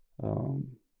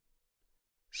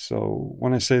 So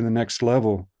when I say the next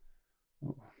level,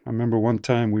 I remember one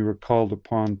time we were called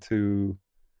upon to,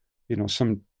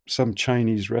 some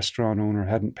Chinese restaurant owner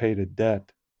hadn't paid a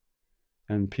debt,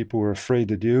 and people were afraid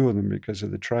to deal with him because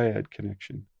of the triad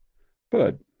connection.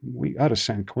 But out of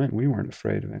San Quentin, we weren't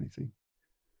afraid of anything.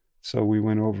 So we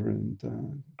went over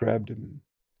and grabbed him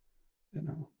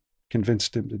and,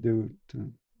 convinced him to do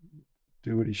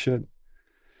what he should.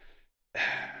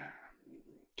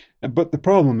 But the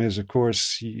problem is, of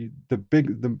course,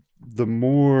 the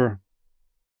more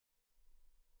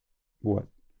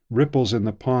ripples in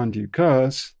the pond you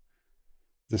cause,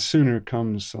 the sooner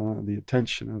comes the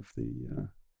attention of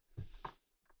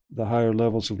the higher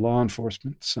levels of law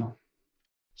enforcement. So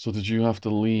did you have to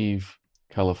leave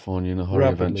California in a hurry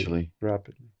eventually?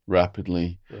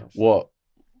 Rapidly. Yes. What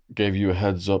gave you a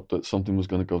heads up that something was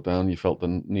going to go down? You felt the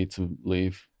need to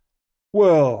leave?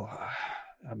 Well,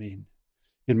 I mean,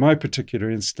 in my particular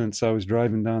instance, I was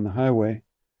driving down the highway,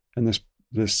 and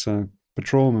this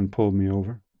patrolman pulled me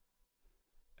over,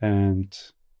 and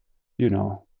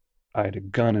I had a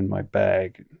gun in my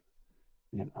bag.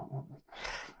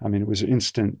 I mean, it was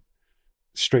instant,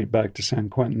 straight back to San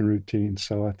Quentin routine.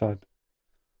 So I thought,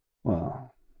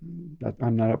 well,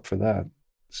 I'm not up for that.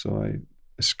 So I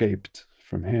escaped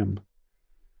from him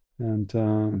and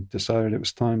decided it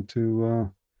was time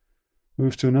to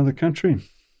move to another country.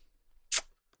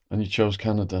 And you chose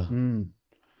Canada. Mm.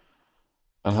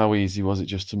 And how easy was it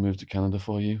just to move to Canada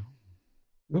for you?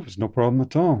 It was no problem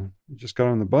at all. I just got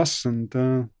on the bus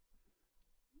and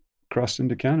crossed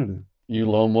into Canada. You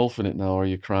lone wolfing it now, or are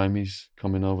your crimies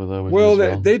coming over there with you Well, as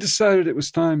well? they decided it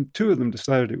was time. Two of them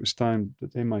decided it was time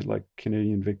that they might like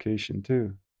Canadian vacation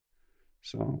too.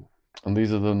 So. And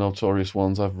these are the notorious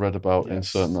ones I've read about in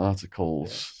certain articles.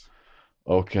 Yes.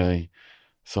 Okay.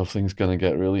 So things going to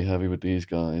get really heavy with these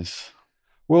guys.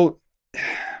 Well,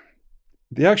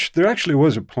 there actually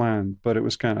was a plan, but it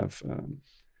was kind of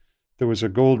there was a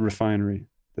gold refinery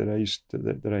that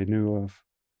I knew of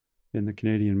in the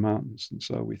Canadian mountains, and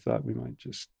so we thought we might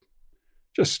just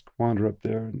just wander up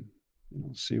there and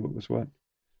see what was what.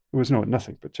 There was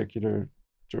nothing particular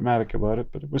dramatic about it,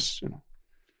 but it was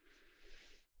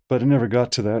But it never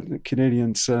got to that. The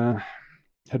Canadians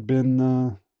had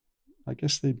been, I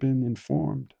guess they'd been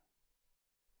informed.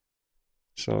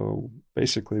 So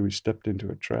basically, we stepped into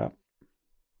a trap.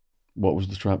 What was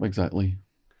the trap exactly?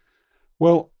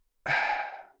 Well,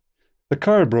 the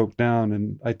car broke down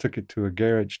and I took it to a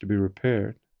garage to be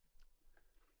repaired.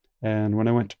 And when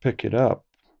I went to pick it up,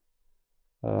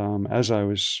 as I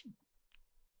was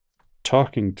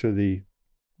talking to the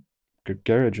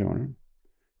garage owner,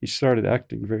 he started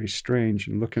acting very strange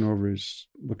and looking over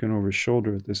his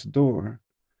shoulder at this door.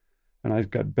 And I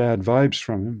got bad vibes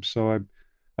from him. So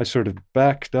I sort of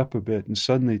backed up a bit, and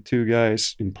suddenly two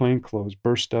guys in plain clothes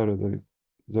burst out of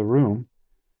the room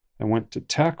and went to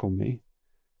tackle me.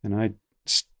 And I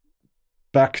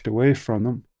backed away from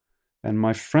them. And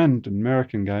my friend, an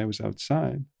American guy, was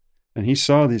outside. And he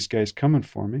saw these guys coming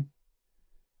for me.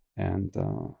 And,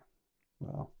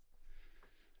 well,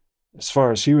 as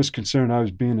far as he was concerned, I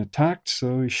was being attacked.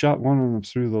 So he shot one of them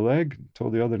through the leg and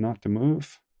told the other not to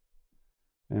move.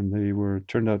 And they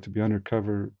turned out to be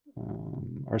undercover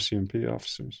RCMP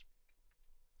officers.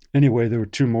 Anyway, there were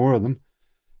two more of them.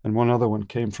 And one other one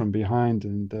came from behind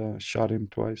and shot him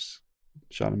twice.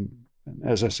 Shot him. And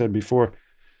as I said before,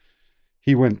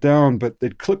 he went down, but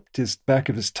they'd clipped his back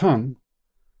of his tongue.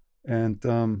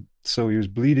 And so he was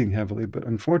bleeding heavily. But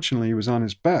unfortunately, he was on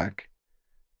his back.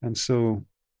 And so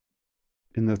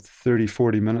in the 30,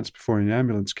 40 minutes before an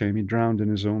ambulance came, he drowned in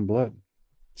his own blood.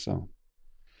 So.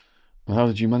 How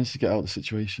did you manage to get out of the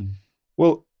situation?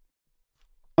 Well,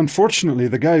 unfortunately,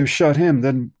 the guy who shot him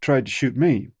then tried to shoot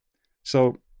me.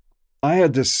 So I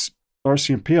had this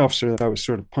RCMP officer that I was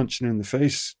sort of punching in the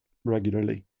face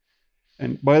regularly.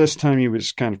 And by this time, he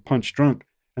was kind of punch drunk.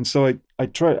 And so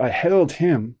I held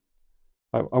him.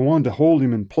 I wanted to hold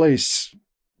him in place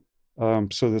so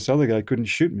this other guy couldn't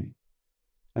shoot me.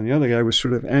 And the other guy was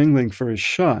sort of angling for his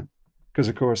shot because,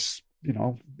 of course,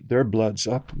 their blood's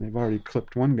up and they've already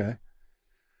clipped one guy.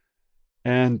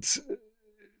 And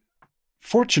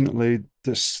fortunately,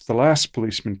 the last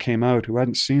policeman came out who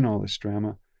hadn't seen all this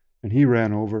drama, and he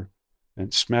ran over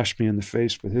and smashed me in the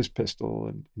face with his pistol.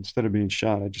 And instead of being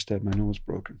shot, I just had my nose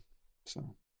broken.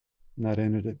 So that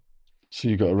ended it. So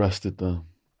you got arrested though?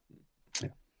 Yeah.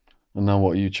 And now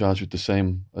what, are you charged with the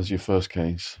same as your first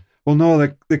case? Well,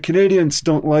 no, the Canadians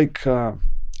don't like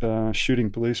shooting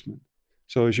policemen.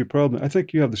 So as you probably, I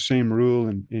think you have the same rule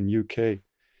in UK.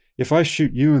 If I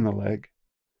shoot you in the leg,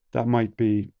 that might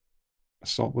be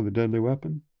assault with a deadly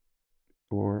weapon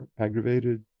or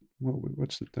aggravated.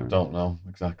 What's the term? Don't know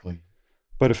exactly.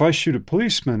 But if I shoot a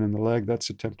policeman in the leg, that's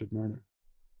attempted murder.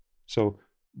 So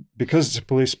because it's a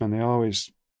policeman, they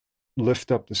always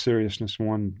lift up the seriousness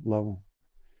one level.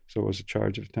 So it was a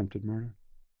charge of attempted murder.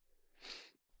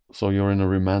 So you're in a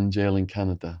remand jail in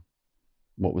Canada.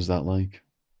 What was that like?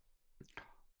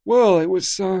 Well, it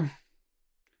was, the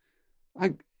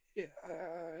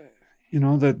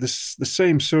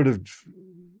same sort of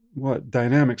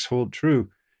dynamics hold true.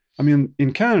 I mean,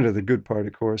 in Canada, the good part,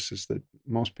 of course, is that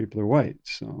most people are white,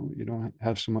 so you don't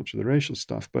have so much of the racial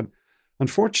stuff. But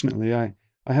unfortunately, I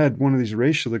had one of these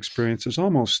racial experiences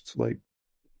almost like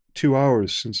 2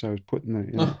 hours since I was put in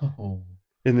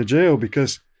the jail,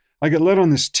 because I got led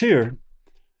on this tier,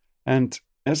 and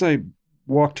as I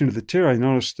walked into the tier, I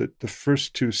noticed that the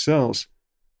first two cells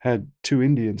had two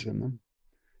Indians in them.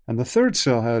 And the third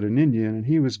cell had an Indian, and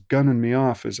he was gunning me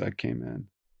off as I came in,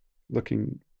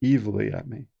 looking evilly at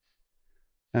me.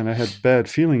 And I had bad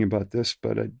feeling about this,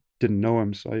 but I didn't know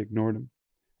him, so I ignored him.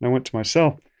 And I went to my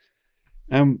cell.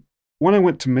 And when I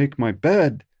went to make my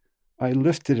bed, I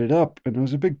lifted it up, and there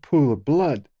was a big pool of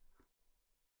blood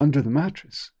under the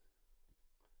mattress.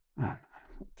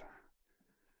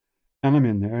 And I'm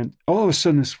in there, and all of a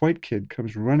sudden this white kid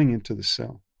comes running into the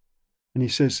cell. And he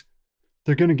says,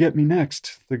 "They're going to get me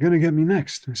next. They're going to get me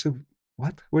next." And I said,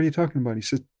 "What? What are you talking about?" He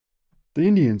said, "The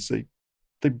Indians, they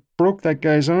broke that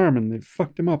guy's arm and they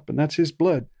fucked him up, and that's his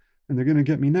blood, and they're going to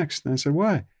get me next." And I said,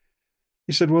 "Why?"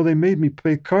 He said, "Well, they made me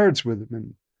play cards with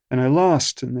them, and I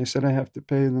lost, and they said I have to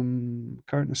pay them a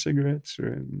carton of cigarettes,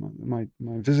 or my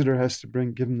visitor has to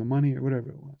give them the money, or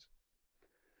whatever it was."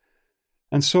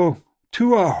 And so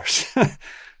 2 hours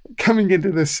coming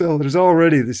into this cell, there's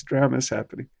already this drama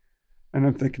happening. And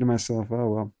I'm thinking to myself, oh,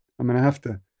 well, I'm going to have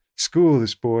to school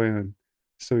this boy. And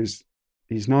so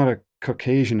he's not a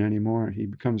Caucasian anymore. He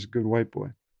becomes a good white boy.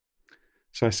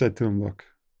 So I said to him, look,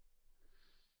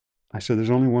 I said, there's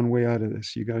only one way out of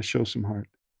this. You got to show some heart.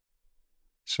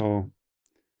 So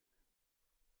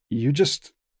you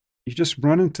just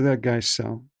run into that guy's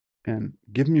cell and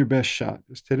give him your best shot.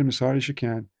 Just hit him as hard as you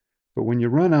can. But when you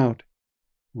run out,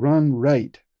 run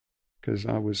right, because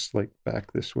I was like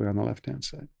back this way on the left-hand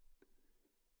side.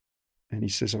 And he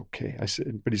says, okay. I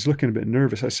said, but he's looking a bit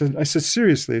nervous. I said,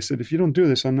 seriously, I said, if you don't do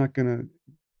this, I'm not going to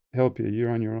help you.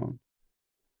 You're on your own.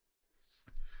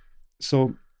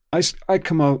 So I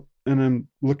come out and I'm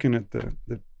looking at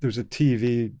there's a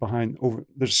TV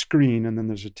there's a screen and then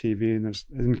there's a TV, and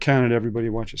in Canada, everybody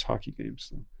watches hockey games.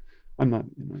 So I'm not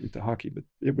into hockey, but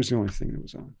it was the only thing that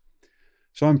was on.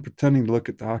 So I'm pretending to look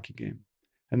at the hockey game.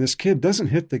 And this kid doesn't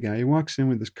hit the guy. He walks in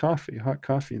with his hot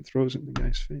coffee, and throws it in the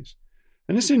guy's face.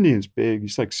 And this Indian's big.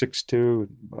 He's like 6'2",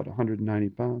 about 190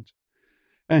 pounds.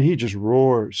 And he just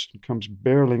roars and comes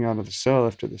barreling out of the cell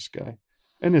after this guy.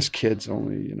 And this kid's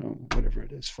only, whatever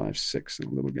it is, 5'6",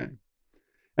 and a little guy.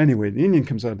 Anyway, the Indian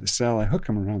comes out of the cell. I hook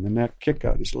him around the neck, kick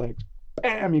out his legs.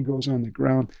 Bam, he goes on the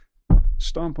ground,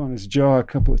 stomp on his jaw a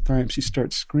couple of times. He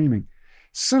starts screaming.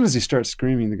 As soon as he starts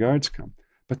screaming, the guards come.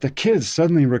 But the kid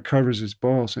suddenly recovers his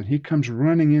balls, and he comes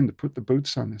running in to put the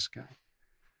boots on this guy.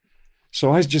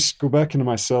 So I just go back into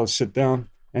my cell, sit down,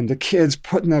 and the kid's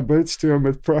putting their boots to him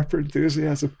with proper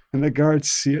enthusiasm. And the guards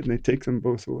see it, and they take them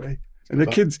both away. And the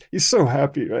kid's, he's so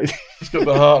happy, right? He's got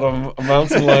the heart of a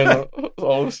mountain lion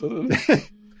all of a sudden.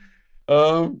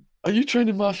 Are you trained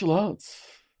in martial arts?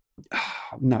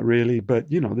 Not really, but,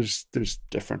 there's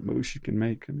different moves you can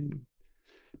make. I mean,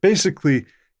 basically,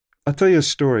 I'll tell you a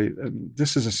story.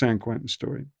 This is a San Quentin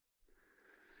story.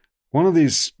 One of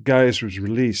these guys was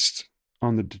released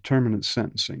on the determinate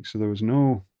sentencing.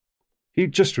 So he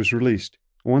just was released.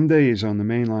 One day he's on the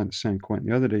main line of San Quentin.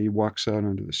 The other day he walks out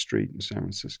onto the street in San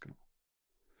Francisco.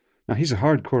 Now he's a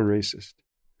hardcore racist.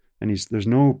 And there's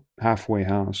no halfway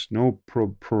house, no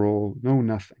parole, no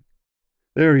nothing.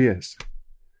 There he is.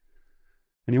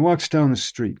 And he walks down the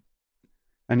street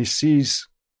and he sees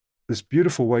this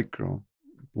beautiful white girl,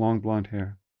 long blonde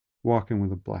hair, walking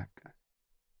with a black guy.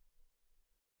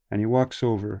 And he walks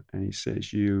over and he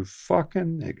says, "You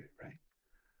fucking nigger," right?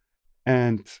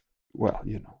 And, well,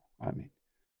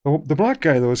 the black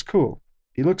guy, though, is cool.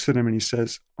 He looks at him and he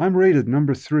says, "I'm rated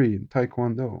number 3 in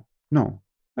Taekwondo." No,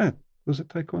 was it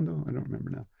Taekwondo? I don't remember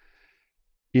now.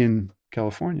 In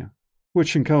California,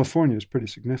 which in California is pretty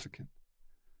significant.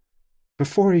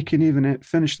 Before he can even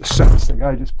finish the sentence, the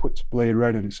guy just puts a blade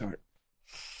right in his heart.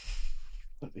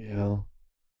 What the hell?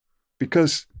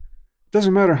 Because it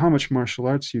doesn't matter how much martial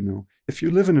arts you know. If you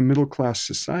live in a middle-class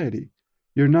society,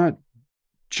 you're not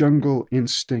jungle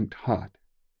instinct hot.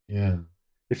 Yeah.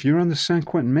 If you're on the San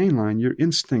Quentin main line, your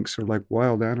instincts are like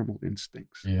wild animal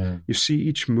instincts. Yeah. You see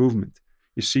each movement.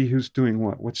 You see who's doing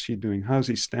what. What's he doing? How's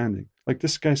he standing? Like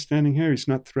this guy standing here, he's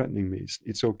not threatening me.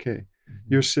 It's okay. Mm-hmm.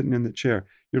 You're sitting in the chair.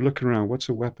 You're looking around. What's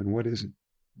a weapon? What isn't?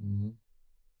 Mm-hmm.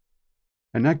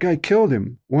 And that guy killed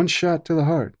him. One shot to the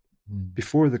heart. Mm-hmm.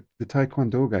 Before the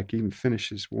Taekwondo guy could even finish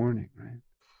his warning, right?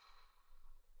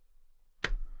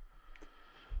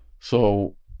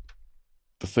 So,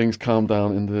 the things calm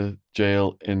down in the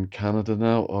jail in Canada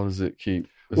now, or does it keep?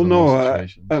 Well, no.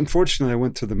 Unfortunately, I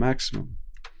went to the maximum,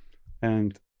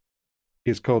 and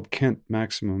it's called Kent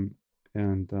Maximum,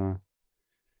 and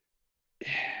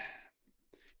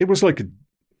it was like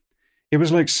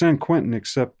San Quentin,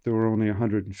 except there were only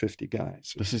 150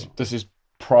 guys. This is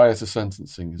prior to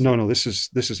sentencing. No, this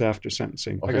is after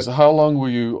sentencing. Okay, so how long were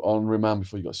you on remand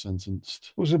before you got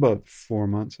sentenced? It was about 4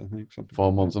 months, I think.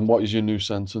 4 months. And what is your new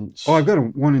sentence? Oh, I've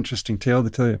got one interesting tale to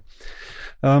tell you.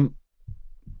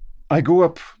 I go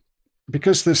up,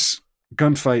 because this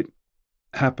gunfight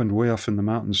happened way off in the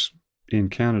mountains in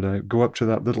Canada, I go up to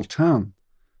that little town,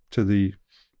 to the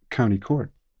county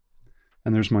court,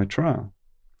 and there's my trial.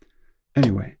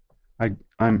 Anyway,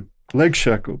 I'm leg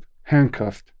shackled,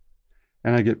 handcuffed,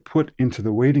 and I get put into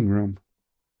the waiting room,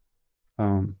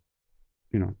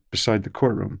 beside the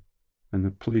courtroom, and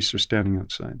the police are standing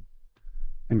outside.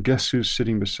 And guess who's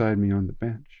sitting beside me on the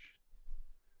bench?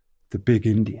 The big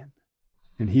Indian.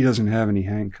 And he doesn't have any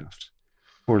handcuffs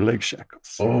or leg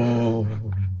shackles. Oh.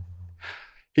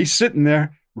 He's sitting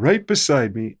there right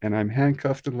beside me, and I'm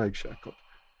handcuffed and leg shackled.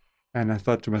 And I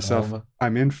thought to myself,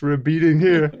 I'm in for a beating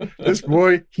here. This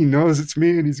boy, he knows it's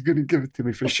me, and he's going to give it to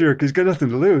me for sure, because he's got nothing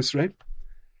to lose, right?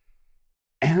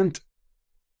 And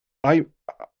I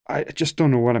just don't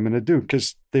know what I'm going to do,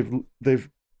 because they've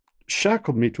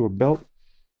shackled me to a belt,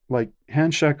 like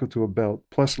hand shackled to a belt,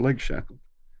 plus leg shackled.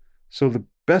 So the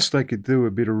best I could do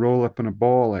would be to roll up in a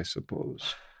ball, I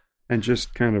suppose, and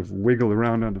just kind of wiggle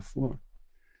around on the floor.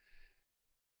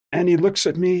 And he looks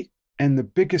at me, and the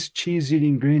biggest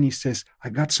cheese-eating grin, he says, "I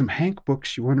got some Hank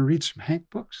books. You want to read some Hank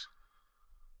books?"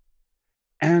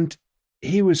 And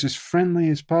he was as friendly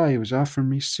as pie. He was offering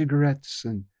me cigarettes,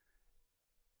 and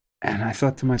I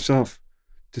thought to myself,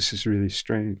 this is really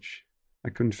strange. I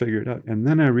couldn't figure it out. And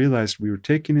then I realized we were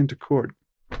taken into court,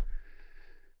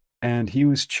 and he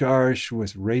was charged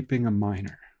with raping a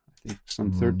minor, I think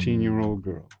some 13-year-old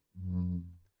girl.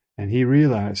 And he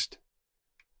realized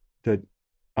that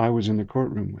I was in the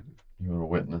courtroom with him. You were a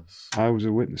witness. I was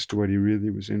a witness to what he really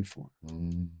was in for.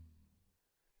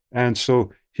 And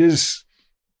so his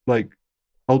like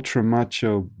ultra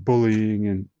macho bullying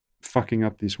and fucking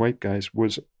up these white guys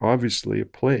was obviously a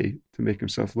play to make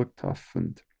himself look tough.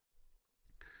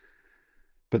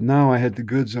 But now I had the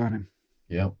goods on him.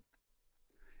 Yep.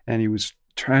 And he was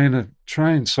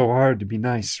trying so hard to be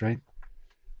nice, right?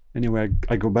 Anyway,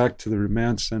 I go back to the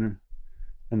remand center,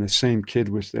 and the same kid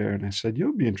was there, and I said,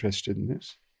 "You'll be interested in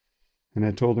this." And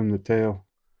I told him the tale,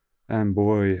 and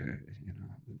boy,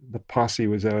 the posse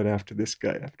was out after this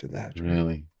guy after that. Right?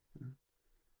 Really?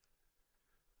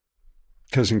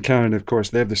 Because in Canada, of course,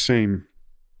 they have the same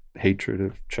hatred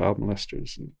of child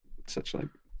molesters and such like.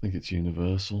 I think it's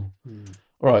universal.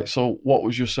 All right, so what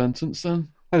was your sentence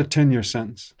then? I had a 10-year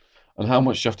sentence. And how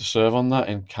much do you have to serve on that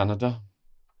in Canada?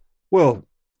 Well,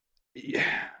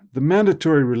 the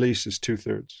mandatory release is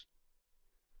 2/3.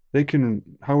 They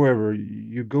can, however,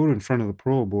 you go in front of the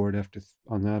parole board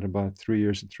on that about 3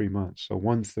 years and 3 months. So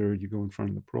 1/3 you go in front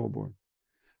of the parole board.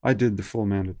 I did the full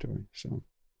mandatory. So.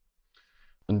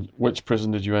 And which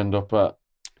prison did you end up at?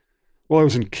 Well, I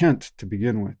was in Kent to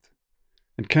begin with,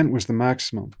 and Kent was the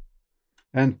maximum.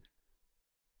 And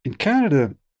in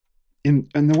Canada, in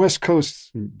the West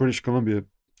Coast, in British Columbia,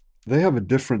 they have a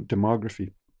different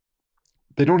demography.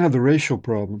 They don't have the racial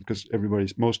problem because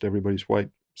most everybody's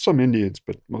white. Some Indians,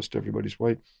 but most everybody's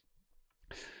white.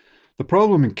 The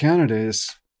problem in Canada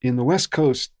is in the West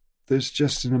Coast, there's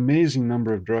just an amazing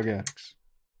number of drug addicts.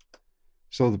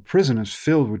 So the prison is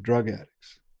filled with drug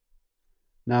addicts.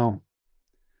 Now,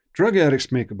 drug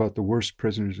addicts make about the worst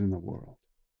prisoners in the world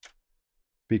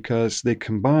because they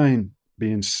combine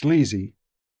being sleazy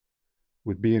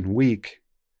with being weak,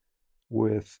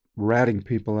 with ratting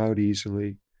people out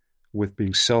easily, with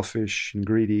being selfish and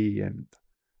greedy, and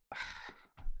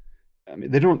I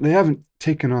mean they haven't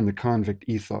taken on the convict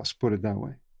ethos, put it that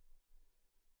way.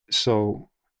 So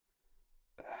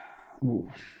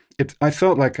I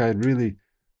felt like I had really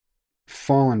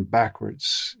fallen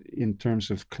backwards in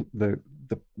terms of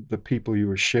the people you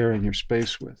were sharing your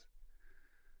space with.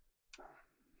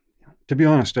 To be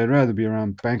honest, I'd rather be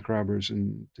around bank robbers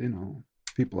and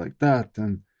people like that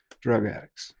than drug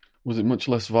addicts. Was it much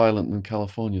less violent than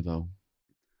California, though?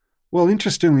 Well,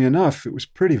 interestingly enough, it was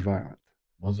pretty violent.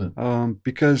 Was it?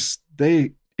 Because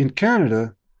in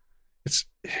Canada,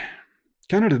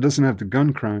 Canada doesn't have the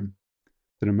gun crime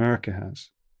that America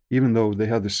has, even though they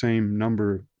have the same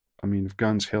number, of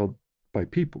guns held by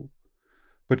people.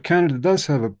 But Canada does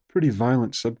have a pretty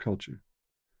violent subculture.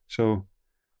 So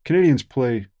Canadians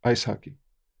play ice hockey,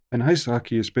 and ice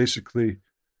hockey is basically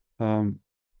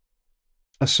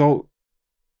assault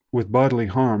with bodily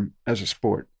harm as a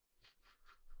sport.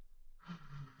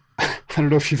 I don't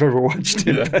know if you've ever watched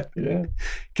it. Yeah.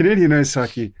 Canadian ice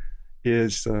hockey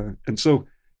is, and so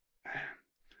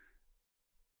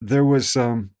there was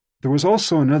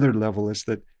also another level, is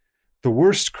that the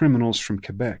worst criminals from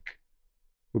Quebec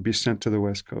would be sent to the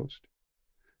West Coast.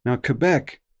 Now,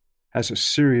 Quebec has a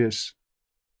serious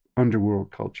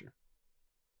underworld culture.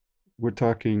 We're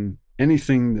talking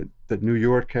anything that New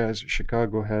York has,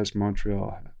 Chicago has,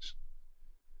 Montreal has.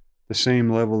 The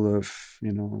same level of,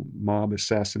 mob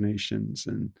assassinations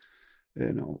and,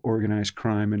 organized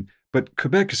crime. But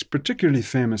Quebec is particularly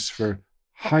famous for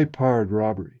high-powered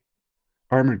robbery,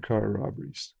 armored car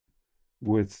robberies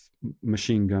with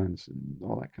machine guns and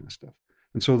all that kind of stuff.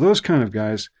 And so those kind of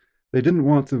guys, they didn't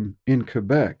want them in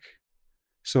Quebec.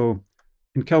 So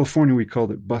in California, we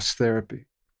called it bus therapy.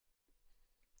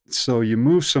 So you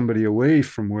move somebody away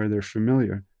from where they're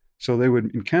familiar. So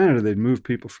in Canada, they'd move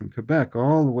people from Quebec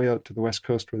all the way out to the West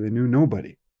Coast where they knew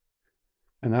nobody.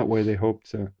 And that way they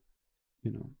hoped to,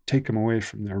 take them away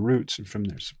from their roots and from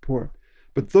their support.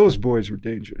 But those boys were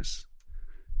dangerous.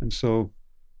 And so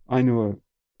I knew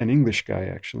an English guy,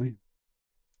 actually,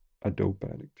 a dope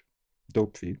addict,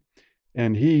 dope fiend.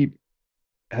 And he'd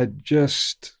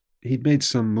made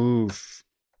some move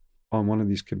on one of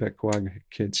these Quebecois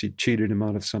kids. He cheated him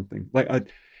out of something.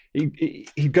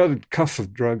 He got a cuff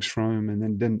of drugs from him and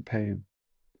then didn't pay him.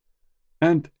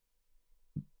 And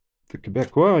the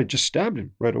Quebecois just stabbed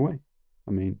him right away.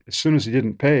 As soon as he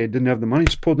didn't pay, didn't have the money,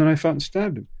 just pulled the knife out and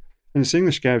stabbed him. And this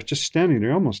English guy was just standing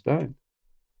there, almost died.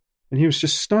 And he was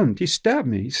just stunned. He stabbed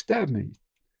me. And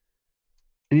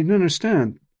he didn't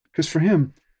understand. Because for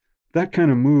him, that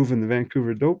kind of move in the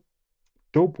Vancouver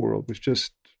dope world was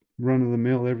just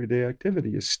run-of-the-mill everyday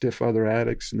activity. You stiff other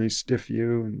addicts and they stiff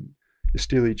you, and you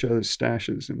steal each other's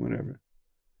stashes and whatever.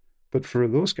 But for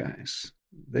those guys,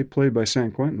 they played by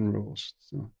San Quentin rules.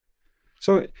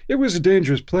 So it was a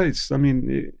dangerous place. I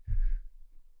mean,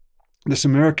 this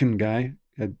American guy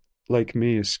had, like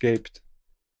me, escaped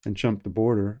and jumped the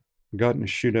border, got in a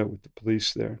shootout with the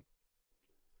police there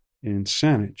in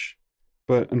Saanich.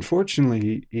 But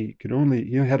unfortunately, he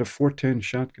had a .410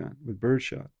 shotgun with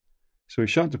birdshot. So he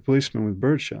shot the policeman with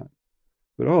birdshot.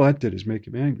 But all that did is make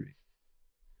him angry.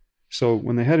 So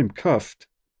when they had him cuffed,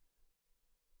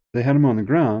 they had him on the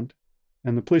ground,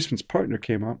 and the policeman's partner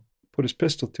came up, put his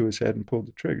pistol to his head, and pulled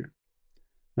the trigger.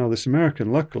 Now, this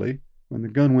American, luckily, when the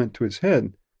gun went to his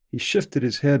head, he shifted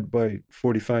his head by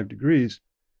 45 degrees,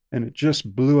 and it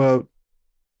just blew out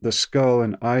the skull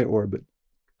and eye orbit,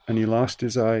 and he lost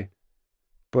his eye,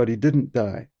 but he didn't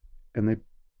die. And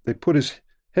they put his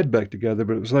head back together,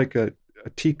 but it was like a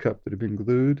teacup that had been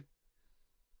glued.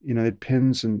 You know, it had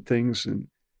pins and things, and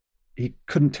he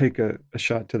couldn't take a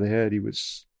shot to the head.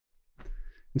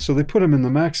 And so they put him in the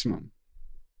maximum.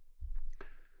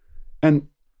 And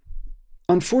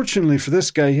unfortunately for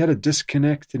this guy, he had a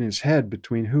disconnect in his head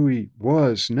between who he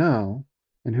was now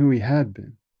and who he had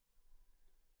been.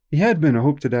 He had been a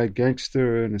hope-to-die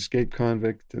gangster, an escaped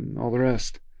convict, and all the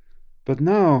rest. But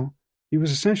now he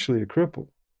was essentially a cripple.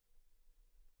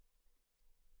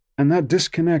 And that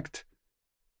disconnect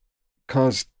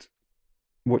caused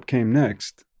what came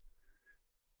next.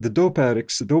 The dope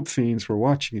addicts, the dope fiends were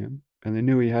watching him, and they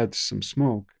knew he had some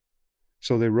smoke.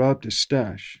 So they robbed his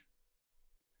stash.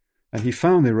 And he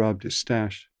found they robbed his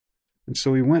stash. And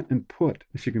so he went and put,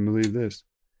 if you can believe this,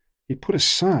 he put a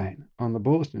sign on the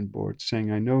bulletin board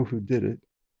saying, "I know who did it,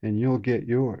 and you'll get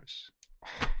yours."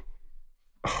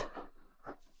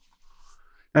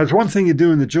 Now, one thing you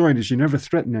do in the joint is you never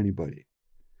threaten anybody.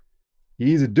 You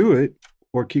either do it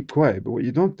or keep quiet, but what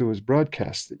you don't do is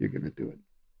broadcast that you're going to do it.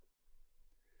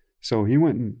 So he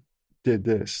went and did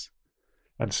this.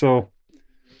 And so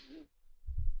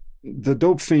the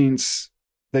dope fiends,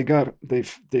 they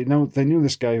knew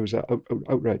this guy was an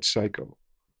outright psycho.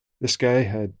 This guy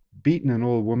had beaten an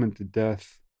old woman to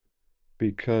death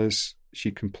because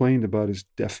she complained about his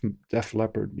Def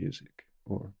Leppard music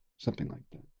or something like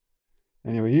that.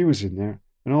 Anyway, he was in there,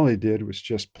 and all they did was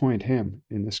just point him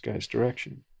in this guy's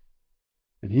direction.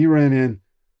 And he ran in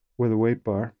with a weight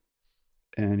bar,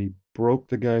 and he broke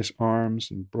the guy's arms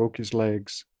and broke his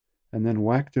legs, and then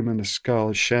whacked him in the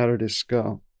skull, shattered his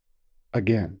skull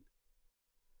again.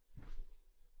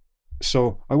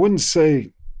 So I wouldn't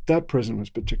say that prison was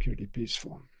particularly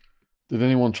peaceful. Did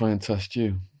anyone try and test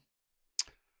you?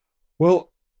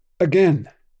 Well, again,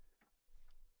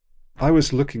 I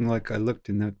was looking like I looked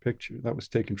in that picture. That was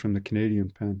taken from the Canadian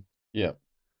Pen. Yeah.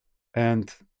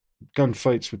 And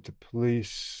gunfights with the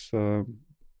police, the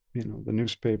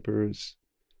newspapers.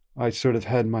 I sort of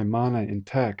had my mana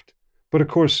intact. But of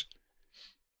course,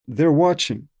 they're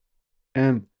watching.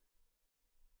 And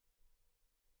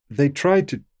a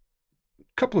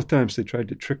couple of times they tried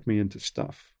to trick me into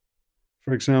stuff.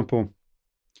 For example,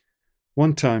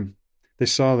 one time they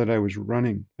saw that I was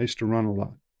running. I used to run a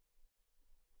lot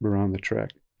around the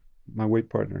track, my weight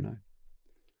partner and I.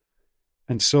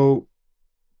 And so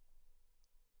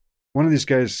one of these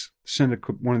guys sent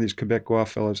one of these Quebecois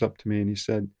fellows up to me, and he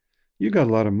said, "You got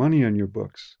a lot of money on your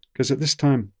books." Because at this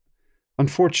time,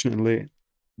 unfortunately,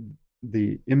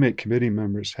 the inmate committee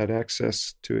members had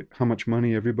access to how much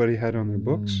money everybody had on their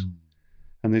books.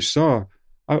 And they saw,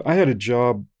 I had a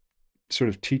job sort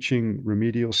of teaching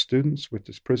remedial students with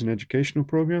this prison educational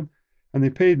program, and they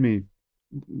paid me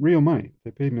real money.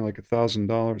 They paid me like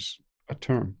 $1,000 a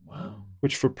term. Wow.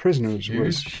 Which for prisoners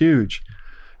was huge.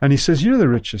 And he says, "You're the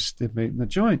richest inmate in the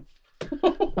joint."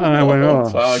 And I went,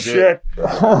 "Oh, shit.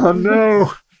 Oh,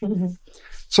 no."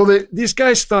 So these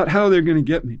guys thought how they're going to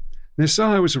get me. They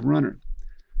saw I was a runner.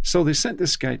 So they sent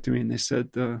this guy to me, and they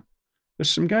said, "There's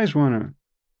some guys want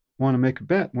to make a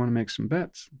bet, want to make some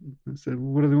bets." I said,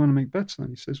 "Well, what do they want to make bets on?"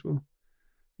 He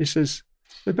says,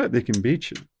 "They bet they can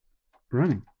beat you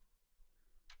running."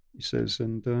 He says,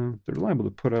 "And they're liable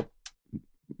to put up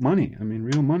money,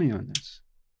 real money on this."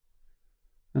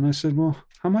 And I said, "Well,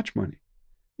 how much money?"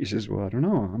 He says, "Well, I don't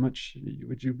know. How much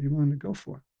would you be willing to go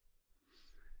for?"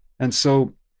 And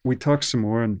so we talked some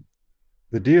more, and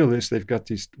the deal is they've got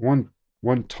these one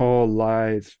tall,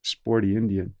 lithe, sporty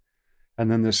Indian, and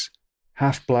then this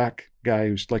half-black guy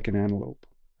who's like an antelope.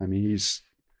 He's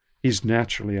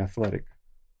naturally athletic.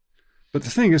 But the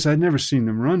thing is, I'd never seen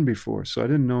them run before, so I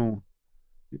didn't know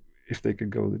if they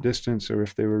could go the distance, or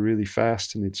if they were really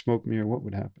fast and they'd smoke me, or what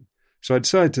would happen. So I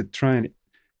decided to try and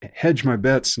hedge my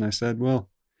bets, and I said, well,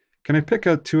 can I pick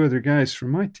out 2 other guys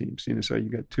from my team? Seeing as how you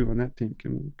got 2 on that team,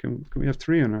 can we have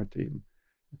 3 on our team?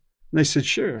 And they said,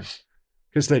 sure,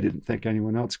 because they didn't think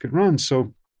anyone else could run.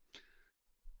 So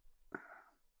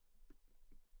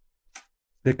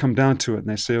they come down to it and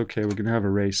they say, okay, we're going to have a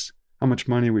race. How much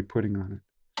money are we putting on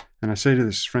it? And I say to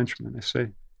this Frenchman, I say,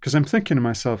 because I'm thinking to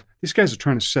myself, these guys are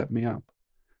trying to set me up.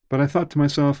 But I thought to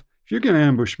myself, if you're going to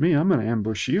ambush me, I'm going to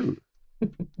ambush you.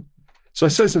 So I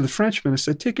said to the Frenchman, I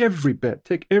said, take every bet,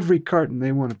 take every carton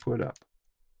they want to put up.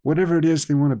 Whatever it is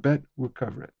they want to bet, we'll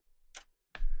cover it.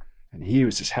 And he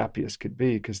was as happy as could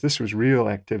be, because this was real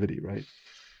activity, right?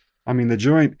 I mean, the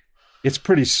joint, it's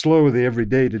pretty slow the every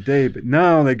day to day, but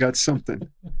now they got something.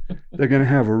 They're going to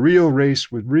have a real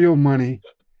race with real money,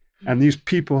 and these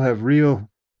people have real,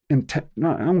 I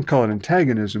won't call it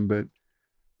antagonism, but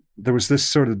there was this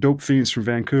sort of dope fiends from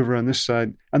Vancouver on this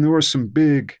side, and there were some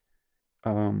big,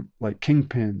 like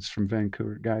kingpins from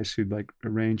Vancouver, guys who'd like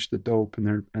arranged the dope,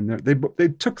 and they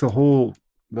took the whole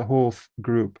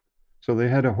group. So they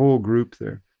had a whole group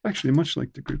there, actually much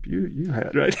like the group you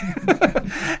had, right?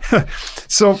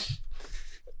 So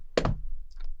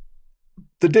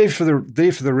the day for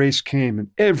the race came, and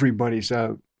everybody's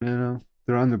out.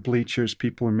 They're on the bleachers.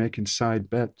 People are making side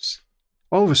bets.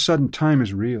 All of a sudden, time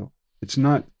is real. It's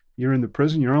not you're in the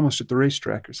prison. You're almost at the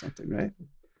racetrack or something, right?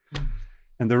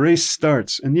 And the race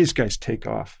starts, and these guys take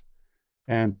off.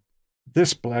 And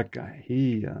this black guy,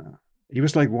 he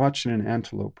was like watching an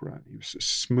antelope run. He was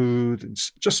smooth and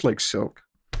just like silk.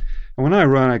 And when I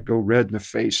run, I go red in the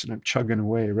face and I'm chugging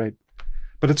away, right?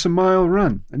 But it's a mile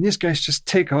run, and these guys just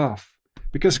take off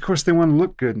because, of course, they want to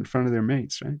look good in front of their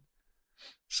mates, right?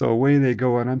 So away they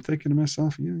go, and I'm thinking to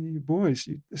myself, you boys,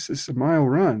 this is a mile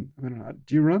run. I mean,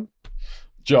 do you run?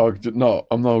 Jog? No,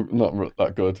 I'm not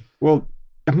that good. Well,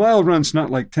 a mile run's not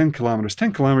like 10 kilometers.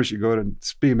 10 kilometers you go at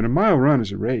speed, but a mile run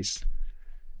is a race.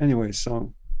 Anyway,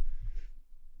 so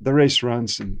the race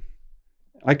runs, and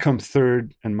I come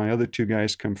third, and my other 2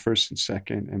 guys come first and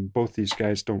second, and both these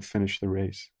guys don't finish the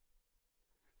race.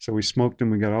 So we smoked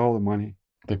them. We got all the money.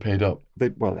 They paid up.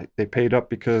 They paid up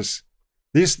because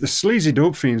the sleazy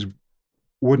dope fiends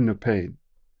wouldn't have paid,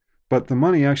 but the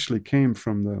money actually came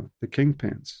from the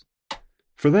kingpins.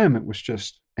 For them, it was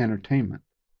just entertainment.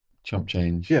 Chump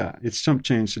change. Yeah, it's chump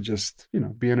change to just,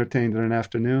 be entertained in an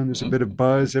afternoon. There's a bit of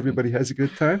buzz. Everybody has a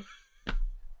good time.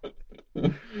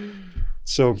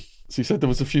 So you said there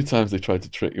was a few times they tried to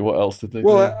trick you. What else did they do?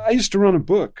 Well, I used to run a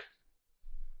book,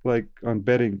 like on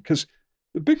betting, because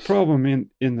the big problem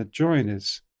in the joint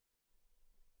is,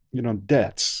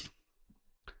 debts.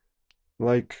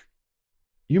 Like,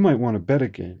 you might want to bet a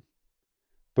game,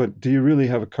 but do you really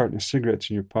have a carton of cigarettes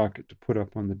in your pocket to put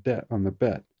up on the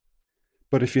bet?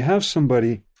 But if you have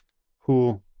somebody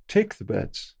who'll take the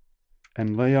bets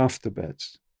and lay off the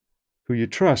bets, who you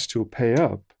trust, who'll pay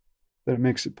up, then it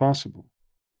makes it possible.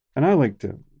 And I like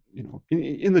to,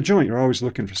 in the joint, you're always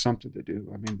looking for something to do.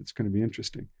 I mean, it's going to be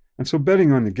interesting. And so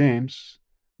betting on the games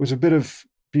was a bit of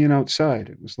being outside.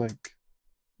 It was like,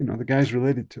 the guys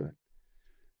related to it.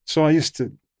 So I used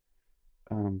to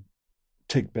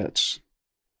take bets.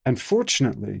 And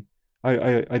fortunately,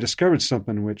 I discovered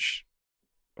something which,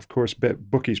 of course,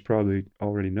 bookies probably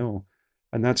already know.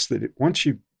 And that's that what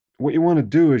you want to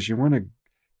do is you want to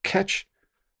catch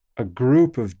a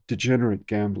group of degenerate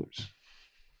gamblers.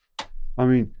 I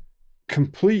mean,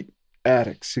 complete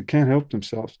addicts who can't help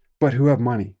themselves, but who have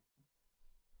money.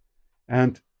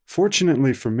 And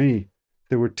fortunately for me,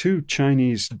 there were 2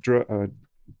 Chinese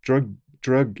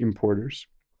drug importers,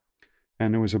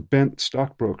 and there was a bent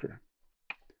stockbroker.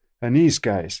 And these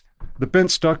guys, the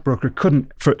bent stockbroker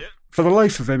couldn't, for the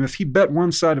life of him, if he bet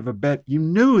one side of a bet, you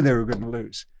knew they were going to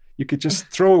lose. You could just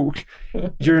throw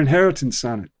your inheritance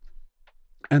on it.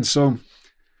 And so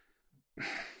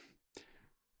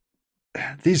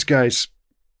these guys,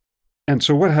 and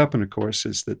so what happened, of course,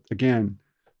 is that, again,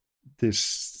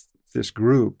 this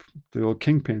group, the old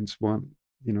kingpins,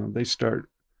 they start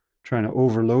trying to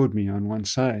overload me on one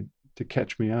side to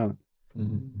catch me out.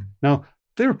 Mm-hmm. Now,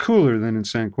 they were cooler than in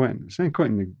San Quentin. San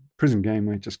Quentin, the prison gang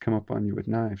might just come up on you with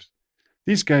knives.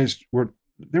 These guys were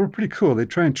pretty cool. They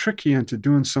try and trick you into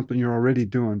doing something you're already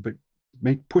doing, but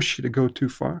push you to go too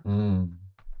far. Mm.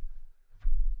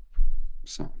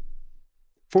 So,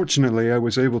 fortunately, I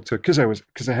was able to, because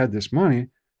I had this money,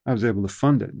 I was able to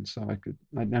fund it, and so I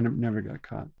never got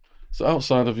caught. So,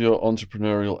 outside of your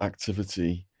entrepreneurial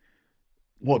activity,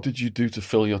 what did you do to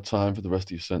fill your time for the rest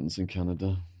of your sentence in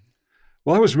Canada?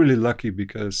 Well, I was really lucky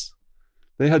because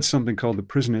they had something called the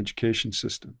prison education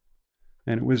system,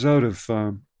 and it was out of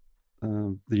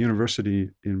the university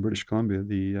in British Columbia,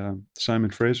 the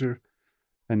Simon Fraser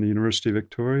and the University of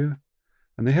Victoria,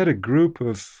 and they had a group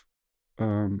of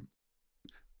um,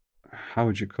 how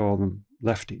would you call them,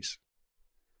 lefties.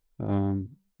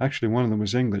 Actually, one of them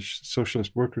was English,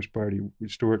 Socialist Workers' Party,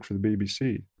 used to work for the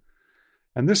BBC.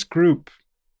 And this group,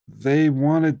 they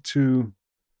wanted to,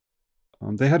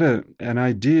 they had an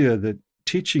idea that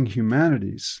teaching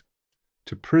humanities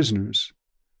to prisoners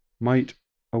might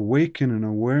awaken an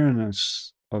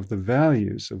awareness of the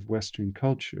values of Western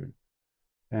culture,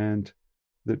 and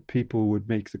that people would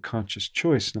make the conscious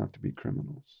choice not to be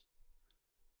criminals.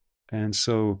 And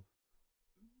so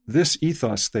this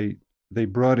ethos, they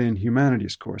brought in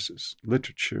humanities courses,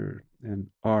 literature and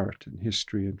art and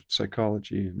history and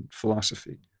psychology and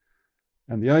philosophy.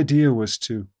 And the idea was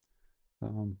to,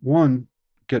 one,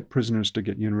 get prisoners to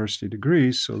get university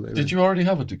degrees. So they Did you already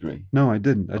have a degree? No, I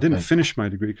didn't. I Okay. didn't finish my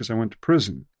degree because I went to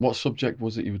prison. What subject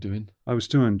was it you were doing? I was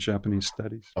doing Japanese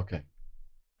studies. Okay.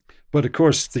 But of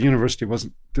course, the university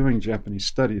wasn't doing Japanese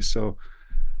studies. So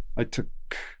I took,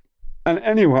 and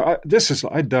anyway,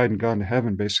 I died and gone to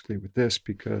heaven basically with this,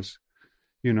 because,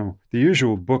 you know, the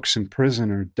usual books in prison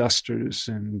are dusters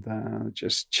and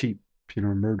just cheap, you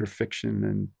know, murder fiction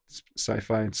and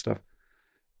sci-fi and stuff.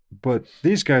 But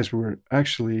these guys were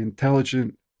actually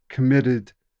intelligent,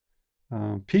 committed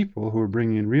people who were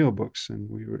bringing in real books,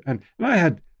 and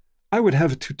I would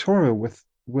have a tutorial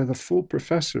with a full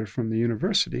professor from the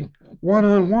university,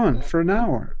 one-on-one for an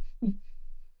hour.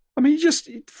 I mean, just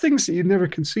things that you'd never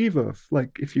conceive of.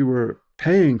 Like if you were a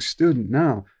paying student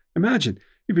now, imagine,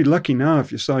 you'd be lucky now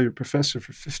if you saw your professor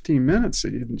for 15 minutes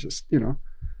and you didn't just, you know.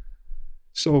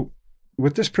 So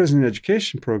with this prison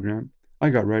education program,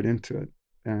 I got right into it.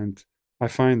 And I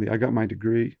got my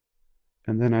degree,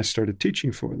 and then I started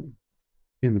teaching for them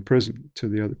in the prison to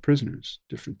the other prisoners,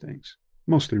 different things,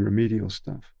 mostly remedial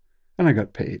stuff. And I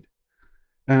got paid.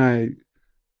 And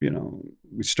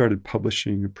we started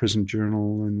publishing a prison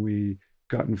journal, and we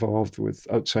got involved with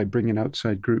bringing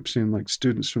outside groups in, like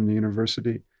students from the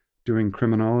university doing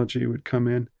criminology would come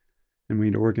in, and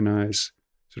we'd organize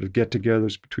sort of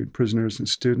get-togethers between prisoners and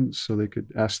students so they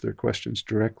could ask their questions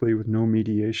directly with no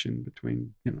mediation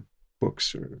between, you know,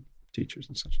 books or teachers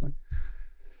and such like.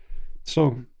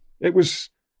 So it was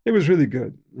really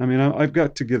good. I mean, I've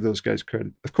got to give those guys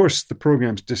credit. Of course, the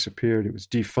program's disappeared. It was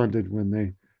defunded when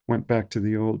they went back to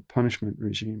the old punishment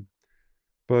regime.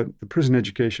 But the prison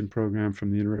education program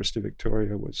from the University of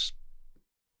Victoria was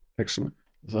excellent.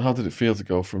 So how did it feel to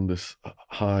go from this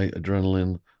high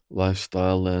adrenaline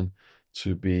lifestyle then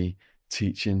to be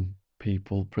teaching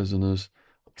people, prisoners?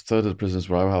 A third of the prisoners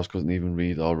where our house couldn't even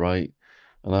read or write,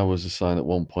 and I was assigned at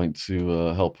one point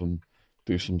to help them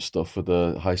do some stuff for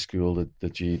the high school, the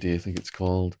GED, I think it's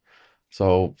called.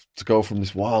 So to go from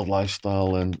this wild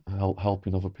lifestyle and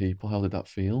helping other people, how did that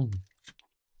feel?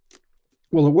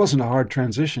 Well, it wasn't a hard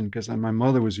transition because my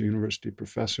mother was a university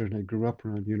professor and I grew up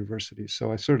around universities,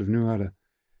 so I sort of knew how to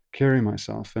carry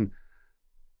myself. And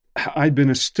I'd been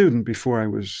a student before I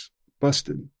was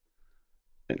busted.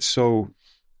 And so,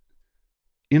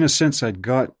 in a sense, I'd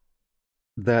got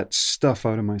that stuff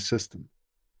out of my system.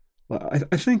 I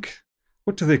think,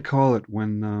 what do they call it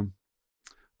when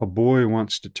a boy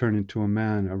wants to turn into a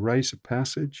man? A rite of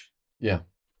passage? Yeah.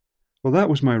 Well, that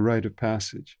was my rite of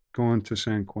passage, going to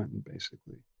San Quentin,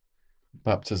 basically.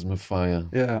 Baptism of fire.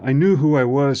 Yeah, I knew who I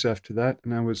was after that,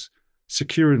 and I was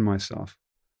secure in myself.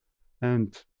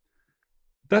 And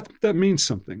that means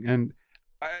something. And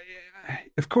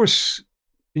of course,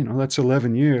 you know, that's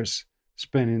 11 years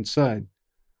spent inside.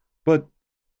 But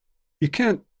you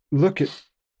can't look at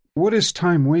what is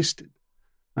time wasted.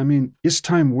 I mean, is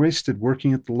time wasted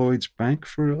working at the Lloyd's Bank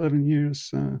for 11 years,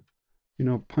 you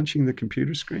know, punching the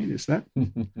computer screen? Is that?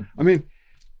 I mean,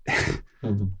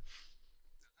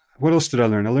 what else did I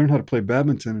learn? I learned how to play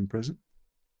badminton in prison.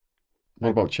 What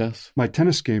about chess? My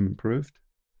tennis game improved.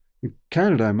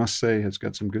 Canada, I must say, has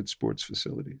got some good sports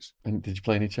facilities. And did you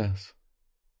play any chess?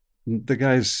 The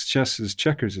guys'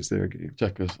 checkers is their game.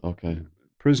 Checkers, okay.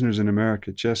 Prisoners in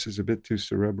America, chess is a bit too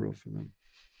cerebral for them.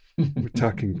 We're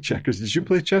talking checkers. Did you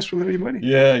play chess with anybody?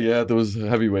 Yeah. There was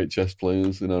heavyweight chess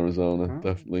players in Arizona,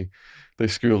 definitely. They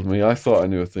schooled me. I thought I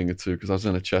knew a thing or two because I was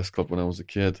in a chess club when I was a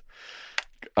kid.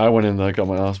 I went in there, got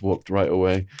my ass whooped right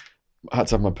away. I had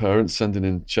to have my parents sending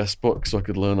in chess books so I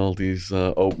could learn all these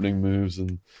opening moves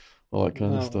and all that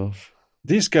kind of stuff.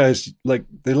 These guys,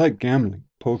 they like gambling,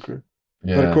 poker.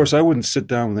 Yeah. But of course, I wouldn't sit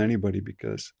down with anybody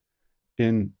because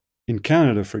in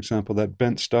Canada, for example, that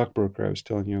Bent stockbroker I was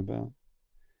telling you about,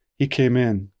 he came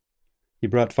in, he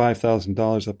brought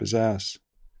 $5,000 up his ass,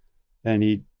 and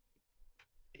he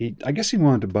I guess he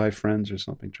wanted to buy friends or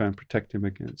something, try and protect him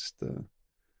against.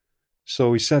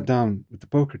 So he sat down at the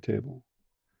poker table,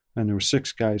 and there were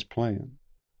 6 guys playing.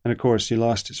 And of course, he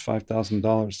lost his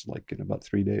 $5,000 like in about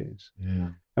 3 days. Yeah.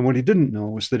 And what he didn't know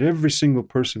was that every single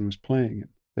person was playing him.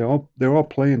 They're all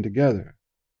playing together.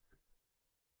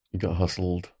 You got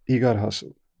hustled. He got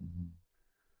hustled.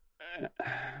 Mm-hmm.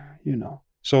 You know.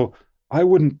 So I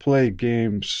wouldn't play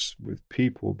games with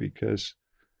people because,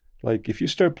 like, if you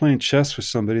start playing chess with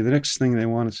somebody, the next thing they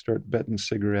want to start betting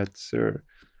cigarettes,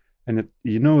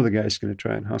 you know the guy's going to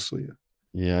try and hustle you.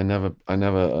 Yeah, I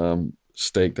never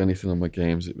staked anything on my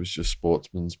games. It was just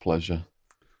sportsman's pleasure.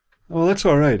 Well, that's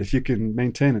all right if you can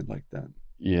maintain it like that.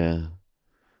 Yeah.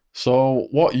 So,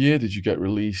 what year did you get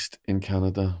released in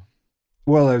Canada?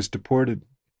 Well, I was deported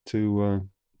to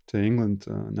England,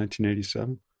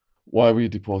 1987. Why were you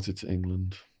deported to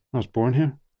England? I was born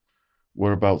here.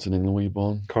 Whereabouts in England were you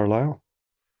born? Carlisle.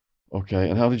 Okay,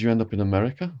 and how did you end up in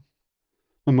America?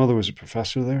 My mother was a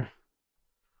professor there.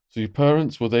 So your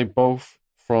parents, were they both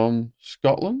from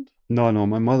Scotland? No,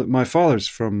 my father's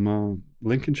from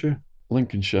Lincolnshire.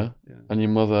 Lincolnshire. Yeah. And your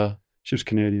mother? She was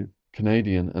Canadian.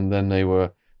 Canadian, and then they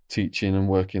were teaching and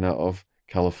working out of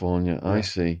California. Yeah. I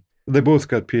see. They both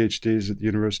got PhDs at the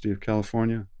University of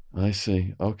California. I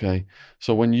see. Okay.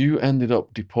 So when you ended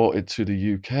up deported to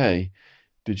the UK,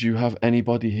 did you have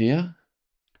anybody here?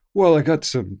 Well, I got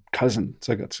some cousins.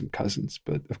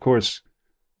 But of course,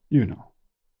 you know,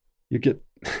 you get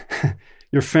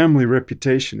your family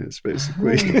reputation is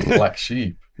basically black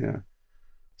sheep. Yeah.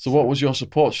 So what was your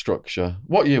support structure?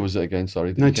 What year was it again? Sorry.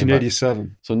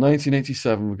 1987. So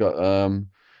 1987, we've got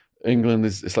England.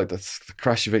 It's like the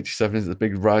crash of 87, is the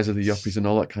big rise of the yuppies and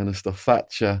all that kind of stuff.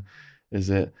 Thatcher, is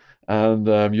it?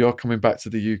 And you're coming back to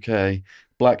the UK,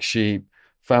 black sheep.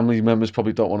 Family members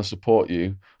probably don't want to support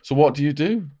you. So what do you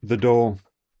do? The dole.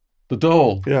 The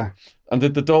dole? Yeah. And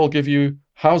did the dole give you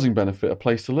housing benefit, a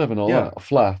place to live and all that? A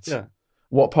flat? Yeah.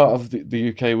 What part of the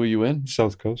UK were you in?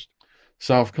 South Coast.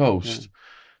 South Coast. Yeah.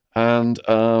 And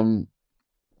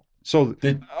so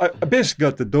I basically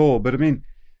got the dole, but I mean,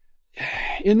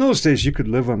 in those days you could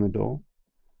live on the dole,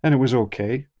 and it was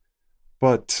okay,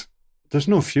 but there's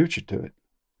no future to it.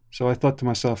 So I thought to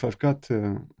myself, I've got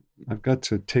to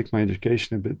take my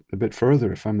education a bit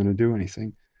further if I'm going to do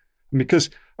anything, because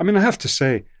I mean I have to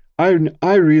say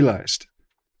I realized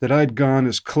that I'd gone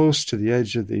as close to the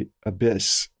edge of the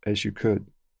abyss as you could.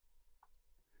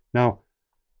 Now,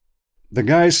 the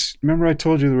guys, remember I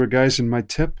told you there were guys in my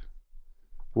tip?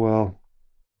 Well,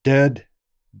 dead,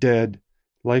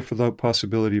 life without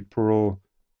possibility of parole,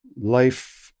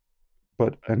 life,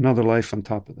 but another life on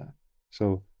top of that.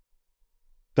 So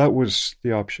that was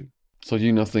the option. So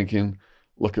you're not thinking,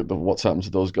 look at what's happened to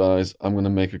those guys. I'm going to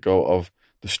make a go of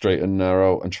the straight and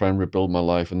narrow and try and rebuild my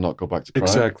life and not go back to crime.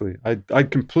 Exactly. I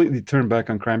completely turned back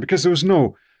on crime because there was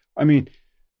no, I mean,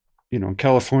 you know, in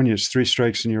California, it's 3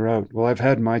 strikes and you're out. Well, I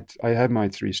had my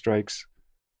 3 strikes,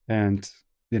 and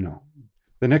you know,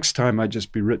 the next time I'd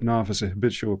just be written off as a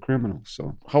habitual criminal.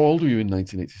 So, how old were you in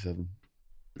 1987?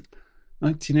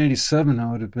 1987,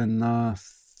 I would have been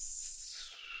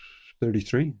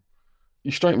 33.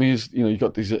 You strike me as, you know, you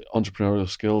got these entrepreneurial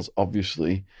skills.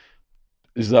 Obviously,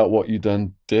 is that what you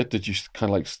then did? Did you kind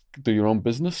of like do your own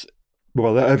business?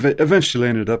 Well, I eventually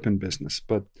ended up in business,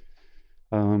 but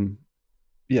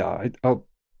yeah, I'll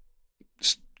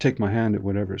take my hand at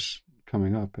whatever's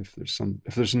coming up if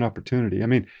there's an opportunity. I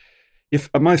mean, if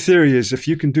my theory is if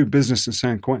you can do business in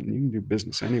San Quentin, you can do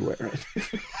business anywhere. Right?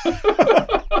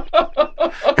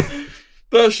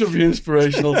 That should be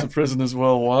inspirational to prisoners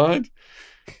worldwide.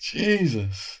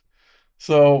 Jesus.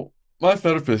 So my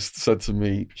therapist said to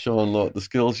me, Sean, look, the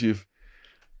skills you've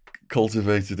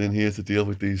cultivated in here to deal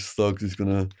with these thugs is going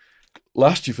to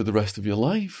last you for the rest of your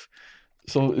life.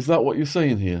 So is that what you're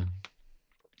saying here?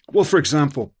 Well, for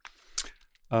example,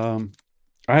 I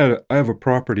have a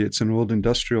property. It's an old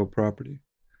industrial property.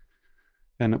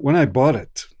 And when I bought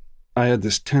it, I had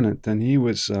this tenant, and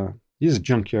he's a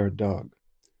junkyard dog.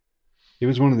 He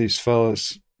was one of these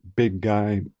fellas, big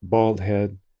guy, bald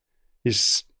head.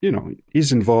 He's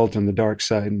involved in the dark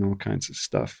side and all kinds of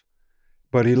stuff.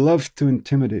 But he loved to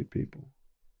intimidate people.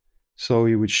 So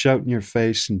he would shout in your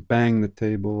face and bang the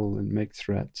table and make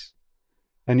threats.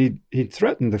 And he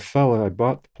threatened the fella I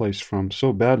bought the place from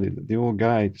so badly that the old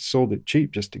guy sold it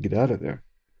cheap just to get out of there.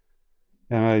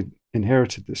 And I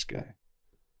inherited this guy.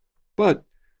 But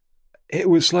it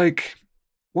was like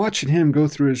watching him go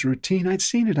through his routine. I'd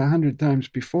seen it 100 times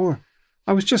before.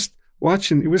 I was just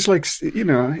watching. It was like, you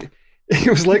know, it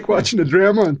was like watching a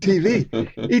drama on TV.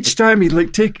 Each time he'd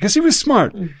like take, because he was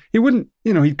smart. He wouldn't,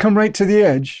 you know, he'd come right to the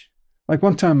edge Like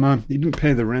one time, he didn't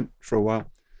pay the rent for a while.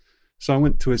 So I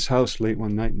went to his house late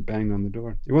one night and banged on the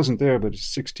door. He wasn't there, but his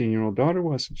 16-year-old daughter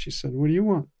was. And she said, "What do you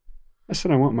want?" I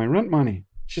said, "I want my rent money."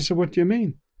 She said, "What do you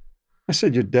mean?" I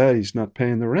said, "Your daddy's not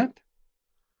paying the rent."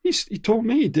 He told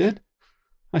me he did.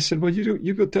 I said, "Well,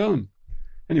 you go tell him."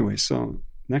 Anyway, so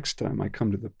next time I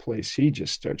come to the place, he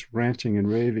just starts ranting and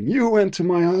raving. "You went to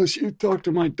my house, you talked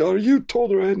to my daughter, you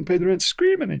told her I hadn't paid the rent,"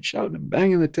 screaming and shouting and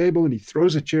banging the table, and he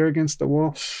throws a chair against the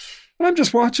wall. And I'm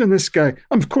just watching this guy.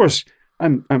 Of course,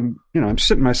 I'm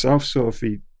sitting myself, so if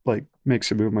he like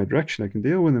makes a move my direction, I can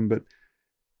deal with him. But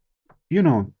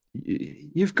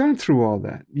you've gone through all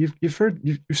that. You've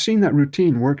seen that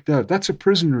routine worked out. That's a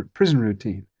prison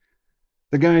routine.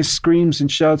 The guy screams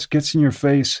and shouts, gets in your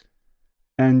face,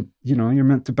 and you're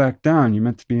meant to back down. You're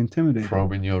meant to be intimidated.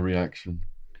 Probing your reaction.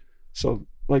 So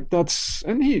that's,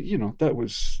 and that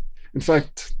was, in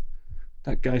fact,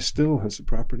 that guy still has a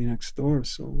property next door.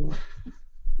 So.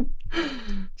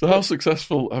 So how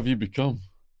successful have you become?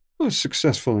 Well,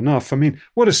 successful enough. I mean,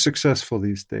 what is successful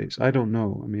these days? I don't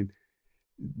know. I mean,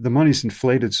 the money's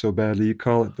inflated so badly, you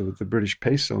call it the British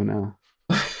peso now.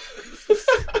 I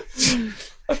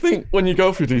think when you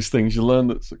go through these things, you learn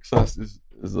that success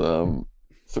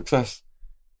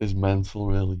is mental,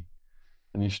 really.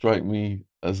 And you strike me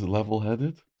as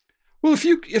level-headed. Well, if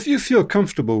you feel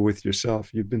comfortable with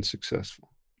yourself, you've been successful.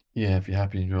 Yeah, if you're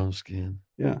happy in your own skin.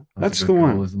 Yeah, that's the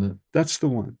one, isn't it? That's the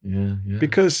one. Yeah.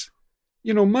 Because,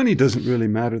 money doesn't really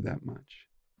matter that much.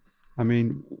 I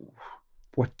mean,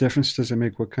 what difference does it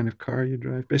make what kind of car you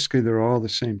drive? Basically, they're all the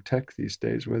same tech these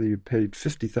days, whether you paid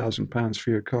 £50,000 for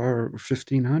your car or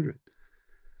 $1,500.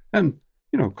 And,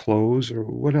 clothes or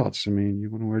what else? I mean, you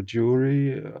want to wear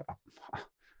jewelry?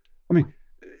 I mean,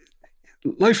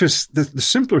 life is, the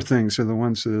simpler things are the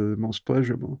ones that are the most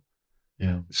pleasurable.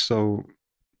 Yeah. So.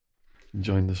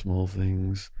 Enjoying the small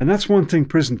things. And that's one thing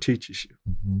prison teaches you.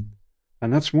 Mm-hmm.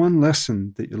 And that's one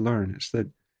lesson that you learn, is that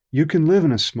you can live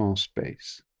in a small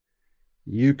space.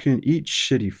 You can eat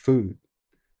shitty food.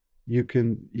 You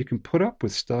can put up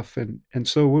with stuff. And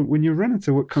so when you run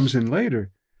into what comes in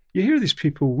later, you hear these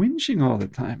people whinging all the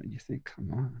time, and you think,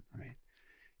 come on, I mean,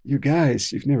 you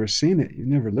guys, you've never seen it. You've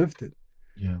never lived it.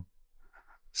 Yeah.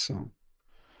 So.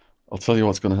 I'll tell you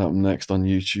what's going to happen next on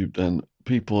YouTube then.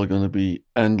 People are going to be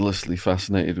endlessly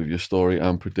fascinated with your story.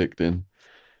 I'm predicting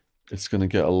it's going to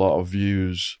get a lot of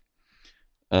views,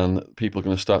 and people are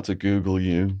going to start to Google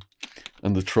you,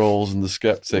 and the trolls and the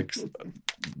skeptics,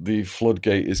 the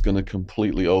floodgate is going to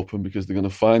completely open, because they're going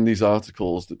to find these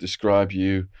articles that describe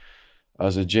you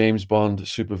as a James Bond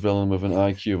supervillain with an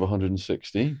IQ of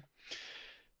 160.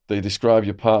 They describe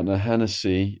your partner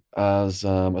Hennessy as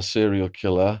a serial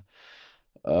killer,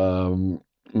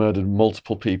 murdered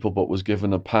multiple people, but was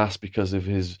given a pass because of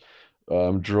his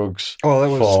drugs.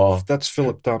 Oh, that's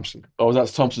Philip Thompson. Oh,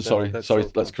 that's Thompson. Sorry,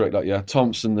 let's correct that. Yeah,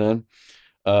 Thompson. Then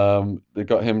they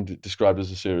got him described as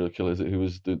a serial killer who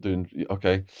was doing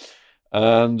okay,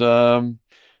 and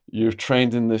you've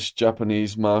trained in this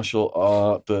Japanese martial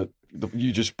art that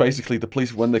you just basically, the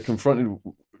police, when they're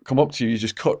come up to you, you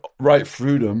just cut right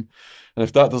through them. And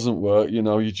if that doesn't work,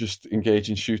 you just engage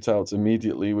in shootouts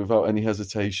immediately without any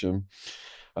hesitation.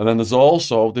 And then there's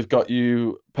also, they've got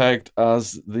you pegged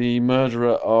as the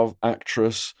murderer of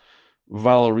actress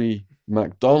Valerie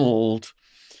McDonald,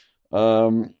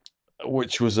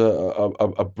 which was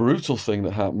a brutal thing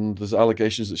that happened. There's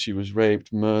allegations that she was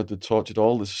raped, murdered, tortured,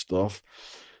 all this stuff.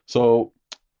 So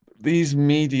these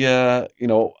media,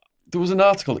 there was an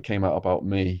article that came out about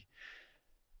me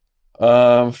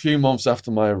a few months after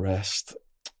my arrest,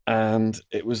 and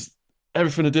it was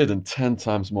everything I did and 10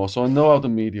 times more. So I know how the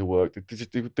media work.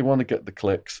 They want to get the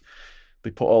clicks. They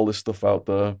put all this stuff out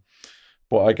there.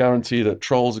 But I guarantee that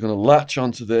trolls are going to latch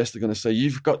onto this. They're going to say,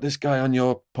 you've got this guy on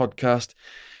your podcast.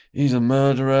 He's a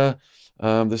murderer.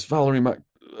 This Valerie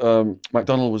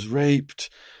McDonald was raped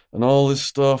and all this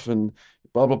stuff and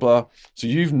blah, blah, blah. So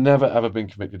you've never, ever been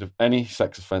convicted of any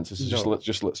sex offences. No. Let's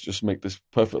just make this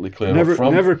perfectly clear.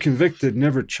 Never convicted,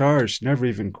 never charged, never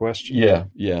even questioned.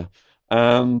 Yeah.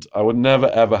 And I would never,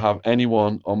 ever have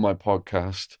anyone on my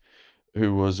podcast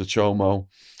who was a chomo.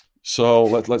 So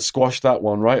let's squash that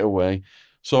one right away.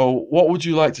 So what would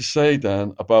you like to say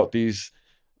then about these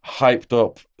hyped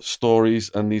up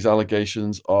stories and these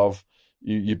allegations of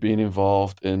you being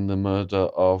involved in the murder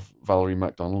of Valerie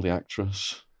McDonald, the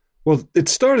actress? Well, it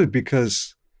started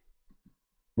because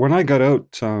when I got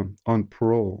out on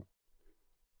parole,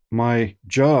 my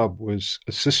job was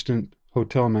assistant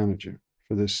hotel manager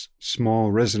for this small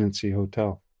residency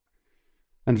hotel.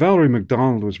 And Valerie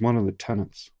McDonald was one of the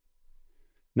tenants.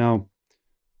 Now,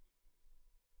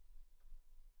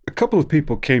 a couple of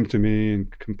people came to me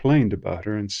and complained about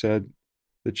her and said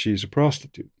that she's a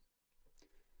prostitute.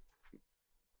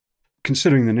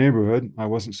 Considering the neighborhood, I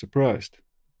wasn't surprised,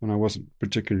 and I wasn't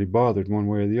particularly bothered one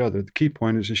way or the other. The key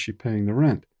point is she paying the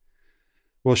rent?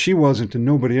 Well, she wasn't, and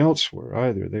nobody else were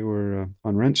either. They were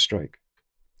on rent strike,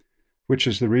 which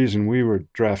is the reason we were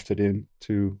drafted in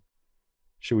to,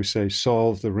 shall we say,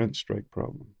 solve the rent strike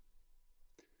problem.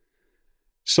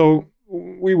 So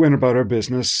we went about our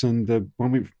business, and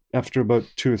after about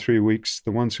 2 or 3 weeks,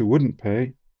 the ones who wouldn't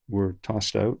pay were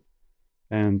tossed out,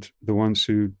 and the ones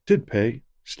who did pay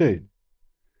stayed.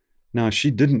 Now,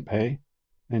 she didn't pay,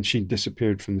 and she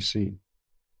disappeared from the scene.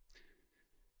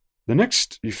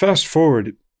 You fast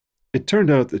forward, it turned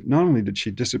out that not only did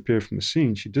she disappear from the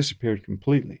scene, she disappeared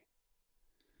completely.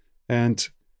 And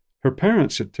her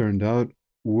parents, it turned out,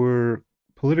 were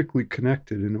politically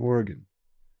connected in Oregon.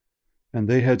 And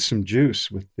they had some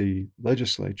juice with the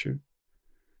legislature.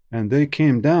 And they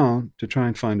came down to try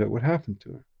and find out what happened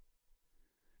to her.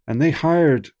 And they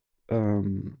hired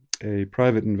a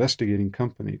private investigating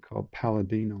company called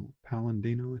Palladino,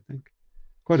 I think.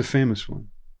 Quite a famous one.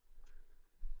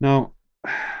 Now,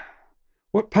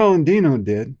 what Palladino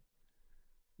did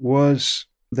was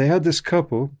they had this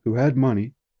couple who had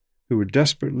money, who were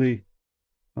desperately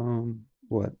wanted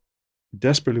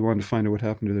to find out what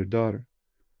happened to their daughter.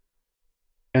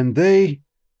 And they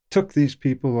took these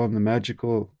people on the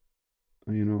magical,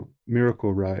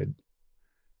 miracle ride.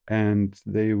 And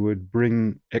they would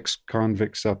bring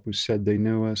ex-convicts up who said they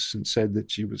knew us and said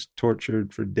that she was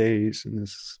tortured for days in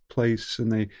this place,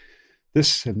 and they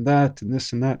this and that and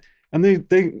this and that. And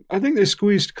I think they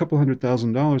squeezed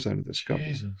 $200,000 out of this couple.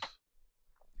 Jesus.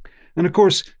 And of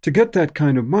course, to get that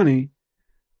kind of money,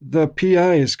 the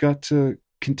PI has got to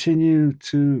continue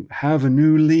to have a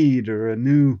new lead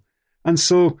and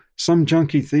so some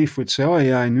junkie thief would say, oh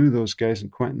yeah, I knew those guys in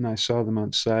Quentin. I saw them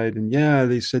outside. And yeah,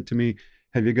 they said to me,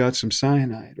 have you got some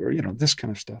cyanide? Or, this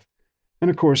kind of stuff. And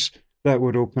of course, that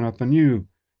would open up a new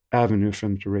avenue for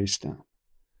them to race down.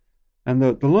 And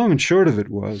the long and short of it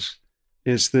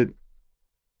is that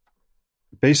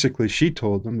basically she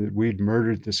told them that we'd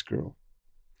murdered this girl.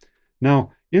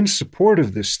 Now, in support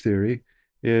of this theory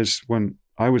is when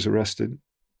I was arrested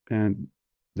and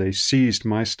they seized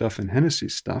my stuff and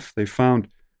Hennessy's stuff, they found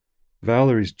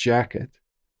Valerie's jacket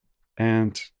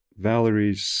and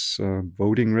Valerie's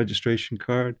voting registration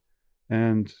card,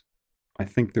 and I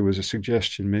think there was a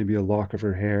suggestion, maybe a lock of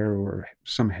her hair or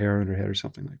some hair on her head or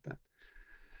something like that.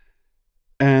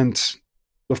 And,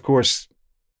 of course,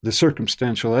 the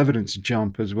circumstantial evidence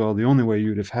jump as well. The only way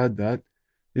you'd have had that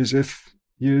is if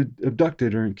you'd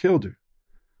abducted her and killed her.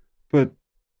 But,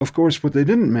 of course, what they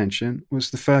didn't mention was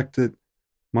the fact that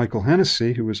Michael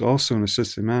Hennessy, who was also an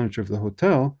assistant manager of the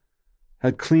hotel,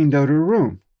 had cleaned out her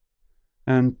room.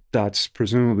 And that's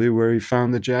presumably where he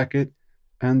found the jacket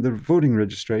and the voting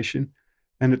registration.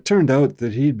 And it turned out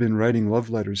that he'd been writing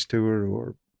love letters to her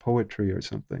or poetry or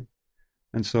something.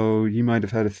 And so he might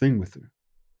have had a thing with her.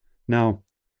 Now,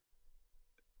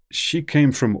 she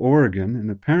came from Oregon, and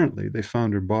apparently they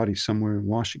found her body somewhere in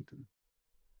Washington.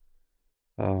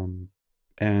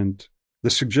 And the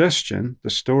suggestion,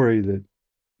 the story that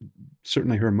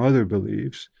certainly her mother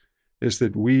believes, is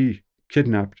that we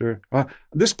kidnapped her.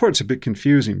 This part's a bit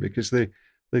confusing because they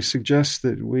suggest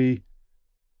that we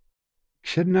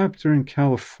kidnapped her in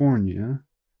California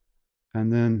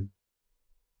and then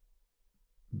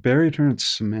buried her in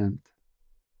cement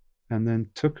and then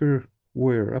took her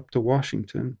where? Up to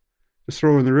Washington to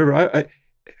throw her in the river.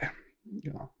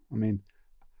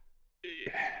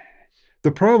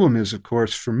 The problem is, of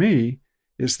course, for me,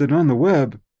 is that on the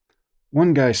web,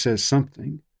 one guy says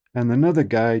something, and another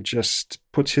guy just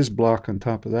puts his block on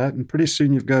top of that, and pretty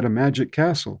soon you've got a magic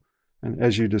castle. And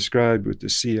as you described with the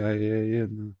CIA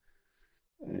and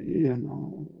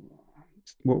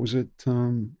what was it?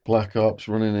 Black Ops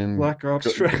running in Black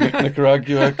Ops,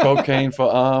 Nicaragua, cocaine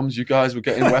for arms. You guys were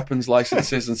getting weapons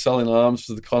licenses and selling arms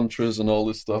to the Contras and all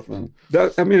this stuff. And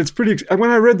it's pretty. When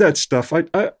I read that stuff, I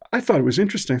thought it was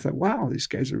interesting. I thought, wow, these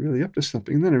guys are really up to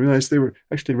something. And then I realized they were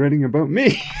actually writing about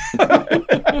me.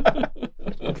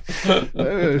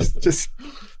 It's just,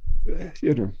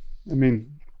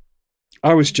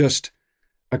 I was just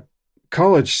a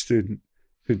college student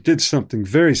who did something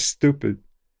very stupid,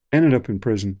 ended up in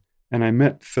prison, and I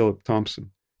met Philip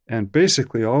Thompson. And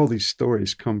basically all these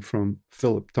stories come from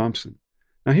Philip Thompson.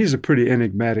 Now, he's a pretty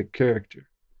enigmatic character.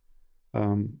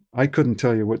 I couldn't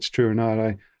tell you what's true or not.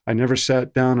 I never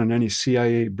sat down on any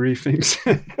CIA briefings.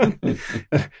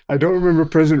 I don't remember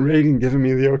President Reagan giving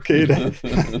me the okay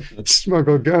to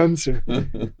smuggle guns.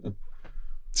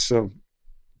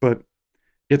 But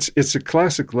it's a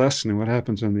classic lesson in what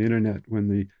happens on the internet when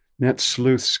the net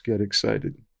sleuths get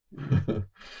excited.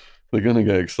 They're going to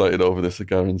get excited over this, I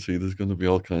guarantee. There's going to be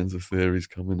all kinds of theories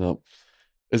coming up.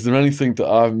 Is there anything that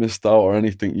I've missed out, or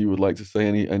anything you would like to say?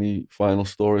 Any final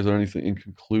stories or anything in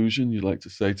conclusion you'd like to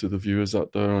say to the viewers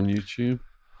out there on YouTube?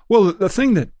 Well, the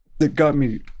thing that got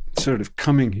me sort of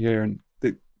coming here, and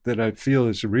that I feel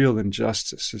is a real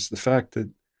injustice, is the fact that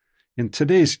in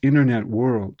today's internet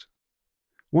world,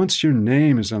 once your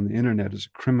name is on the internet as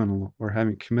a criminal or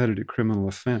having committed a criminal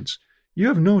offense, you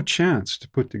have no chance to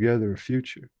put together a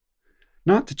future.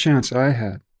 Not the chance I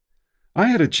had. I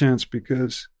had a chance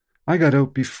because I got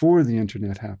out before the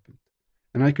internet happened,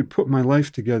 and I could put my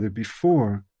life together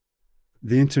before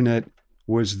the internet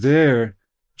was there.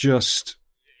 Just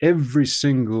every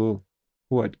single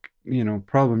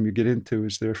problem you get into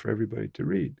is there for everybody to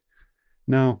read.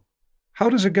 Now, how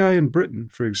does a guy in Britain,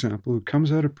 for example, who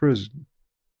comes out of prison,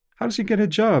 how does he get a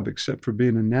job except for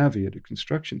being a navvy at a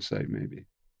construction site, maybe?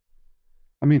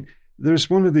 I mean, there's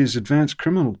one of these advanced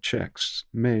criminal checks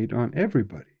made on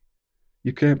everybody.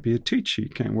 You can't be a teacher. You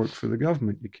can't work for the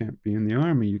government. You can't be in the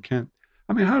army. You can't.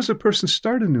 I mean, how does a person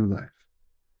start a new life?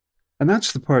 And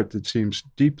that's the part that seems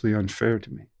deeply unfair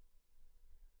to me.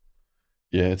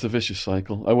 Yeah, it's a vicious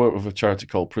cycle. I work with a charity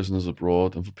called Prisoners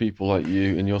Abroad, and for people like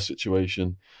you in your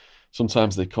situation,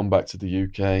 sometimes they come back to the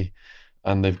UK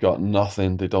and they've got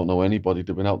nothing. They don't know anybody.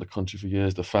 They've been out of the country for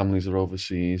years. Their families are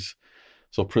overseas.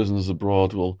 So Prisoners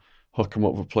Abroad will hook them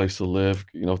up with a place to live,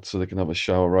 so they can have a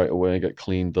shower right away, get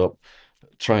cleaned up,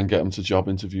 try and get them to job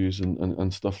interviews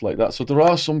and stuff like that. So there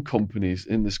are some companies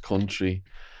in this country,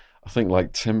 I think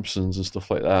like Timpsons and stuff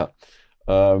like that,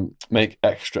 make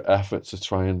extra efforts to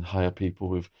try and hire people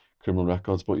with criminal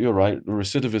records. But you're right, the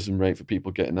recidivism rate for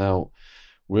people getting out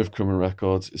with criminal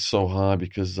records is so high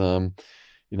because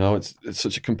it's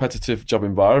such a competitive job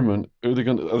environment. Are they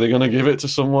going to give it to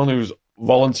someone who's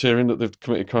volunteering that they've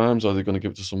committed crimes, or are they going to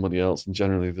give it to somebody else? And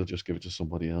generally they'll just give it to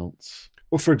somebody else.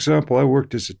 Well, for example, I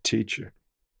worked as a teacher.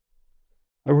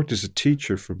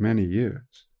 For many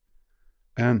years,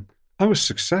 and I was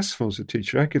successful as a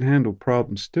teacher. I could handle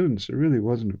problem students. It really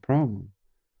wasn't a problem,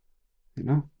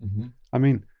 Mm-hmm. I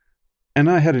mean, and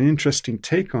I had an interesting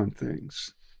take on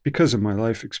things because of my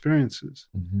life experiences.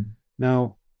 Mm-hmm.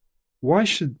 Now, why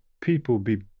should people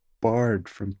be barred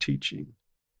from teaching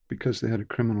because they had a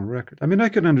criminal record? I mean, I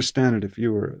could understand it if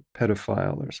you were a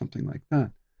pedophile or something like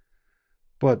that,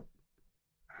 but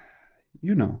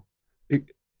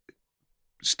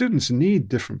students need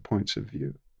different points of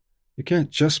view. You can't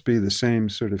just be the same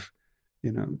sort of,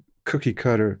 cookie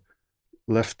cutter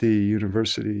lefty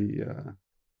university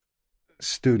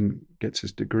student gets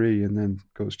his degree and then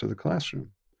goes to the classroom.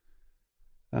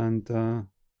 And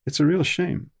it's a real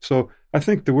shame. So I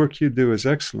think the work you do is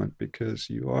excellent because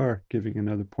you are giving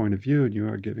another point of view and you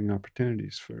are giving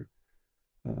opportunities for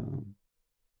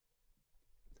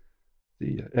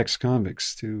the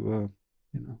ex-convicts to,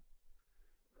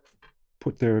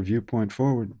 put their viewpoint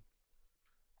forward.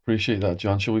 Appreciate that,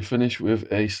 John. Shall we finish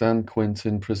with a San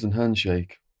Quentin prison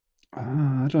handshake?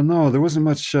 I don't know. There wasn't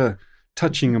much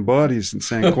touching of bodies in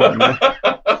San Quentin.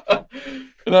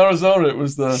 In Arizona, it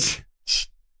was the...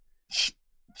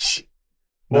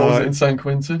 What was it in San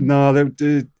Quentin? No,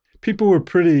 people were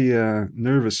pretty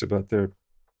nervous about their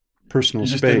personal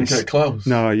space. You just didn't get close?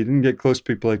 No, you didn't get close to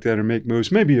people like that or make moves.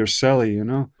 Maybe you're Sally,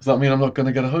 Does that mean I'm not going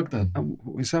to get a hug then?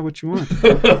 Is that what you want?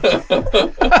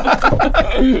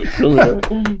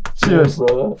 Cheers,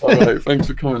 brother. All right, thanks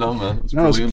for coming on, man. It was brilliant.